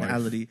you're my wife.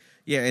 personality.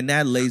 Yeah, and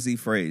that lazy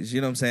phrase. You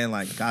know what I'm saying?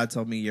 Like, God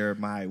told me you're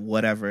my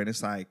whatever, and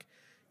it's like,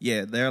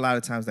 yeah, there are a lot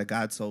of times that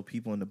God told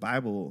people in the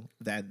Bible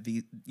that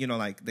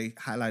like they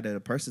highlighted a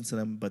person to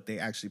them, but they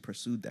actually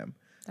pursued them.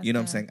 That's You know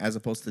what I'm bad. saying? As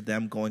opposed to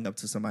them going up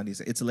to somebody and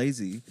saying, it's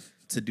lazy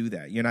to do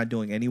that. You're not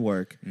doing any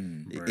work.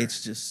 Right.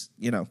 It's just,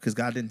 because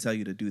God didn't tell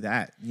you to do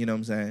that. You know what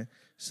I'm saying?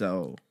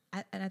 So,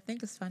 and I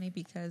think it's funny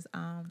because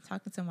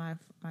talking to my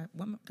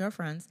women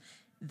girlfriends,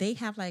 they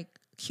have like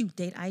cute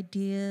date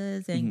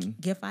ideas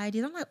and gift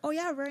ideas. I'm like, oh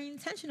yeah, very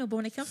intentional. But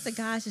when it comes to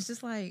guys, it's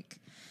just like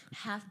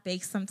half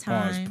baked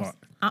sometimes.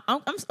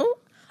 Pause.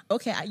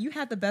 Okay, you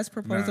had the best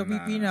proposal.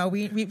 Nah.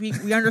 We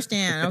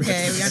understand.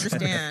 Okay, we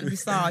understand. We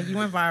saw you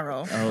went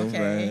viral. Oh, Okay,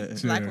 man.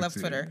 Black True, love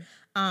true. Twitter.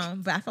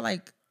 But I feel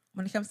like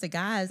when it comes to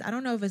guys, I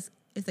don't know if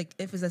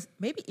it's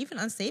maybe even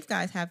unsafe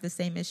guys have the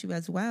same issue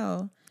as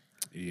well.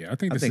 Yeah, I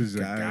think this is a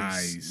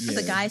guys. It's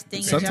a guys thing.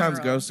 in sometimes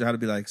general. girls try to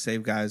be like,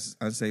 save guys,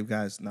 unsaved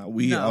guys. No,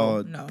 we No,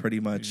 all no. pretty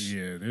much.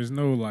 Yeah, there's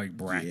no like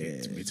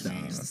brackets Yeah,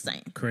 between It's the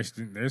same.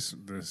 Christian.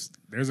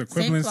 There's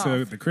equivalents to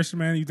cloth. the Christian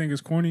man you think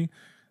is corny.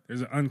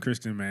 There's an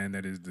unchristian man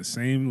that is the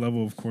same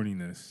level of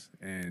corniness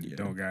and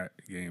don't got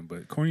game.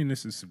 But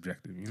corniness is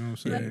subjective. You know what I'm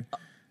saying?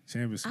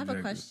 Champ is I have subjective.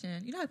 a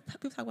question. You know how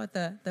people talk about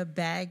the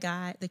bad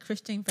guy, the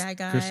Christian bad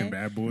guy? Christian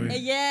bad boy. And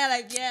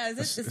is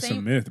this the It's same?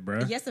 a myth,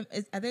 bro. Yes,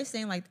 are they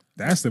saying like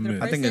That's the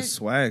myth. I think it's person-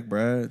 swag,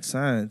 bro.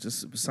 Son,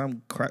 just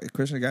some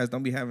Christian guys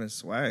don't be having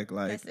swag.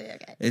 Like, That's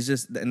it, okay. it's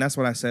just, and that's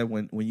what I said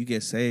when you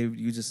get saved,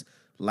 you just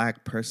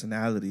lack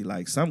personality.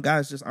 Like, some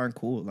guys just aren't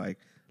cool. Like,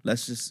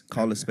 let's just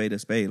call a spade a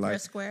spade. They're Like,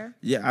 square.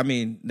 yeah, I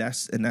mean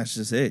that's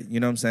just it. You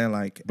know what I'm saying?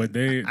 Like, But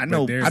they, I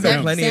know but I they're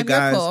know plenty Sam, of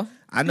guys. you're cool.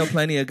 I know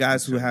plenty of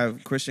guys who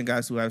have Christian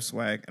guys who have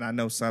swag, and I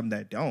know some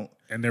that don't.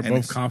 and they're and both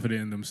it's- confident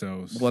in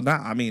themselves. Well,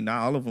 not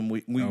all of them.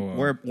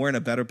 well. We're in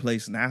a better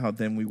place now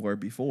than we were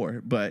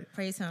before. But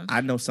Praise him. I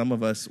know some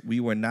of us,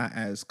 we were not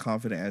as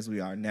confident as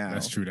we are now.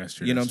 That's true. You know what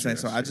I'm that's saying?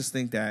 true, So that's I true. just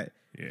think that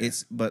Yeah.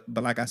 it's, but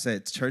like I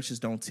said, churches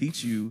don't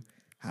teach you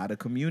how to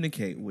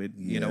communicate with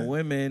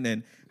women,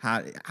 and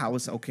how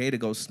it's okay to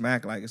go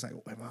smack. Like, it's like,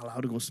 am I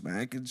allowed to go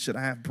smack? And should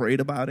I have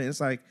prayed about it?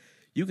 It's like,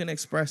 you can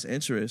express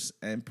interest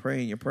and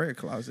pray in your prayer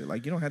closet.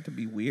 Like, you don't have to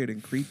be weird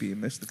and creepy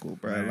and mystical,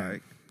 bro. Man,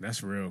 Like,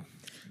 that's real.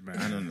 Man,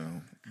 I don't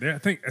know. I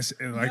think,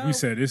 like No. we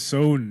said, it's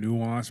so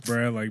nuanced,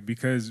 bro. Like,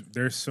 because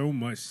there's so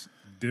much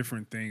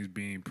different things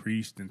being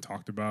preached and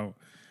talked about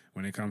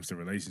when it comes to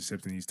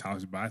relationships and these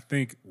topics. But I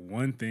think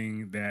one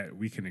thing that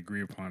we can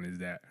agree upon is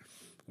that,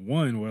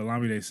 one, what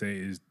Olamide say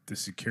is the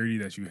security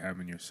that you have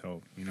in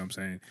yourself. You know what I'm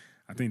saying?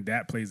 I think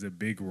that plays a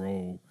big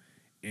role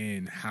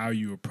in how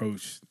you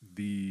approach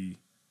the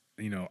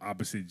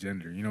opposite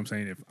gender. You know what I'm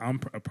saying? If I'm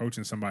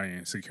approaching somebody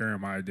and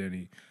securing my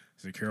identity,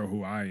 secure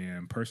who I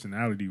am,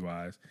 personality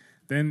wise,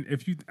 then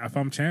if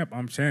I'm champ,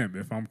 I'm champ.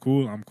 If I'm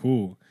cool, I'm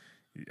cool.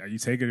 You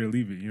take it or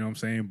leave it. You know what I'm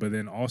saying? But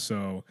then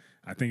also,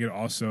 I think it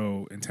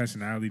also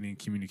intentionality and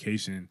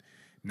communication.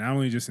 Not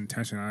only just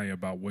intentionality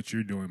about what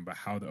you're doing, but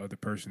how the other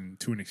person,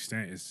 to an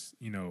extent, is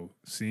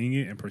seeing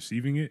it and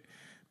perceiving it.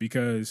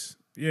 Because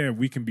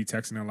we can be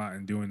texting a lot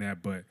and doing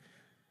that, but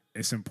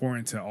it's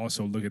important to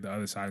also look at the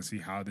other side and see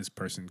how this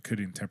person could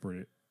interpret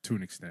it to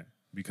an extent.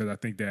 Because I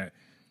think that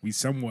we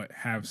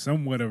have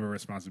somewhat of a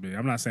responsibility.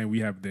 I'm not saying we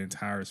have the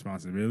entire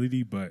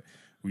responsibility, but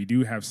we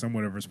do have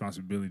somewhat of a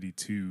responsibility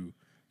to,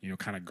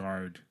 kind of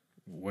guard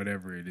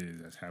whatever it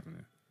is that's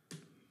happening.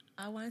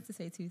 I wanted to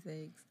say two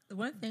things. The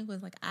one thing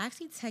was I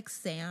actually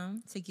text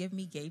Sam to give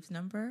me Gabe's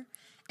number,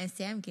 and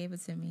Sam gave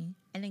it to me.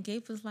 And then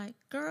Gabe was like,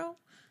 girl,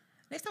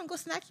 next time go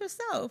smack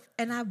yourself.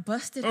 And I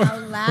busted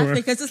out laughing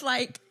because it's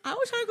I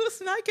was trying to go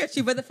smack at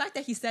you. But the fact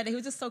that he said it, he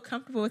was just so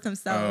comfortable with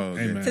himself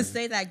to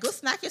say that, go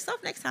smack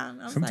yourself next time.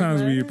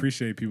 Sometimes we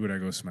appreciate people that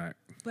go smack.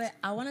 But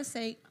I want to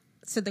say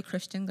to the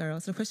Christian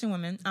girls, the Christian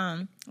women,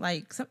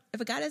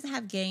 if a guy doesn't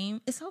have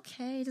game, it's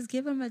okay. Just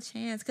give him a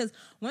chance. Because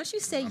once you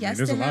say yes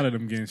to him. There's a lot of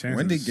them getting chances.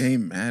 When did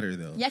game matter,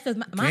 though? Yeah,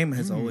 because game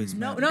has always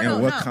mattered.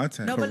 And what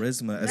content?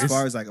 Charisma, as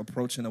far as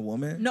approaching a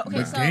woman. No,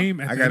 okay, the game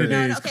at the end of the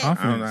day is confidence.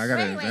 I don't know. I got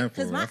an example.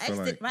 Because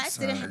my ex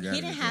didn't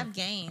have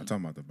game. I'm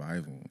talking about the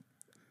Bible.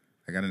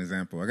 I got an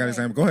example.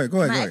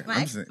 Go ahead.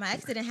 My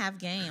ex didn't have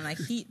game.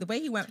 The way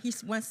he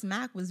went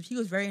smack was he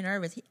was very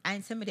nervous. I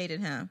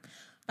intimidated him.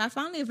 But I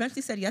finally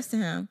eventually said yes to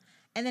him.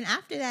 And then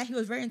after that, he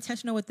was very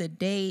intentional with the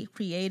date,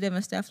 creative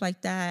and stuff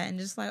like that. And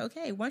just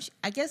okay,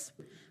 I guess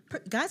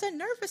guys are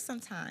nervous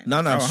sometimes.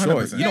 No, sure.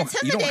 100%.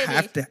 You don't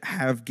have to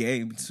have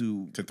game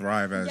to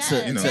thrive as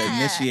to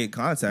initiate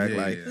contact.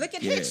 Look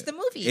at Hitch, the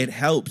movie. It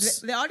helps.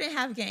 They all didn't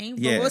have game,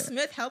 but Will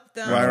Smith helped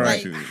them.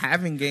 Right.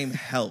 Having game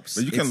helps.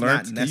 But you can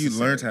learn. Can you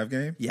learn to have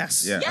game?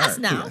 Yes. Yeah. Yes.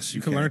 Now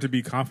you can learn to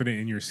be confident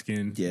in your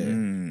skin.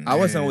 Yeah. I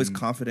wasn't always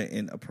confident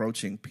in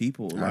approaching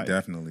people. I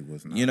definitely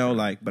was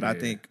not. But I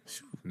think.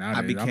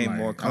 Nowadays, I became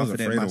more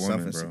confident in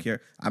myself and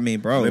secure. I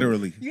mean,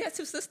 literally. You had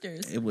two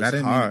sisters. It was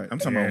hard. I'm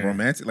talking about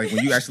romantic.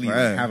 When you actually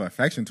have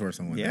affection towards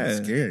someone,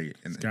 it's scary.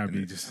 It's gotta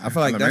be just. I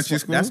feel like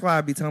that's why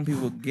I be telling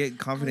people get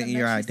confident in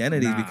your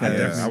identity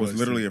because I was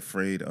literally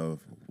afraid of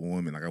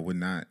women. I would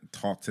not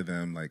talk to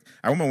them. I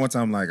remember one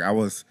time, I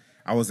was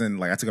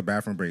in I took a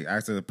bathroom break. I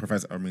asked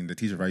the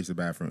teacher if I used the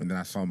bathroom, and then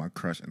I saw my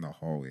crush in the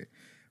hallway.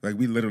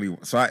 We literally.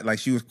 So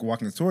she was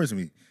walking towards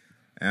me.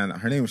 And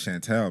her name was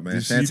Chantel, man.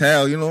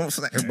 Chantel, you know what I'm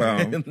saying?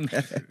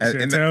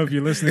 Chantel, if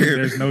you're listening,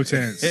 there's no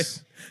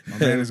chance. My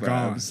man is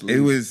gone. It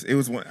was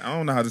I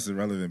don't know how this is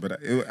relevant, but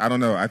I don't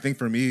know. I think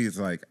for me, it's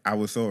I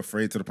was so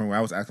afraid to the point where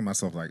I was asking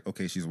myself,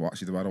 okay, she's about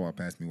to walk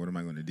past me. What am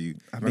I going to do?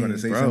 Am I going to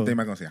say something? Am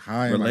I going to say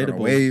hi? Am I going to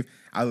wave?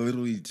 I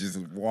literally just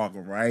walk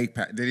right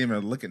past. Didn't even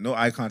look at no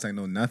eye contact,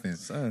 no nothing.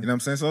 You know what I'm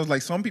saying? So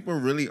it's some people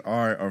really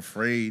are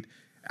afraid.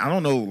 I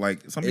don't know,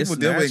 some people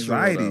deal with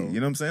anxiety. Though.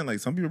 You know what I'm saying?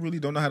 Some people really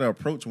don't know how to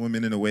approach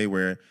women in a way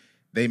where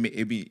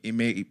it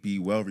may be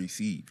well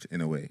received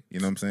in a way.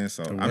 You know what I'm saying?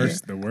 So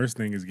the worst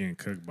thing is getting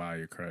cooked by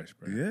your crush,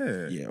 bro.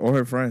 Yeah, or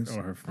her friends. You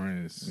know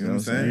what I'm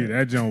saying?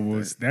 That joint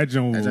will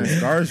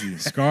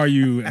scars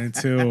you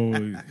until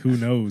who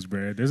knows,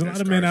 bro. There's a lot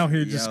of men out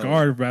here just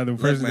scarred by the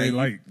person they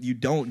like. You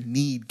don't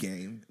need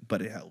game,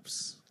 but it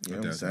helps. You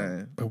know what I'm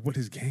saying? But what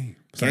is game?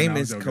 Game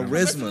is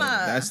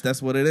charisma.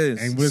 That's what it is.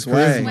 And with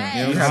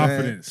charisma, you know,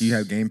 confidence. Do you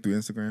have game through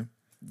Instagram?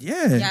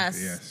 Yeah.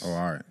 Yes. Oh,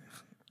 all right.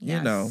 You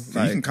know,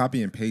 so you can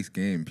copy and paste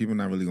game. People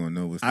not really gonna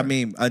know what's. I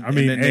mean,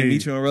 they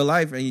meet you in real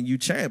life and you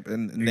champ,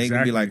 and they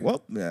can be like,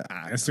 "Well,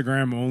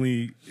 Instagram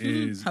only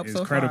is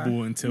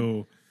credible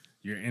until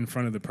you're in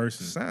front of the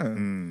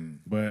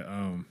person." But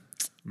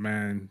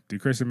man, do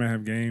Christian men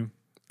have game?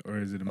 Or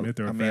is it a myth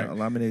or a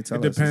fact?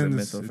 It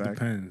depends. It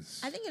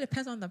depends. I think it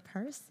depends on the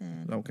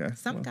person. Okay.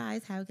 Some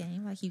guys have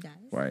game, like you guys.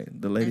 Right.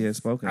 The lady has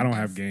spoken. I don't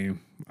have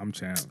game. I'm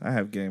champ. I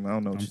have game. I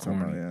don't know what you're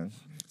talking about. Yeah.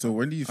 So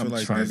when do you feel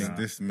like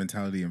this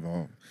mentality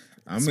involved?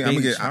 I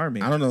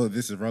don't know if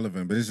this is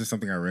relevant, but it's just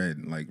something I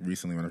read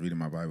recently when I was reading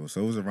my Bible.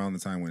 So it was around the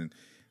time when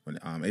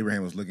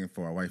Abraham was looking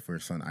for a wife for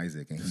his son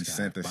Isaac, and he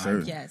sent the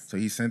servant. Yes. So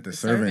he sent the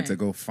servant to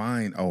go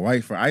find a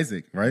wife for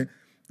Isaac, right?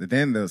 But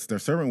then the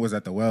servant was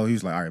at the well. He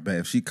was like, all right, bet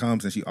if she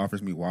comes and she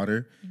offers me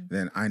water,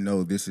 then I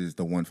know this is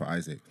the one for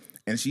Isaac.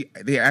 And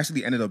they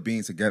actually ended up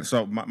being together.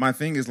 So my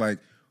thing is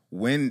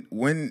when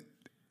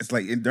it's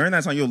during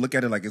that time you'll look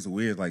at it like it's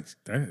weird.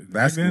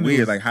 That's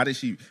weird. How did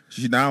he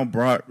now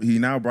brought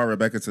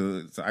Rebecca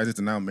to Isaac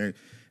to now marry.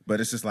 But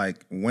it's just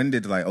when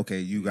did okay,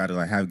 you got to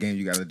have game,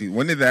 you got to do.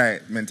 When did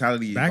that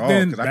mentality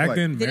evolve? Back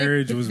then,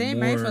 marriage was more. They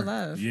married for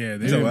love. Yeah,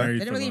 they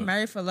didn't really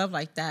marry for love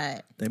like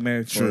that. They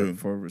married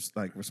for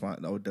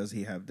response. Oh, does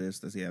he have this?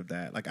 Does he have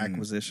that?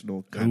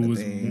 Acquisitional kind of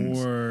things. It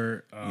was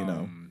more,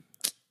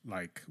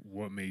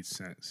 what made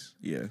sense.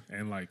 Yeah,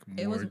 and more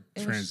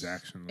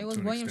transactional. It was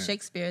William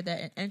Shakespeare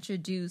that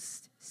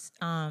introduced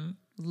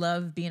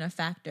love being a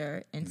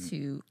factor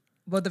into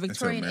Well, the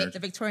marriage.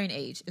 Victorian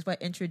age is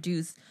what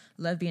introduced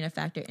love being a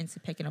factor into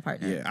picking a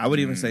partner. Yeah, I would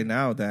even say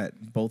now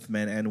that both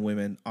men and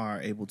women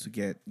are able to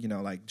get,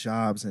 like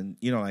jobs and,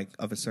 like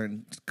of a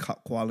certain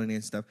quality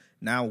and stuff.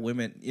 Now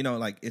women,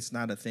 like it's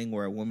not a thing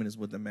where a woman is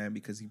with a man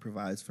because he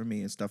provides for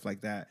me and stuff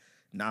like that.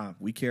 Nah,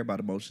 we care about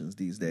emotions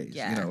these days.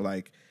 Yeah.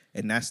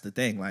 And that's the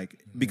thing,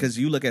 because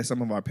you look at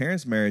some of our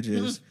parents'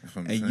 marriages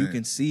and you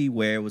can see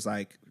where it was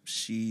like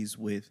she's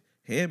with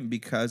him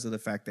because of the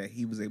fact that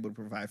he was able to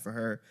provide for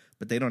her,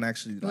 but they don't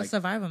actually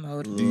survival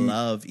mode.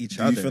 love each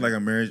Do other. you feel like a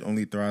marriage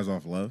only thrives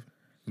off love?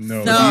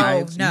 No.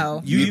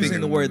 No. You You using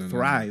think- the word no.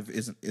 thrive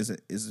is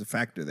a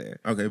factor there.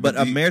 Okay, but but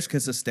a do you- marriage can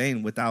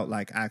sustain without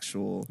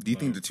actual. Do you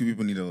think the two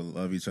people need to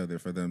love each other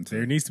for them to?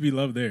 There needs to be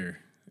love there.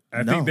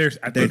 I No. think there's.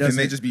 I They think Can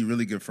they just be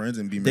really good friends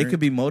and be married? They could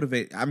be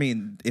motivated. I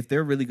mean, if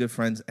they're really good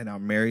friends and are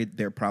married,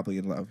 they're probably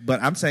in love. But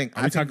I'm saying Are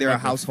I we think talking there are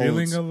about the households.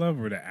 feeling of love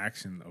or the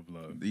action of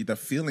love? the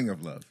feeling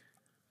of love.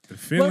 The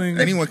feeling.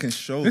 Anyone can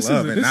show This is-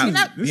 love and this not is-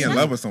 be this in is-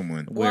 love with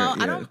someone. Well,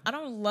 yeah. I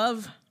don't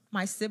love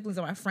my siblings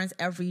or my friends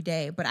every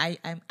day, but I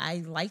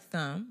like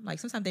them. Like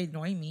sometimes they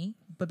annoy me,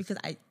 but because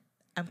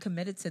I'm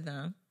committed to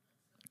them,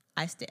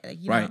 I stay.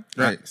 Right.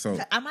 Right. So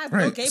I might be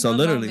right. okay So for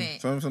literally- a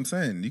moment. So that's what I'm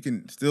saying. You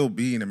can still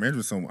be in a marriage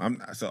with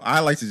someone. So I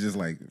like to just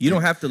You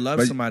don't have to love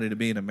But- somebody to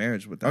be in a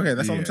marriage with them. Okay,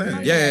 that's what I'm saying.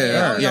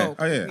 Yeah.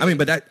 Oh yeah. I mean,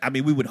 but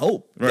we would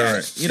hope. Right, that,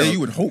 right. You know, Yeah, you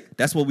would hope.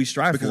 That's what we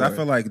strive Because for. I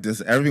feel like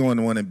does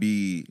everyone want to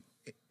be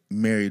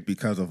married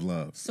because of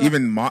love? So-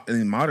 Even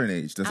in modern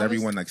age, does I was-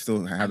 everyone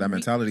still have that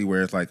mentality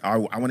where it's like I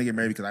want to get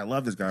married because I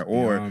love this guy,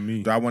 or Yeah,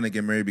 me. do I want to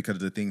get married because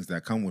of the things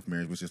that come with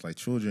marriage, which is like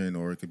children,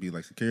 or it could be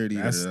like security.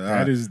 That's- da, da, da.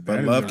 that is- but that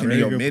is love a can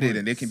very be good omitted, point.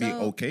 and they can be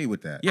So- okay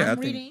with that. Yeah, I I'm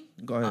think- reading.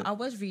 go ahead. I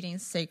was reading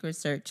Sacred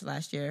Search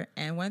last year,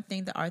 and one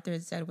thing that Arthur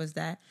said was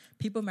that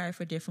people marry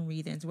for different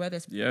reasons. Whether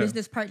it's Yeah.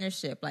 business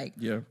partnership, like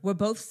Yeah. we're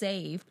both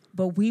saved,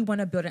 but we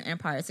want to build an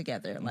empire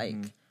together. Like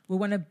we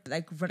want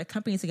to run a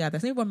company together.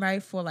 Some people are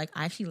married for I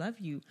actually love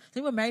you.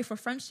 Some people are married for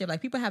friendship. Like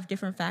people have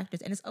different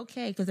factors, and it's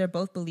okay because they're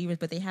both believers,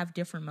 but they have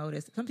different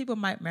motives. Some people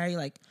might marry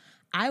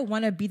I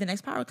want to be the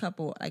next power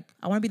couple. Like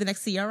I want to be the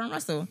next Sierra and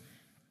Russell.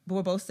 But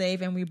we're both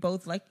saved and we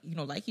both love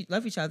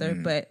each other.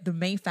 But the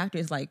main factor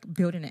is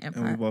building an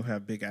empire. and we both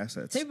have big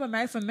assets. Some people are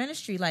married for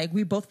ministry. Like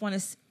we both want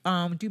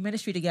to do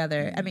ministry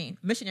together. I mean,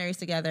 missionaries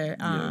together.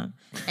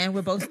 And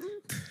we're both.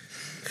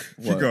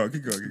 Keep going.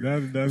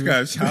 That's This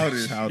guy's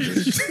childish.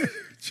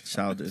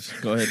 Childish.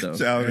 Go ahead though. Hey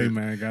Childish.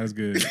 man, God's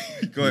good.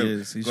 Go ahead. He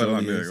is. He Go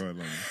ahead, surely Lamia. is. Go ahead,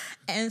 Lamia.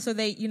 And so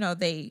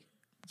they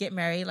get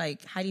married.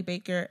 Like Heidi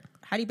Baker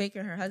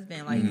and her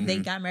husband. Like they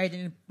got married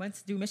and went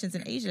to do missions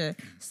in Asia.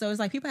 So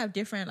it's people have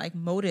different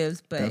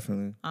motives, but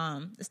Definitely.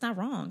 it's not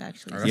wrong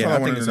actually. That's Yeah, all I I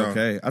think wanted it's to know.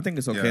 okay. I think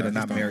it's okay Yeah, I to just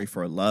not don't- marry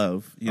for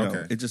love. You know,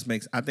 Okay. it just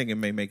makes. I think it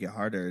may make it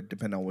harder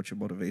depending on what your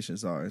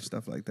motivations are and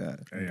stuff like that.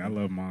 Hey, I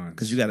love mine.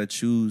 Because you got to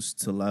choose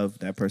to love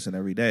that person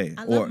every day.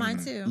 I love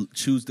mine too.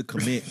 Choose to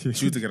commit.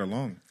 Choose to get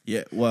along.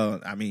 Yeah,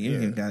 well, I mean, you Yeah.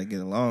 ain't got to get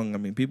along. I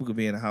mean, people could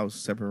be in a house,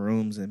 separate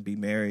rooms, and be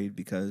married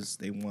because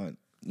they want,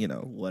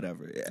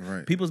 whatever.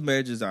 Right. People's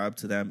marriages are up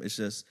to them. It's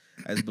just,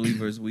 as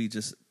believers, we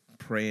just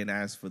pray and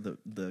ask for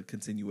the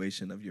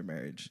continuation of your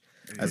marriage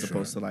as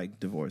opposed to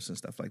divorce and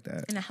stuff like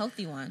that. And a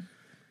healthy one.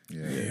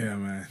 Yeah,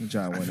 man.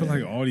 John I went feel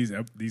in. like all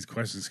these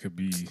questions could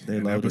be They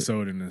an loaded.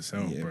 episode in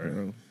itself, Yeah, bro.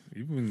 bro.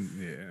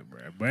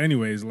 Bro. But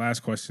anyways, last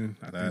question.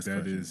 I Last think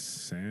that question. is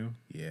Sam.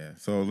 Yeah.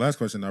 So last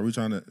question: Are we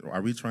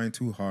trying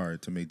too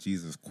hard to make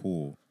Jesus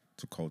cool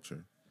to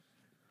culture?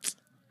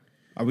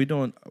 Are we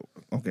doing?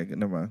 Okay,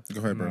 never mind.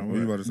 Go ahead, bro. No, What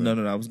you about to say?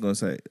 No. I was going to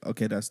say,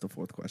 okay, that's the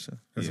fourth question.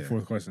 That's Yeah. the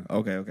fourth question.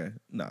 Okay.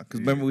 No, because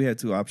remember we had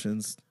two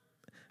options.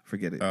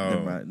 Forget it. Oh.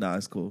 Never mind. No,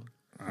 it's cool.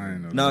 I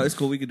ain't know. No, that. it's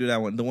cool. We could do that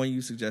one. The one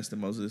you suggested,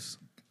 Moses,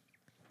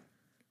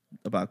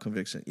 about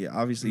conviction. Yeah,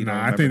 obviously. You don't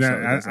Nah, I remember, think so that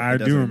it doesn't- I it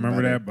do doesn't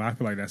remember matter. that, but I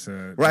feel like that's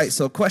a Right.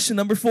 So, question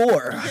number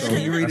 4.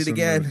 Can you read That's it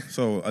again?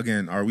 So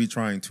again, are we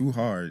trying too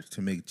hard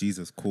to make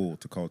Jesus cool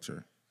to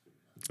culture?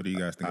 What do you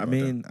guys think? I about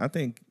mean, I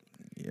think.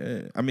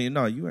 Yeah. I mean,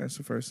 no. You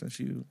answer first since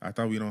you. that? I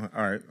thought we don't.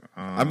 All right.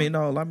 I mean,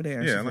 no. Lamide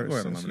answer yeah, first go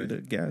ahead, since you Lamide. the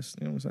guest.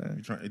 You know what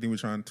I'm saying? you think we're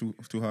trying too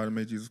hard to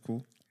make Jesus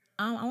cool?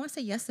 I want to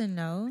say yes and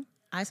no.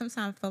 I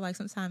sometimes feel like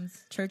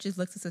sometimes churches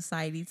look to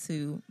society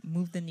to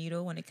move the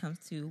needle when it comes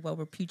to what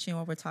we're preaching,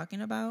 what we're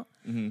talking about.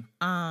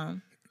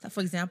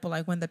 For example,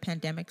 when the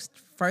pandemic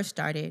first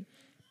started,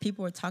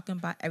 people were talking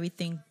about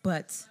everything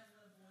but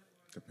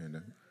The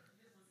pandemic.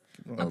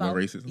 about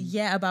racism.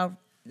 Yeah, about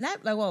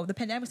not the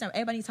pandemic started.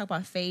 Everybody needs to talk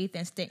about faith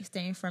and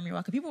staying firm in your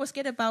walk. 'Cause people were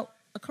scared about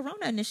a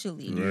corona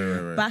initially,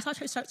 Right. but I saw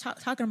church start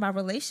talking about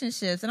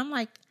relationships, and I'm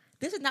like,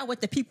 this is not what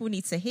the people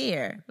need to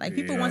hear.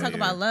 People want to talk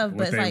about love, What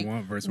but it's they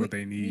want versus what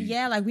they need.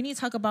 Yeah, we need to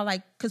talk about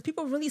because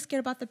people are really scared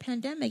about the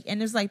pandemic,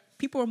 and there's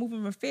people are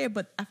moving with fear,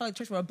 but I feel like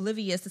church were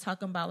oblivious to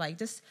talking about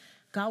just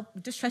God,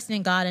 just trusting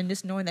in God and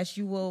just knowing that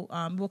you will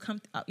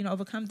come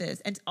overcome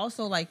this, and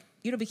also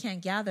we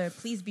can't gather.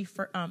 Please be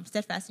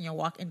steadfast in your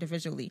walk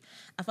individually.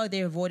 I feel like they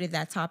avoided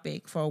that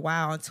topic for a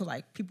while until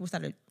people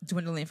started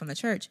dwindling from the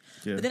church.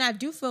 Yeah. But then I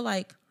do feel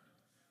like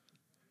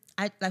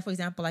I like, for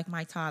example, like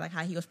Mike Todd, like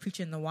how he was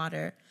preaching in the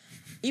water.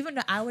 Even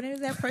though I wouldn't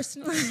do that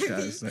personally,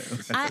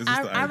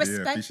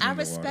 I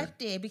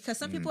respect it because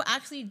some people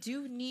actually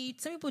do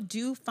need. Some people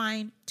do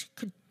find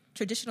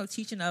traditional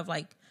teaching of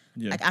like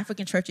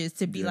African churches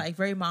to be like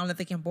very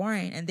monolithic and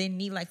boring, and they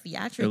need like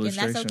theatric, and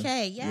that's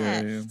okay.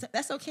 Yeah. So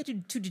that's okay to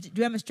do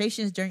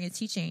demonstrations during your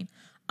teaching.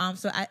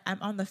 So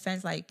I'm on the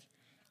fence. Like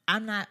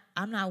I'm not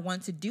one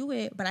to do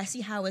it, but I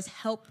see how it's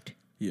helped.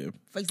 Yeah.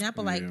 For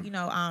example, like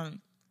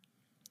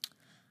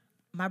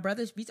my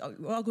brothers, we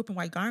all grew up in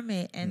White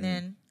Garment, and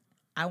then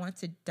I went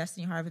to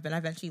Destiny Harvest, but I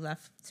eventually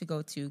left to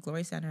go to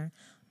Glory Center.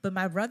 But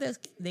my brothers,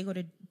 they go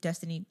to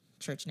Destiny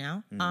Church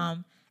now,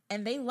 and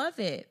they love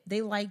it.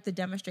 They like the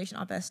demonstration,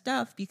 all that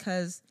stuff,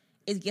 because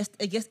it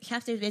gets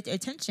captures their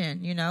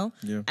attention, you know.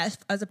 Yeah.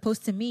 As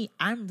opposed to me,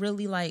 I'm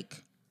really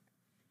like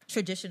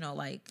traditional,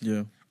 like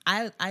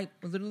I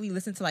literally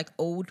listen to like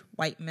old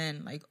white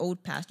men, like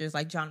old pastors,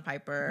 like John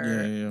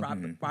Piper,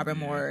 Robert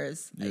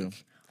Morris,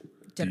 like.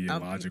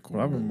 Theological.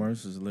 Robert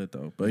Morris is lit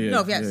though, but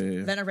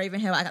Leonard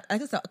Ravenhill. I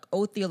guess the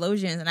old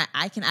theologians, and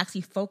I can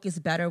actually focus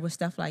better with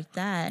stuff like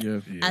that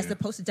as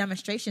opposed to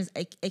demonstrations.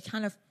 It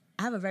kind of,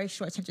 I have a very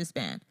short attention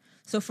span,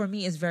 so for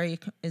me, it's very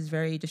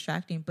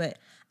distracting. But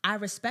I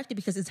respect it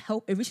because it's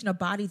reaching a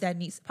body that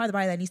needs part of the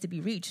body that needs to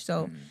be reached.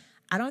 So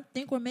I don't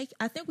think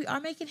I think we are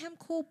making him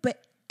cool,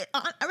 but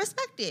I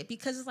respect it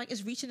because it's like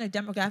it's reaching a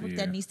demographic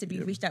that needs to be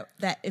reached out.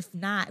 That if we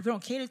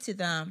don't cater to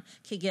them,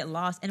 can get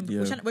lost. And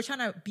we're trying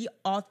to be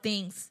all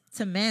things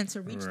to men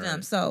to reach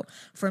them. So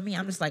for me,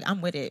 I'm just like,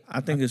 I'm with it. I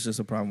think it's just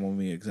a problem when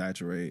we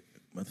exaggerate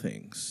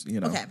things.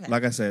 You know,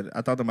 like I said,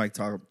 I thought the Mike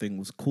Todd thing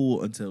was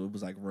cool until it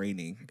was like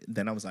raining.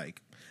 Then I was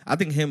like, I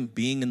think him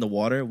being in the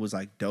water was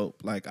like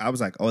dope. Like I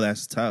was like, oh,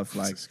 that's tough.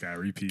 Like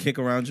kick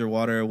around your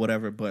water or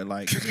whatever. But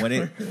like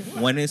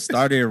when it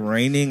started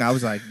raining, I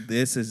was like,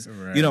 this is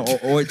you know,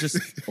 or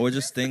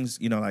just things,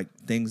 you know, like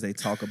things they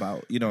talk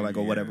about, you know, like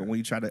or whatever. When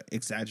you try to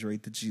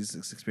exaggerate the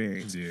Jesus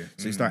experience,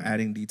 so you start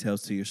adding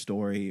details to your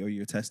story or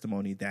your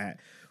testimony that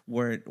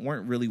weren't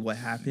really what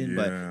happened,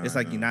 but it's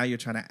like now you're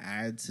trying to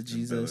add to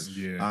Jesus.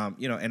 You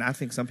know, and I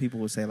think some people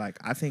would say like,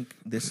 I think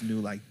this new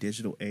like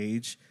digital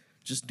age,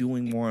 just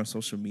doing more on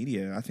social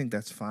media, I think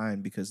that's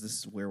fine because this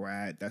is where we're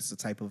at. That's the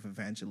type of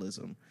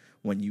evangelism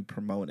when you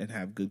promote and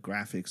have good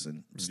graphics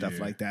and stuff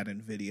like that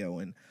and video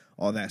and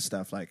all that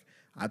stuff. Like,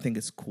 I think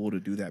it's cool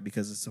to do that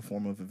because it's a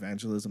form of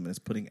evangelism and it's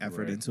putting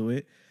effort into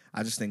it.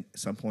 I just think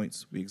some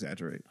points we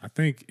exaggerate. I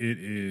think it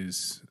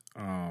is,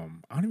 I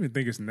don't even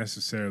think it's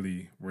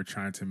necessarily we're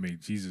trying to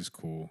make Jesus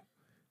cool.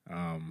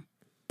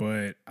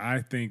 But I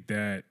think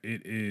that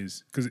it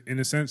is, because in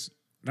a sense,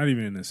 not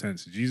even in a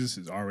sense, Jesus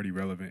is already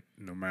relevant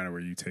no matter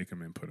where you take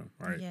him and put him,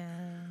 right? Yeah.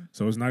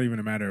 So it's not even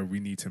a matter of we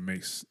need to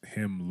make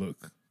him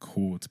look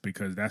cool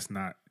because that's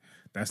not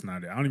it.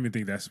 I don't even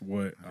think that's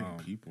what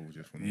people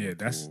just want to look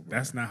cool,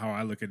 that's not how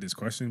I look at this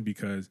question,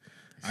 because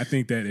I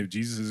think that if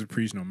Jesus is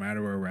preached no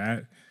matter where we're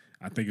at,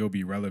 I think it'll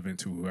be relevant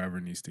to whoever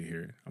needs to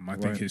hear it. I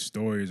think his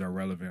stories are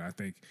relevant. I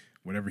think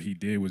whatever he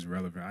did was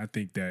relevant. I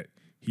think that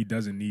he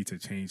doesn't need to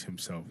change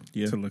himself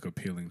to look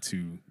appealing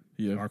to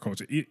our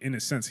culture. In a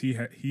sense, he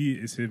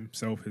is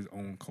himself his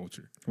own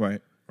culture.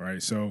 Right.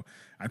 So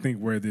I think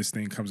where this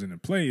thing comes into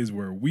play is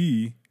where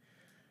we,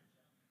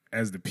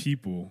 as the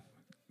people,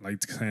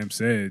 like Sam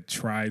said,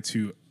 try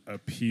to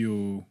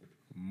appeal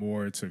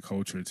more to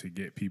culture to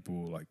get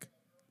people like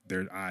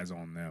their eyes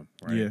on them.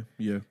 Right.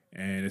 Yeah.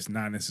 And it's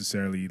not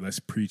necessarily let's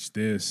preach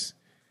this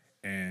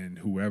and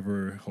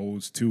whoever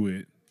holds to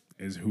it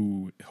is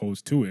who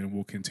holds to it, and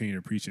we'll continue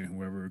to preach it, and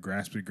whoever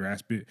grasp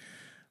it.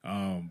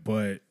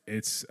 But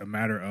it's a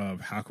matter of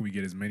how can we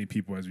get as many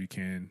people as we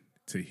can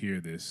to hear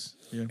this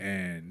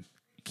and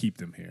keep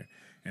them here.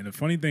 And the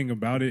funny thing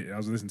about it, I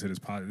was listening to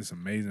this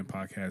amazing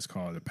podcast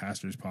called The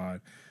Pastor's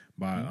Pod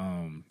by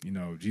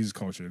Jesus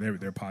Culture,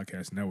 their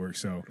podcast network.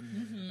 So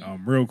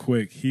real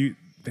quick,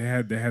 they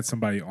had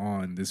somebody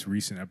on this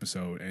recent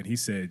episode, and he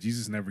said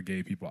Jesus never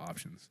gave people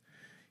options.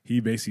 He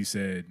basically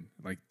said,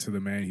 like, to the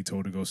man he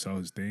told to go sell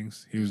his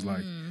things, he was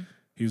like,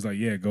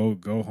 yeah, go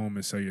home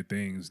and sell your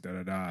things,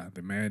 da-da-da.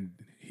 The man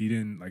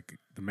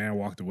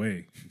walked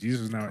away.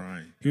 Jesus was not,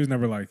 he was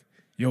never like,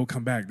 yo,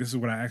 come back. This is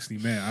what I actually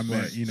meant. I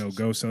meant,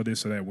 go sell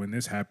this so that when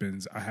this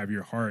happens, I have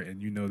your heart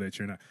and you know that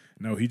you're not.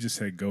 No, he just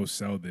said, go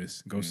sell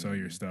this. Go sell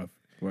your stuff.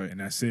 Right.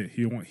 And that's it.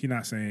 He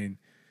not saying,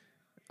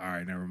 all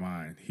right, never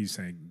mind. He's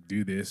saying,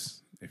 do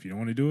this. If you don't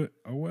want to do it,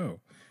 oh,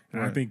 well.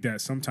 And I think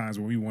that sometimes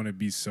when we want to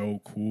be so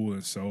cool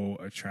and so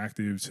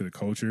attractive to the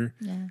culture,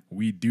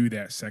 we do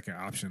that second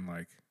option,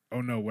 like,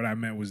 oh, no, what I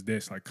meant was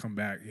this. Like, come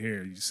back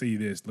here. You see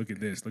this. Look at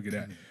this. Look at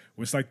that.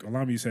 Which, like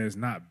Alami said, is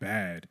not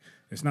bad.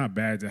 It's not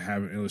bad to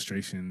have an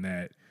illustration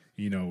that,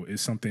 is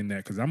something that,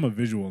 because I'm a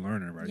visual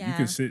learner, right? Yeah.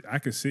 I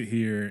could sit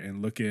here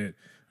and look at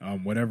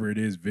whatever it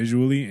is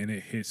visually, and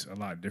it hits a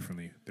lot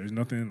differently. There's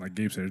nothing, like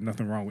Gabe said, there's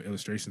nothing wrong with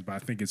illustrations, but I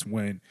think it's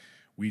when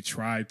we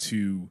try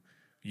to,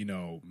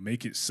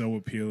 make it so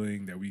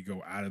appealing that we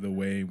go out of the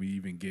way, we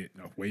even get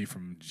away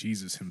from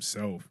Jesus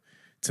himself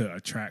to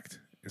attract,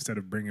 instead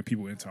of bringing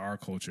people into our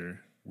culture,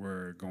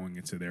 we're going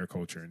into their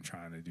culture and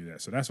trying to do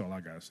that. So that's all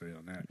I gotta say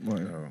on that.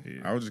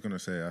 Yeah. I was just gonna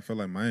say, I feel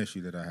like my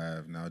issue that I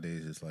have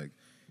nowadays is like,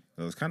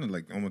 it was kind of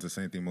like almost the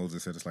same thing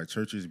Moses said. It's like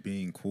churches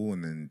being cool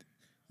and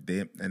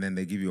then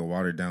they give you a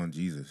watered down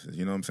Jesus.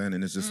 You know what I'm saying?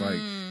 And it's just like,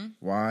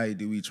 why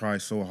do we try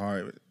so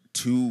hard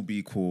to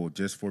be cool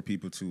just for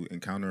people to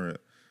encounter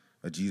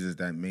a Jesus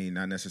that may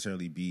not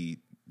necessarily be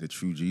the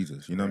true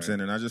Jesus? You know what I'm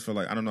saying? And I just feel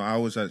like, I don't know, I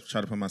always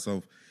try to put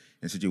myself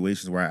in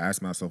situations where I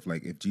ask myself,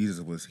 like, if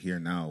Jesus was here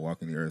now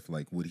walking the earth,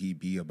 like, would he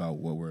be about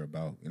what we're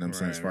about? You know what I'm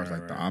saying? As far as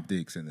like the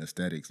optics and the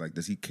aesthetics, like,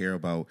 does he care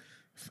about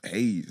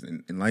haze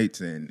and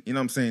lights and, you know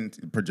what I'm saying,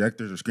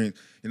 projectors or screens?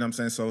 You know what I'm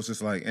saying? So it's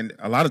just like, and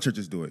a lot of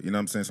churches do it, you know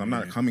what I'm saying? So I'm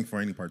not coming for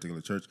any particular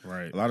church.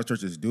 Right. A lot of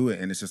churches do it,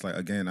 and it's just like,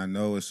 again, I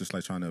know it's just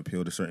like trying to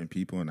appeal to certain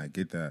people, and I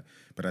get that.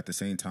 But at the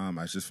same time,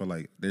 I just feel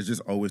like there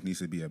just always needs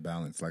to be a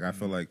balance. Like, I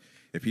feel like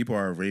if people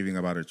are raving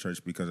about a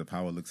church because of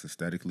how it looks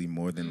aesthetically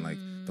more than like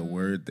the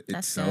word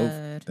itself,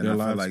 sad. then Their I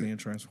feel lives like, being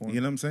transformed.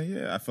 you know what I'm saying?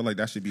 Yeah, I feel like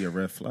that should be a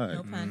red flag.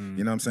 No pun.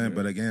 You know what I'm saying?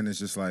 But again, it's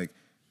just like,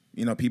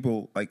 you know,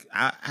 people like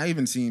I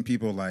even seen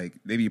people like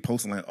they be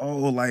posting like, oh,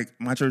 like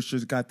my church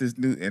just got this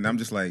new, and I'm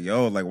just like,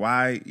 yo, like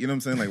why? You know what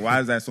I'm saying? Like, why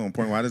is that so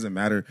important? Why does it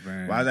matter?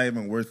 Right. Why is that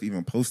even worth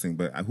even posting?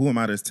 But who am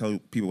I to tell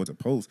people what to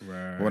post?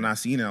 Right. But when I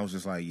seen it, I was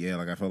just like, yeah,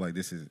 like I felt like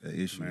this is an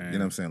issue. Man. You know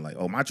what I'm saying? Like,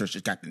 oh, my church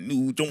just got the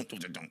new, and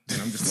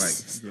I'm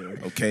just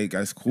like, okay,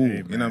 guys, cool. Hey,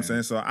 you know what I'm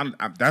saying? So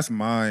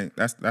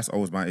that's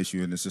always my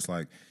issue, and it's just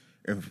like,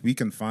 if we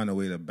can find a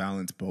way to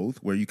balance both,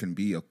 where you can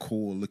be a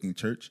cool looking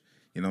church.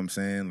 You know what I'm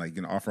saying? Like,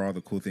 you know, offer all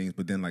the cool things,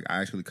 but then like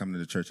I actually come to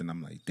the church and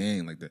I'm like,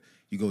 dang, like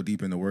you go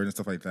deep in the word and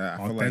stuff like that.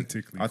 I feel like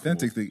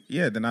authentically,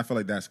 yeah. Then I feel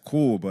like that's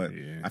cool, but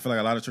I feel like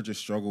a lot of churches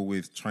struggle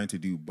with trying to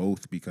do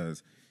both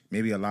because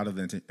maybe a lot of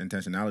the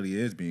intentionality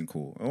is being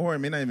cool, or it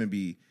may not even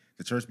be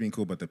the church being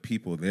cool, but the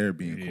people there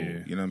being cool.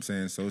 You know what I'm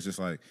saying? So it's just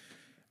like,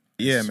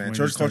 yeah, It's man. when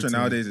Church you start culture to-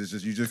 nowadays is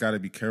just you just got to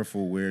be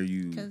careful where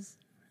you. Because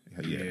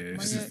Yeah.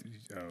 It's When just-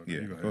 oh,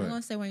 Yeah, you go go ahead. I'm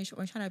gonna say when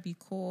you're trying to be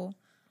cool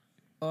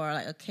or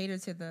like cater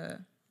to the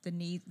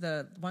needs,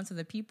 the wants of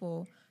the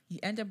people, you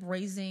end up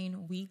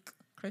raising weak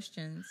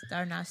Christians that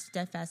are not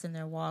steadfast in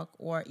their walk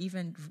or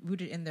even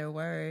rooted in their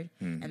word.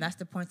 And that's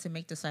the point, to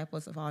make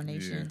disciples of all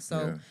nations.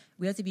 So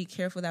we have to be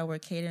careful that we're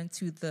catering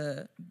to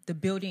the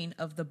building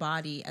of the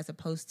body as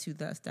opposed to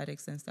the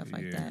aesthetics and stuff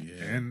like that.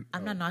 Yeah. And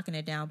I'm not knocking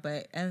it down, but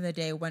at the end of the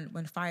day, when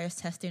fire is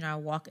testing our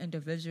walk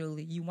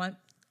individually, you want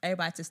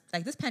everybody to,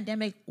 like, this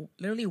pandemic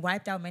literally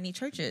wiped out many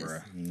churches.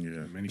 Yeah.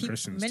 many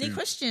Christians Many too.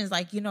 Christians,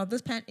 like, you know, the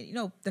fact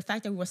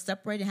that we were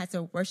separated and had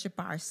to worship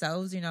by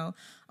ourselves, you know,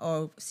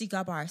 or seek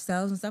God by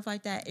ourselves and stuff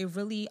like that, it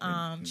really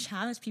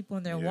challenged people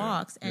in their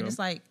walks. And it's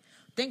like,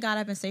 thank God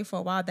I've been saved for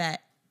a while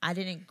that I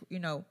didn't, you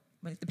know,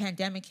 when the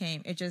pandemic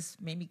came, it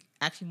just made me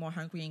actually more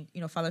hungry and,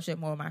 you know, fellowship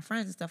more with my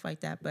friends and stuff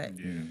like that. But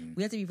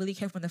we have to be really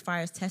careful when the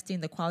fire is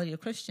testing the quality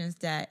of Christians,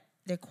 that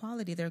their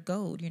quality, their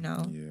gold, you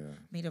know,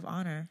 made of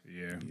honor.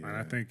 Yeah. And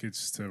I think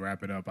it's, to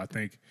wrap it up, I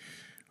think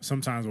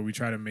sometimes when we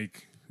try to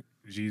make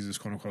Jesus,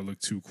 quote unquote,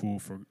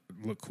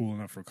 look cool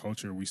enough for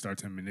culture, we start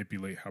to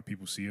manipulate how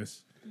people see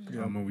us.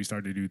 When we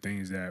start to do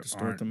things that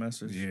Distort the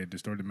message. Yeah,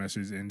 distort the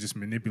message and just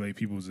manipulate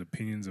people's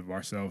opinions of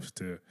ourselves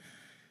to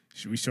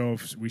we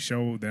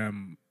show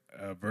them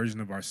a version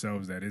of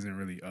ourselves that isn't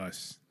really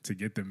us, to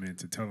get them in,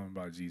 to tell them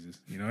about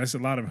Jesus. You know, that's a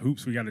lot of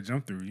hoops we got to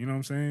jump through. You know what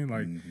I'm saying?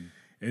 Like,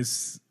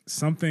 it's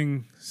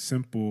something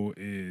simple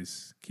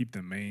is keep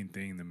the main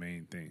thing the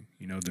main thing.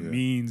 You know, the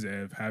means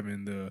of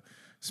having the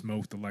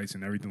smoke, the lights,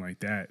 and everything like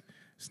that,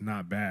 it's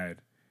not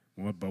bad.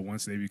 But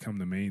once they become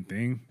the main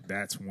thing,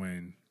 that's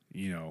when,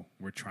 you know,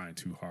 we're trying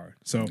too hard.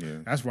 So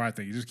that's where I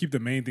think you just keep the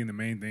main thing,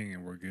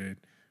 and we're good.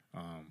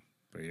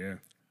 But yeah,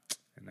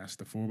 and that's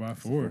the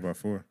 4x4.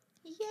 4x4.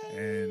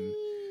 Yay! And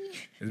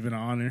it's been an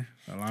honor.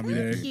 Alami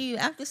Day. Thank you.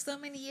 After so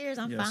many years,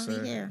 I'm Yes, finally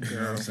sir. here. You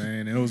know what I'm saying?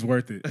 And it was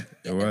worth it.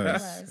 It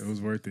was. It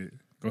was worth it.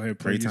 Go ahead,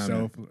 play Great time,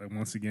 yourself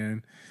once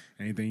again.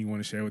 Anything you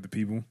want to share with the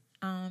people?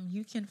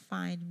 You can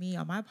find me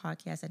on my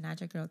podcast at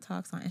Niger Girl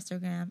Talks on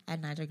Instagram at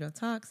Niger Girl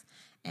Talks,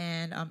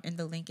 and in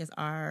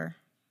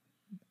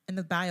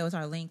the bio is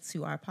our link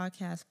to our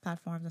podcast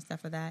platforms and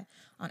stuff like that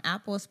on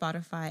Apple,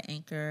 Spotify,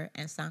 Anchor,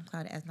 and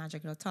SoundCloud as Niger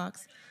Girl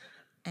Talks.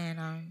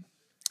 And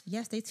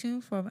stay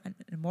tuned for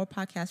more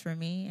podcasts from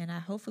me, and I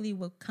hopefully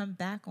will come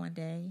back one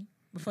day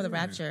before the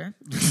rapture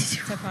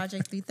to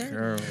Project 330.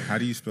 Girl, How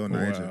do you spell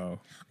Niger? Wow.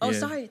 Oh, Yeah,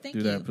 sorry. Thank do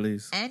you. that,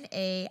 please.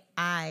 Naija.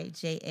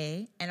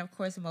 And of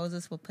course,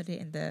 Moses will put it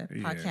in the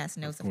podcast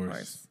notes, of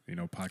course. You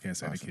know,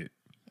 podcast etiquette.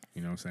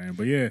 You know what I'm saying?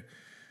 But yeah.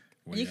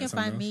 And you can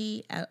find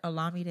me at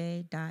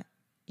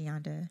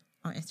alamide.yonda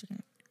on Instagram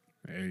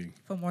Hey,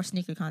 for more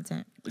sneaker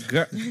content.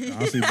 girl.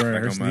 honestly, bro,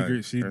 her Like on my-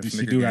 sneaker, she her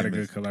sneaker do got a game good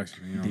is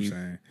collection. You know what I'm deep.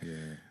 saying?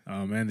 Yeah.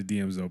 And the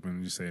DM's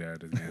open. Just say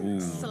that again. Ooh.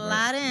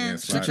 Slide in. Yeah, Shoot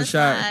slide. your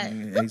shot.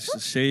 Hey,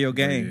 share your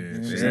game. Yeah, You know what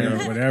I'm share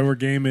saying? whatever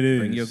game it is.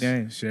 Bring your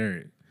game. Share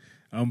it.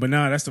 But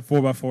nah, that's the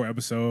 4x4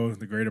 episode,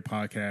 the Greater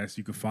Podcast.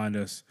 You can find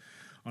us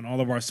on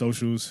all of our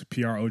socials,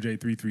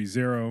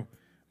 PROJ330.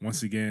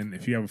 Once again,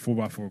 if you have a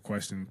 4x4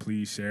 question,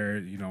 please share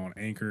it, on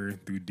Anchor,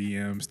 through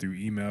DMs, through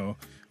email.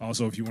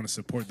 Also, if you want to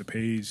support the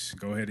page,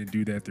 go ahead and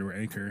do that through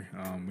Anchor.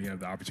 We have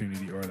the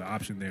opportunity or the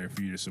option there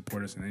for you to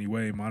support us in any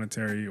way,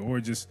 monetary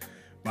or just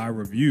by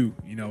review,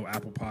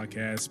 Apple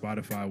Podcasts,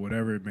 Spotify,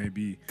 whatever it may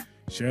be.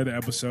 Share the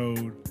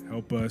episode,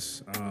 help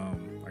us,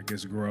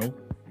 grow,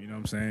 you know what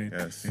I'm saying?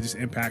 Yes. And just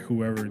impact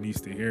whoever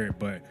needs to hear it.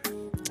 But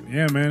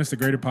yeah, man, it's the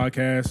Greater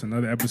Podcast,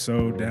 another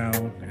episode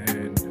down,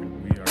 and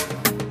we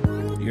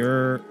are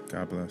You're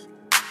God bless.